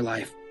purpose to your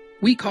life.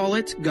 We call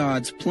it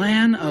God's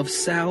plan of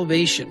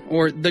salvation,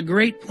 or the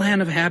great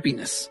plan of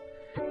happiness.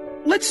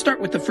 Let's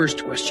start with the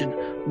first question.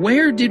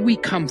 Where did we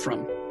come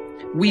from?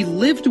 We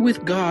lived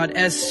with God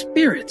as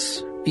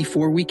spirits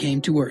before we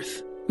came to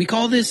earth. We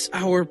call this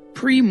our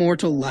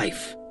premortal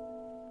life.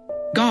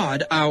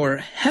 God, our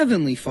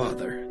Heavenly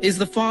Father, is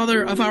the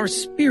Father of our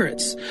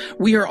spirits.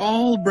 We are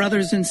all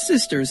brothers and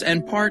sisters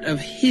and part of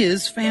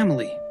His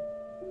family.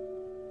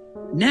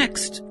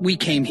 Next, we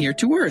came here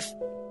to earth.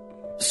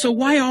 So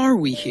why are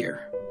we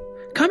here?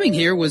 Coming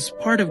here was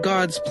part of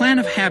God's plan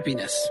of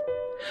happiness.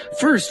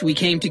 First, we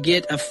came to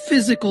get a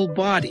physical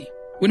body.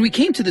 When we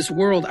came to this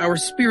world, our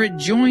spirit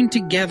joined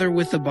together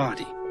with the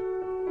body.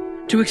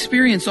 To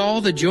experience all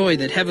the joy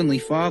that Heavenly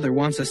Father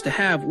wants us to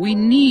have, we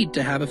need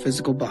to have a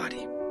physical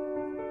body.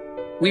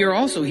 We are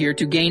also here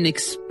to gain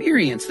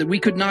experience that we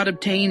could not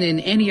obtain in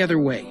any other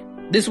way.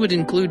 This would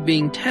include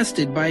being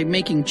tested by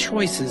making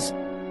choices.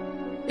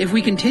 If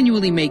we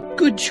continually make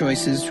good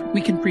choices,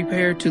 we can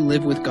prepare to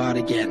live with God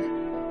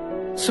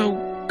again. So,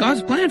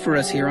 God's plan for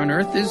us here on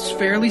earth is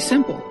fairly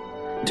simple: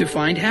 to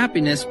find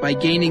happiness by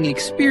gaining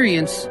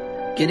experience,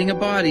 getting a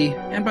body,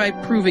 and by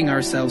proving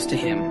ourselves to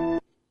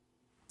Him.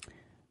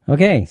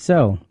 Okay,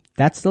 so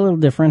that's a little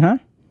different, huh?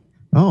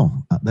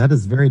 Oh, that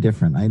is very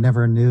different. I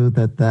never knew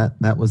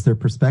that was their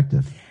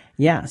perspective.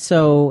 Yeah,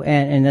 so,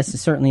 and this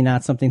is certainly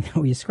not something that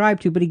we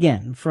ascribe to, but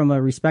again, from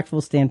a respectful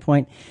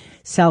standpoint,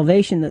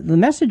 salvation, the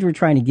message we're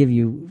trying to give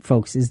you,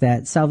 folks, is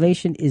that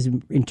salvation is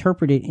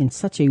interpreted in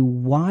such a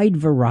wide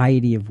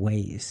variety of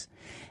ways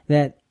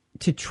that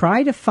to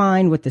try to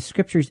find what the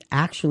scriptures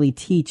actually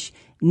teach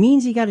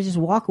means you got to just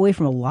walk away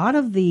from a lot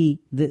of the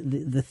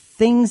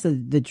things,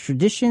 the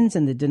traditions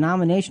and the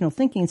denominational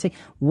thinking and say,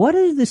 what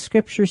do the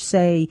scriptures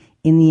say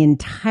in the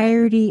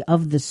entirety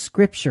of the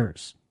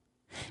scriptures?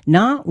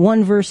 Not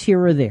one verse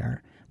here or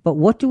there, but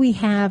what do we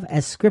have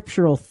as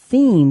scriptural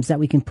themes that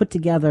we can put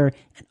together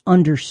and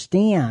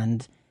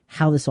understand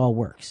how this all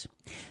works?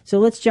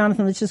 So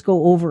Jonathan, let's just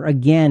go over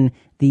again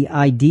the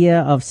idea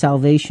of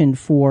salvation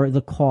for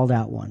the called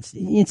out ones.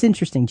 It's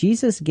interesting.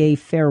 Jesus gave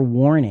fair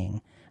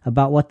warning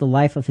about what the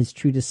life of his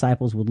true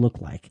disciples would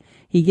look like.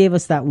 He gave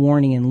us that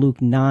warning in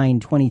Luke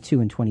 9:22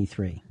 and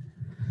 23.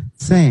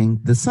 Saying,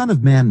 "The Son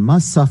of Man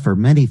must suffer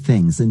many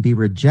things and be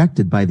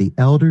rejected by the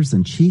elders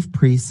and chief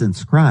priests and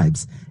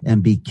scribes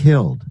and be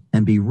killed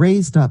and be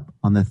raised up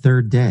on the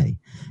third day."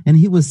 And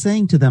he was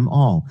saying to them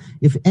all,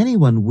 "If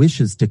anyone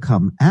wishes to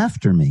come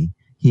after me,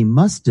 he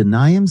must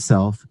deny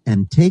himself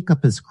and take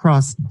up his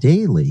cross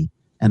daily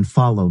and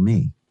follow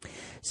me."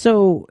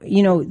 So,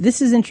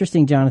 this is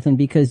interesting, Jonathan,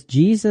 because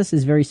Jesus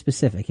is very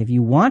specific. If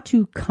you want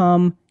to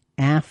come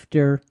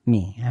after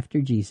me,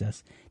 after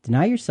Jesus,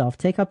 deny yourself,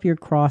 take up your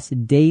cross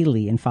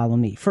daily and follow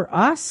me. For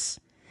us,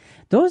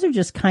 those are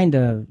just kind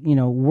of,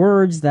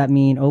 words that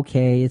mean,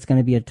 okay, it's going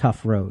to be a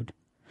tough road.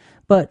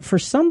 But for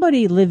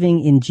somebody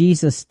living in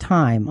Jesus'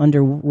 time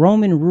under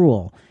Roman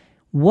rule,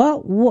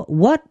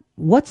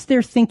 what's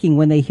their thinking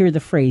when they hear the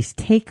phrase,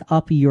 take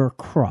up your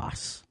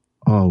cross?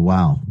 Oh,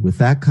 wow. With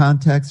that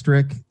context,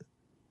 Rick,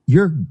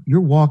 you're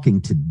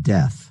walking to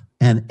death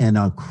and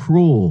a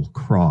cruel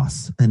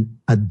cross and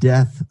a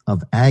death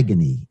of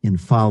agony in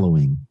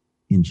following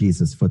in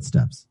Jesus'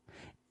 footsteps.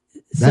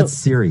 That's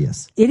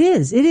serious. It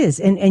is.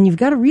 And you've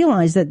got to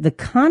realize that the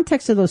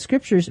context of those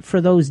scriptures for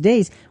those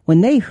days,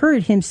 when they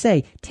heard him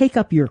say, take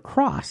up your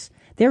cross,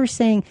 they were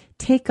saying,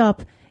 take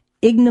up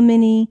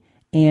ignominy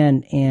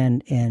and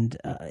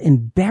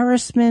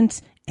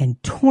embarrassment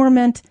and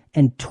torment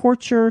and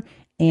torture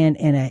and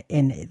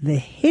the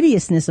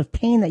hideousness of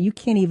pain that you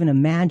can't even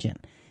imagine.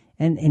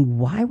 And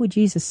why would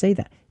Jesus say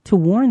that? To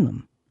warn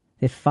them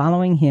that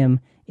following him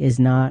is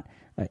not,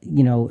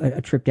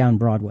 a trip down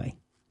Broadway.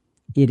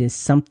 It is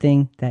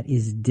something that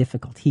is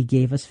difficult. He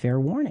gave us fair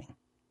warning.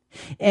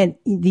 And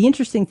the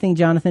interesting thing,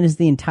 Jonathan, is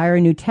the entire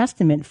New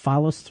Testament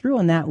follows through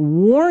on that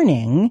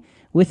warning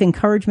with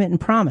encouragement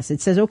and promise. It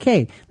says,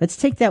 okay, let's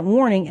take that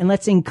warning and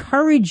let's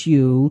encourage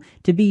you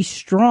to be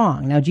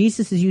strong. Now,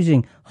 Jesus is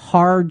using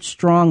hard,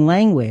 strong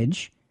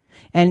language,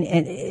 and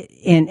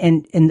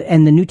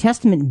the New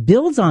Testament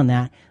builds on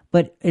that,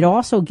 but it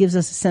also gives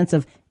us a sense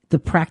of the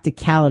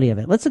practicality of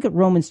it. Let's look at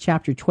Romans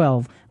chapter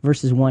 12,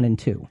 verses 1 and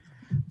 2.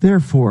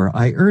 "Therefore,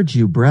 I urge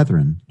you,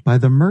 brethren, by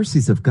the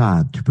mercies of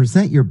God, to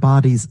present your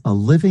bodies a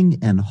living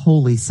and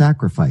holy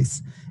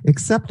sacrifice,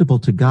 acceptable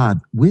to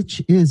God,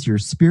 which is your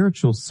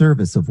spiritual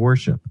service of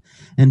worship.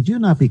 And do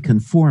not be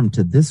conformed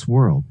to this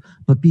world,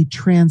 but be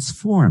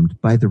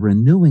transformed by the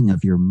renewing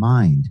of your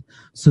mind,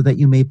 so that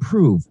you may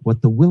prove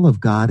what the will of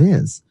God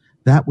is,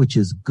 that which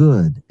is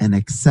good and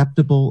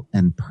acceptable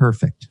and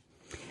perfect."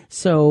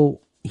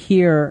 So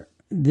here,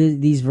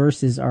 these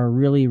verses are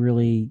really,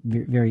 really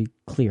very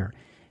clear,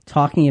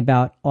 talking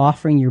about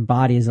offering your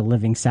body as a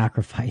living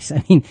sacrifice.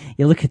 I mean,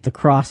 you look at the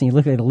cross and you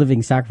look at a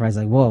living sacrifice,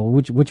 like, whoa,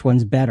 which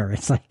one's better?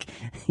 It's like,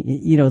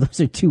 those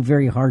are two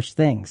very harsh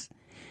things.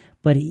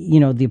 But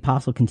the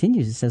apostle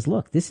continues. It says,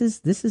 look, this is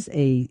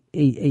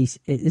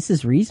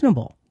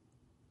reasonable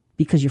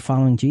because you're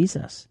following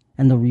Jesus,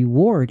 and the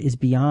reward is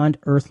beyond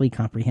earthly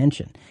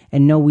comprehension.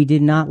 And no, we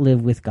did not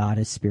live with God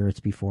as spirits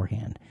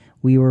beforehand.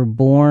 We were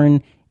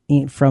born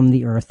from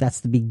the earth.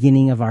 That's the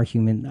beginning of our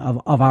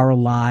of our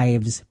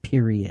lives,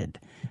 period.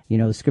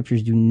 The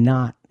scriptures do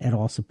not at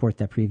all support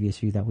that previous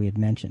view that we had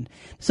mentioned.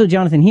 So,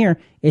 Jonathan, here,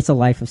 it's a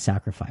life of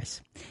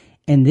sacrifice.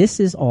 And this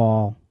is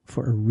all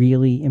for a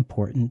really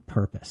important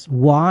purpose.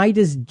 Why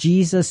does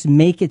Jesus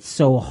make it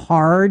so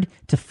hard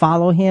to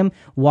follow him?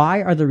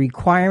 Why are the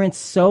requirements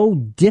so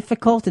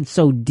difficult and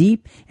so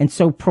deep and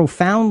so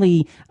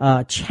profoundly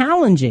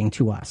challenging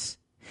to us?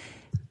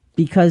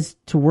 Because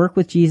to work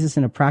with Jesus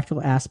in a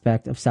practical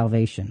aspect of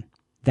salvation,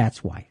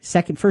 that's why.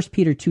 1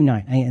 Peter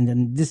 2:9,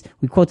 and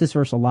we quote this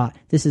verse a lot.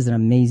 This is an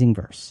amazing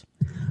verse.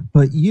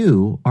 "But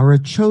you are a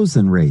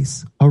chosen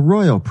race, a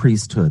royal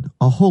priesthood,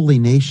 a holy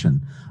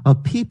nation, a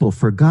people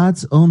for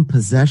God's own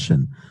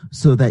possession,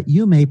 so that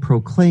you may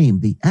proclaim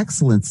the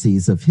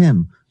excellencies of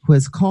him who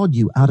has called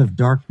you out of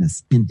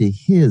darkness into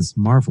his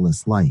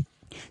marvelous light.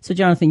 So,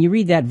 Jonathan, you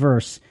read that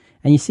verse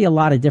and you see a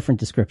lot of different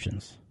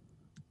descriptions.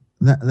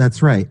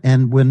 That's right.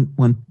 And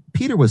when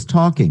Peter was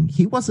talking,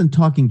 he wasn't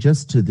talking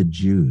just to the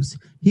Jews.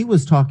 He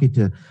was talking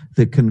to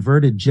the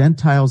converted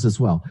Gentiles as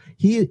well.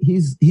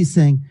 He's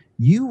saying,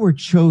 you were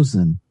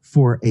chosen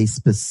for a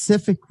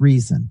specific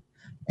reason.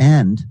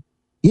 And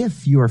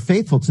if you are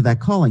faithful to that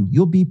calling,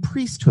 you'll be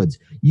priesthoods.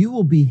 You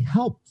will be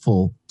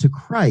helpful to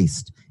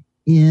Christ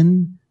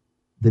in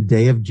the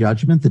day of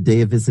judgment, the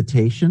day of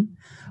visitation.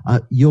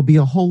 You'll be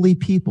a holy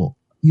people.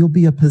 You'll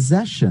be a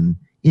possession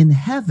in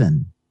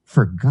heaven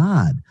for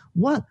God.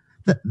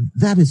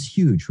 That is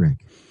huge,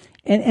 Rick.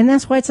 And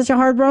that's why it's such a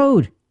hard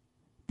road.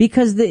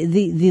 Because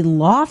the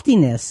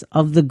loftiness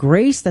of the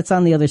grace that's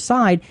on the other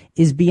side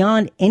is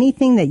beyond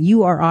anything that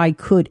you or I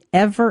could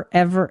ever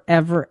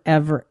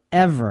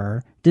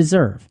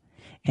deserve.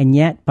 And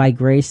yet, by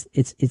grace,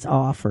 it's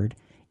offered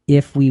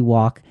if we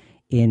walk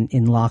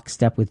in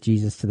lockstep with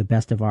Jesus to the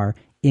best of our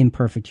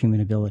imperfect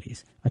human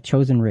abilities. A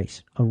chosen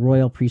race, a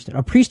royal priesthood.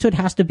 A priesthood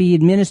has to be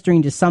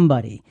administering to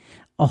somebody.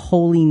 A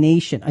holy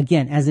nation.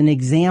 Again, as an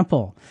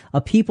example,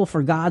 a people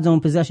for God's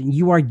own possession.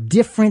 You are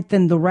different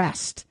than the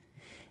rest.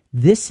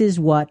 This is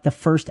what the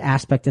first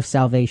aspect of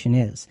salvation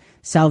is.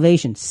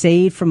 Salvation,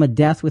 saved from a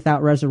death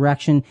without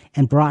resurrection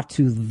and brought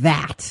to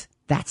that.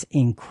 That's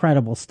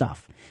incredible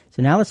stuff.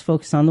 So now let's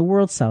focus on the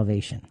world's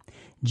salvation.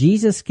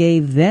 Jesus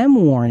gave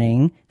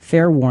them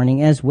fair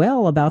warning as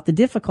well about the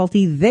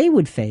difficulty they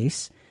would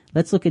face.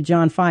 Let's look at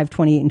John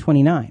 5:28 and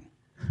 29.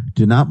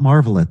 Do not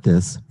marvel at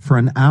this, for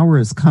an hour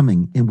is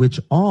coming in which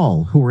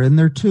all who are in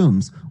their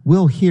tombs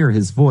will hear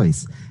his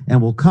voice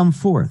and will come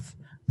forth,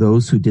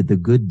 those who did the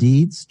good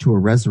deeds to a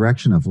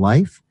resurrection of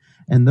life,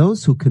 and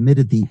those who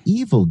committed the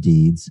evil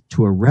deeds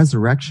to a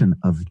resurrection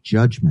of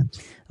judgment.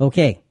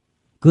 Okay,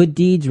 good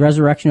deeds,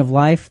 resurrection of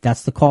life,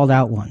 that's the called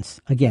out ones.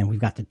 Again, we've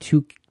got the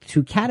two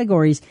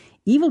categories,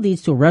 evil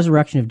deeds to a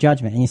resurrection of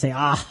judgment. And you say,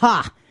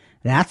 aha,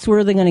 that's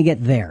where they're going to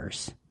get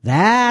theirs.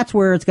 That's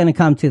where it's going to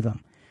come to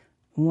them.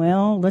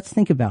 Well, let's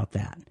think about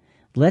that.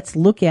 Let's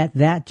look at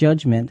that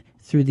judgment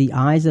through the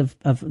eyes of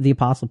the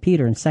Apostle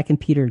Peter in 2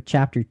 Peter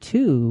chapter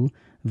 2,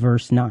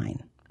 verse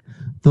 9.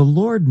 The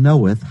Lord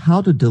knoweth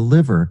how to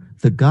deliver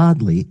the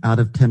godly out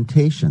of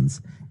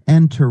temptations,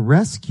 and to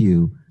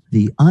rescue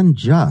the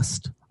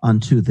unjust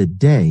unto the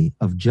day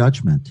of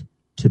judgment,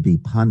 to be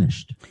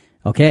punished.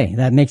 Okay,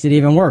 that makes it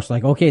even worse.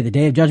 Like, okay, the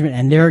day of judgment,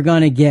 and they're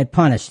going to get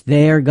punished.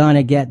 They're going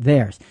to get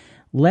theirs.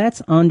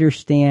 Let's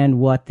understand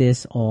what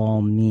this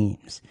all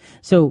means.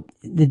 So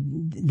the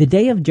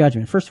day of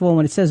judgment, first of all,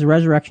 when it says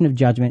resurrection of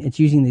judgment, it's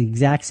using the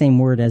exact same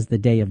word as the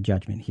day of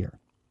judgment here.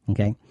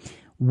 Okay?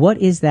 What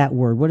is that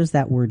word? What does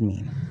that word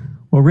mean?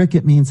 Well, Rick,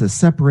 it means a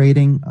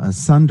separating, a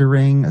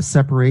sundering, a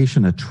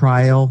separation, a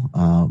trial,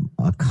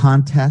 a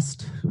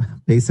contest,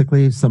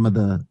 basically some of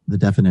the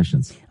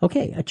definitions.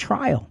 Okay, a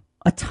trial,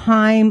 a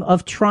time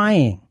of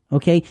trying.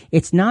 Okay,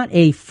 it's not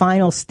a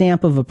final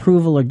stamp of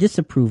approval or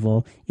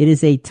disapproval. It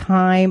is a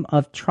time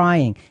of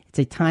trying. It's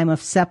a time of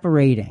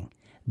separating.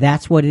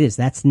 That's what it is.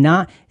 That's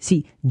not,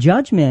 see,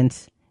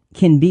 judgment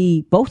can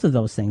be both of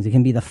those things. It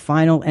can be the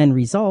final end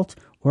result,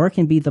 or it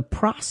can be the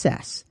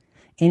process.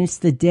 And it's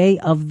the day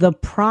of the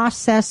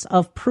process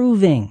of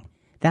proving.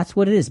 That's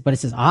what it is. But it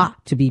says,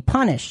 to be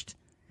punished.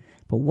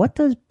 But what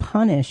does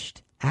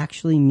punished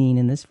actually mean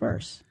in this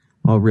verse?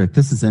 Well, Rick,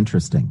 this is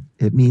interesting.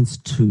 It means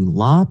to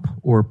lop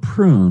or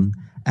prune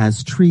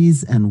as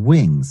trees and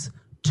wings,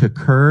 to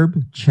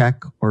curb,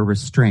 check, or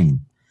restrain.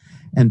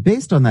 And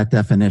based on that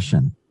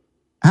definition,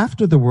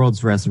 after the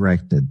world's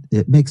resurrected,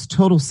 it makes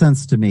total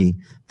sense to me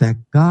that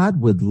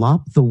God would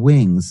lop the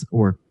wings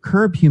or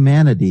curb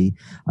humanity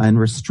and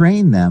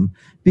restrain them,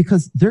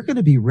 because they're going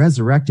to be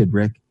resurrected,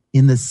 Rick,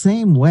 in the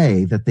same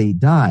way that they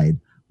died,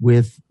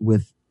 with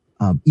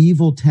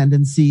evil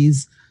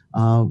tendencies,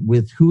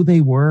 with who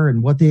they were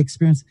and what they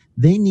experienced.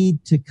 They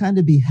need to kind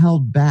of be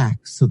held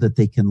back so that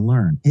they can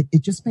learn.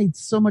 It just made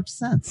so much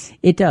sense.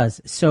 It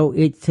does. So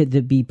to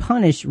be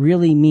punished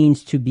really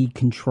means to be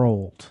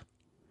controlled.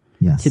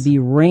 Yes. To be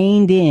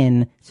reined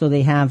in so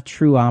they have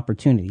true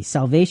opportunity.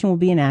 Salvation will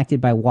be enacted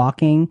by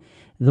walking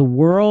the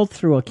world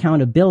through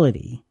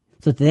accountability,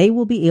 so that they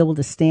will be able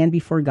to stand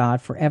before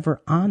God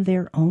forever on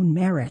their own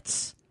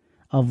merits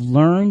of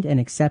learned and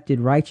accepted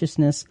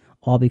righteousness,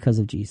 all because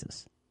of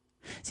Jesus.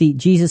 See,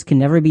 Jesus can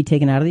never be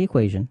taken out of the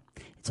equation.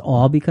 It's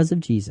all because of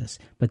Jesus,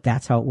 but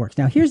that's how it works.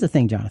 Now, here's the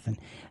thing, Jonathan.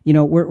 You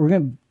know, we're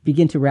going to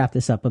begin to wrap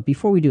this up, but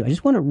before we do, I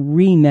just want to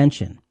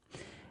re-mention,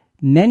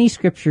 many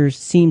scriptures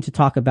seem to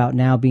talk about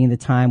now being the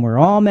time where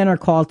all men are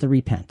called to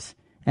repent,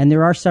 and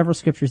there are several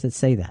scriptures that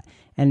say that.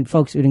 And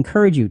folks, would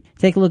encourage you,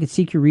 take a look at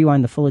CQ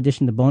Rewind, the full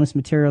edition, the bonus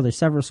material. There's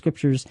several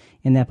scriptures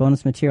in that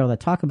bonus material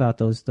that talk about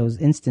those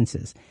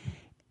instances.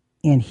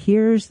 And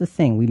here's the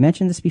thing. We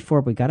mentioned this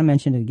before, but we got to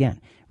mention it again.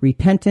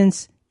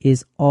 Repentance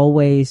is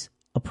always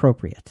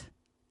appropriate.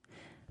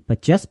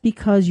 But just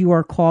because you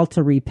are called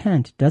to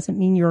repent doesn't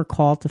mean you're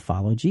called to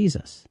follow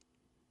Jesus.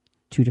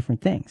 Two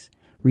different things.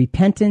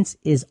 Repentance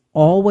is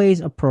always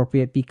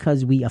appropriate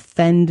because we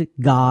offend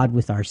God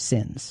with our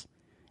sins.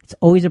 It's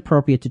always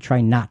appropriate to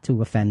try not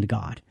to offend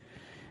God.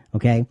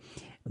 Okay?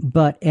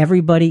 But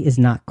everybody is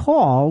not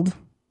called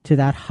to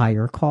that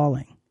higher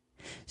calling.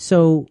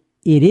 So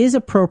it is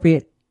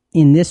appropriate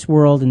in this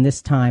world, in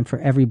this time, for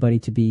everybody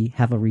to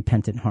have a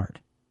repentant heart.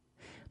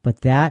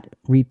 But that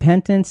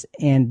repentance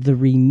and the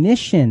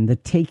remission, the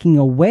taking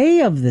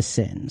away of the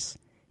sins,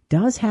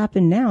 does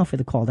happen now for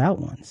the called out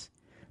ones.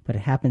 But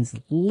it happens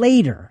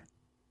later.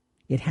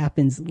 It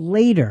happens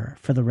later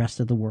for the rest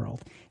of the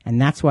world.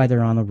 And that's why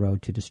they're on the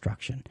road to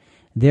destruction.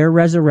 Their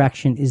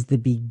resurrection is the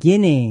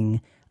beginning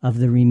of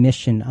the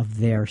remission of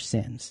their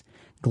sins.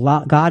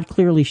 God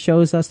clearly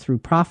shows us through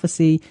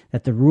prophecy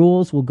that the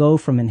rules will go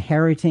from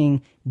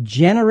inheriting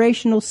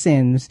generational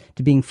sins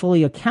to being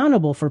fully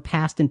accountable for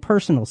past and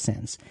personal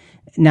sins.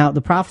 Now,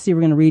 the prophecy we're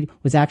going to read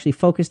was actually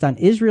focused on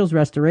Israel's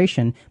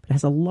restoration, but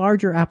has a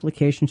larger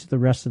application to the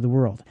rest of the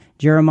world.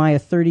 Jeremiah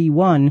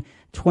 31,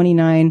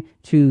 29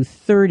 to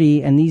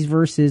 30, and these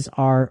verses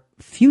are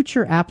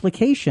future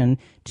application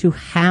to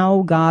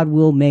how God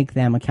will make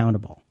them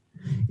accountable.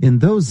 In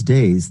those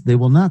days they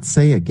will not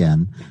say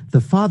again,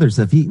 the fathers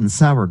have eaten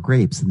sour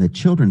grapes and the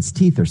children's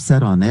teeth are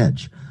set on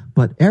edge,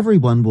 but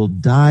everyone will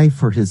die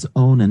for his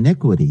own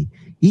iniquity.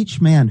 Each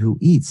man who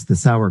eats the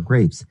sour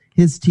grapes,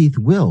 his teeth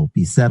will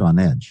be set on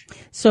edge.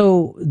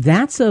 So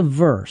that's a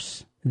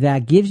verse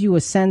that gives you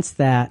a sense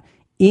that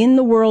in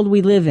the world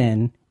we live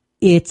in,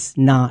 it's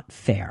not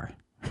fair.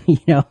 You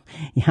know,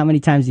 how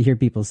many times do you hear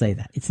people say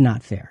that? It's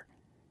not fair.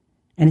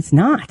 And it's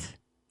not.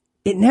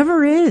 It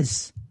never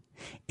is.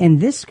 And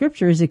this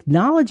scripture is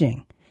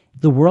acknowledging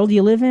the world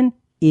you live in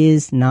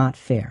is not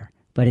fair.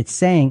 But it's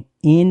saying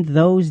in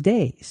those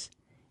days,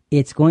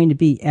 it's going to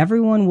be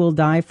everyone will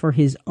die for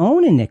his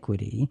own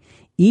iniquity.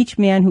 Each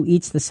man who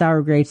eats the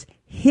sour grapes,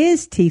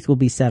 his teeth will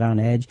be set on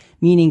edge,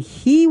 meaning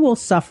he will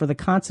suffer the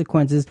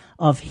consequences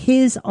of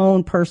his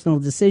own personal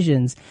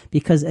decisions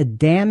because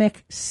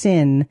Adamic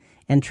sin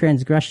and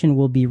transgression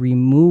will be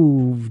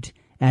removed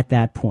at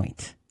that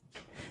point.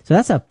 So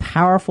that's a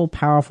powerful,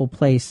 powerful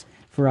place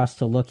for us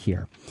to look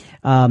here.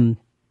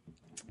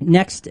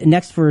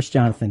 Next verse,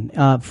 Jonathan.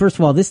 First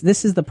of all,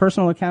 this is the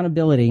personal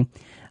accountability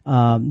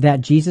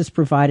that Jesus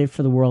provided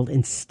for the world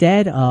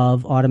instead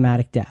of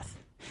automatic death.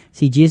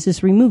 See,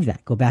 Jesus removed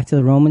that. Go back to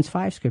the Romans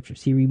 5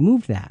 scriptures. He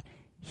removed that.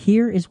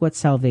 Here is what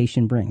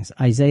salvation brings.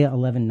 Isaiah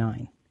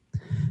 11:9.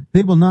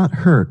 They will not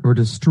hurt or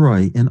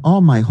destroy in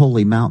all my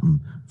holy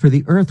mountain, for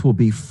the earth will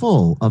be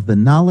full of the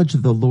knowledge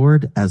of the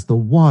Lord as the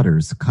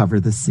waters cover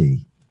the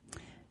sea.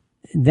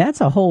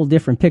 That's a whole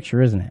different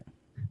picture, isn't it?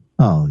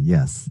 Oh,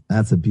 yes.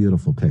 That's a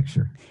beautiful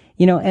picture.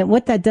 You know, and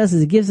what that does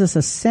is it gives us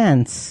a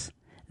sense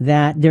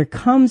that there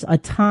comes a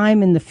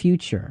time in the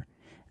future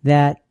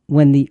that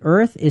when the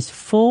earth is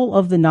full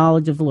of the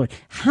knowledge of the Lord.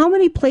 How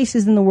many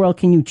places in the world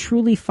can you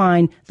truly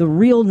find the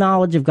real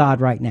knowledge of God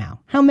right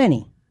now? How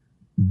many?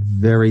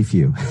 Very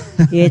few.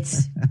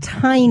 It's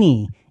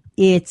tiny.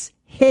 It's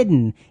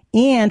hidden.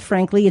 And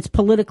frankly, it's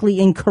politically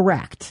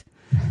incorrect.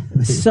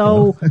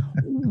 So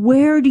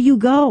where do you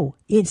go?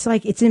 It's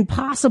like, it's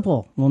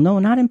impossible. Well, no,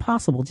 not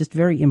impossible, just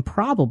very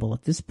improbable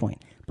at this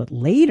point. But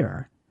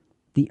later,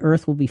 the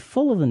earth will be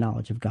full of the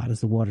knowledge of God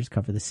as the waters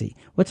cover the sea.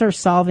 What's our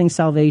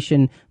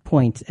salvation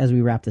point as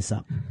we wrap this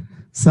up?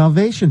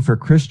 Salvation for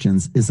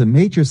Christians is a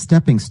major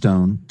stepping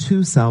stone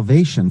to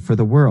salvation for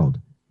the world.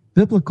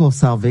 Biblical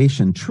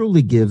salvation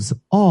truly gives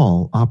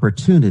all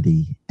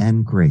opportunity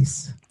and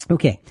grace.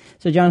 Okay,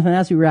 so Jonathan,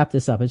 as we wrap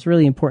this up, it's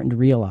really important to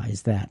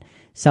realize that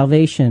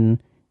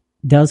salvation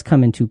does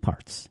come in two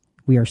parts.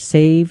 We are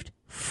saved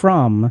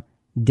from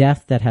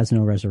death that has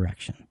no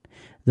resurrection.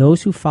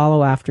 Those who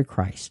follow after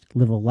Christ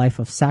live a life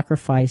of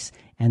sacrifice,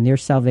 and their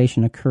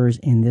salvation occurs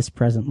in this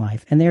present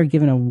life, and they are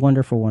given a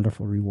wonderful,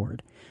 wonderful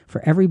reward.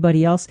 For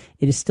everybody else,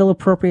 it is still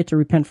appropriate to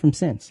repent from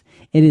sins.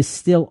 It is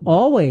still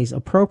always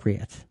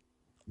appropriate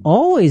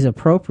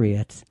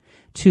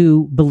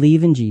to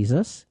believe in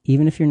Jesus,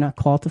 even if you're not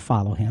called to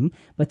follow him,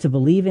 but to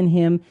believe in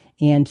him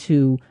and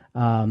to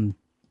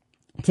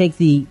take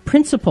the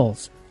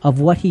principles of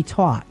what he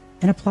taught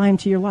and apply them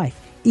to your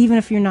life, even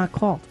if you're not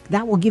called.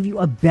 That will give you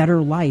a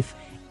better life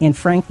and,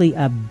 frankly,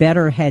 a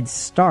better head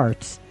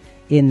start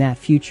in that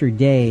future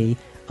day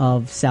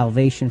of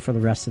salvation for the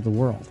rest of the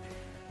world.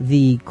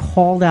 The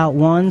called out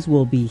ones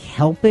will be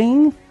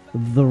helping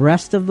the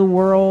rest of the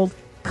world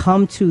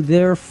come to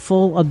their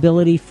full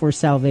ability for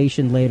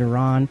salvation later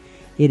on.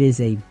 It is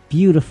a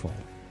beautiful,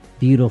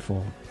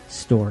 beautiful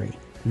story.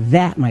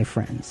 That, my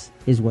friends,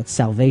 is what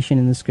salvation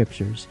in the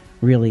scriptures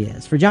really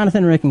is. For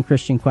Jonathan Rick and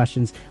Christian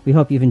Questions, we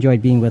hope you've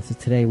enjoyed being with us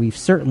today. We've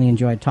certainly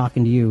enjoyed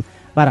talking to you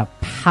about a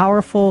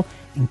powerful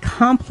and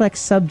complex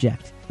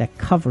subject that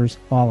covers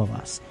all of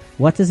us.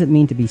 What does it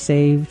mean to be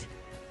saved?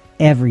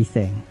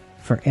 Everything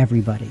for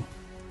everybody.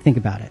 Think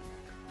about it.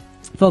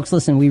 Folks,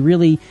 listen, we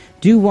really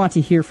do want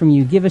to hear from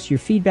you. Give us your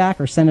feedback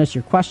or send us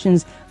your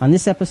questions on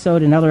this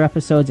episode and other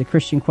episodes at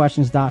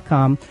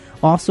ChristianQuestions.com.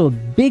 Also, a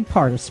big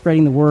part of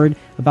spreading the word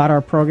about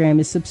our program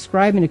is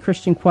subscribing to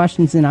Christian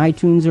Questions in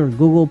iTunes or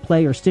Google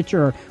Play or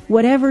Stitcher or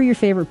whatever your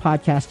favorite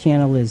podcast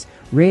channel is.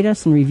 Rate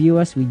us and review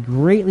us. We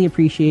greatly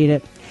appreciate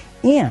it.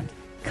 And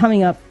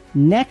coming up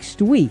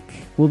next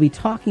week, we'll be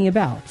talking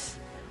about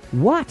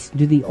what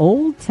do the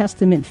Old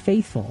Testament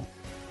faithful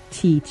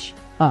teach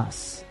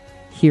us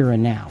here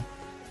and now.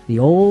 The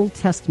Old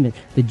Testament,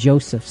 the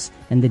Josephs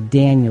and the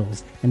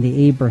Daniels and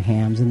the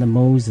Abrahams and the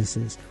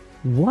Moseses.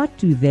 What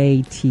do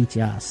they teach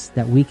us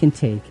that we can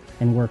take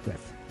and work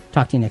with?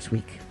 Talk to you next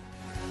week.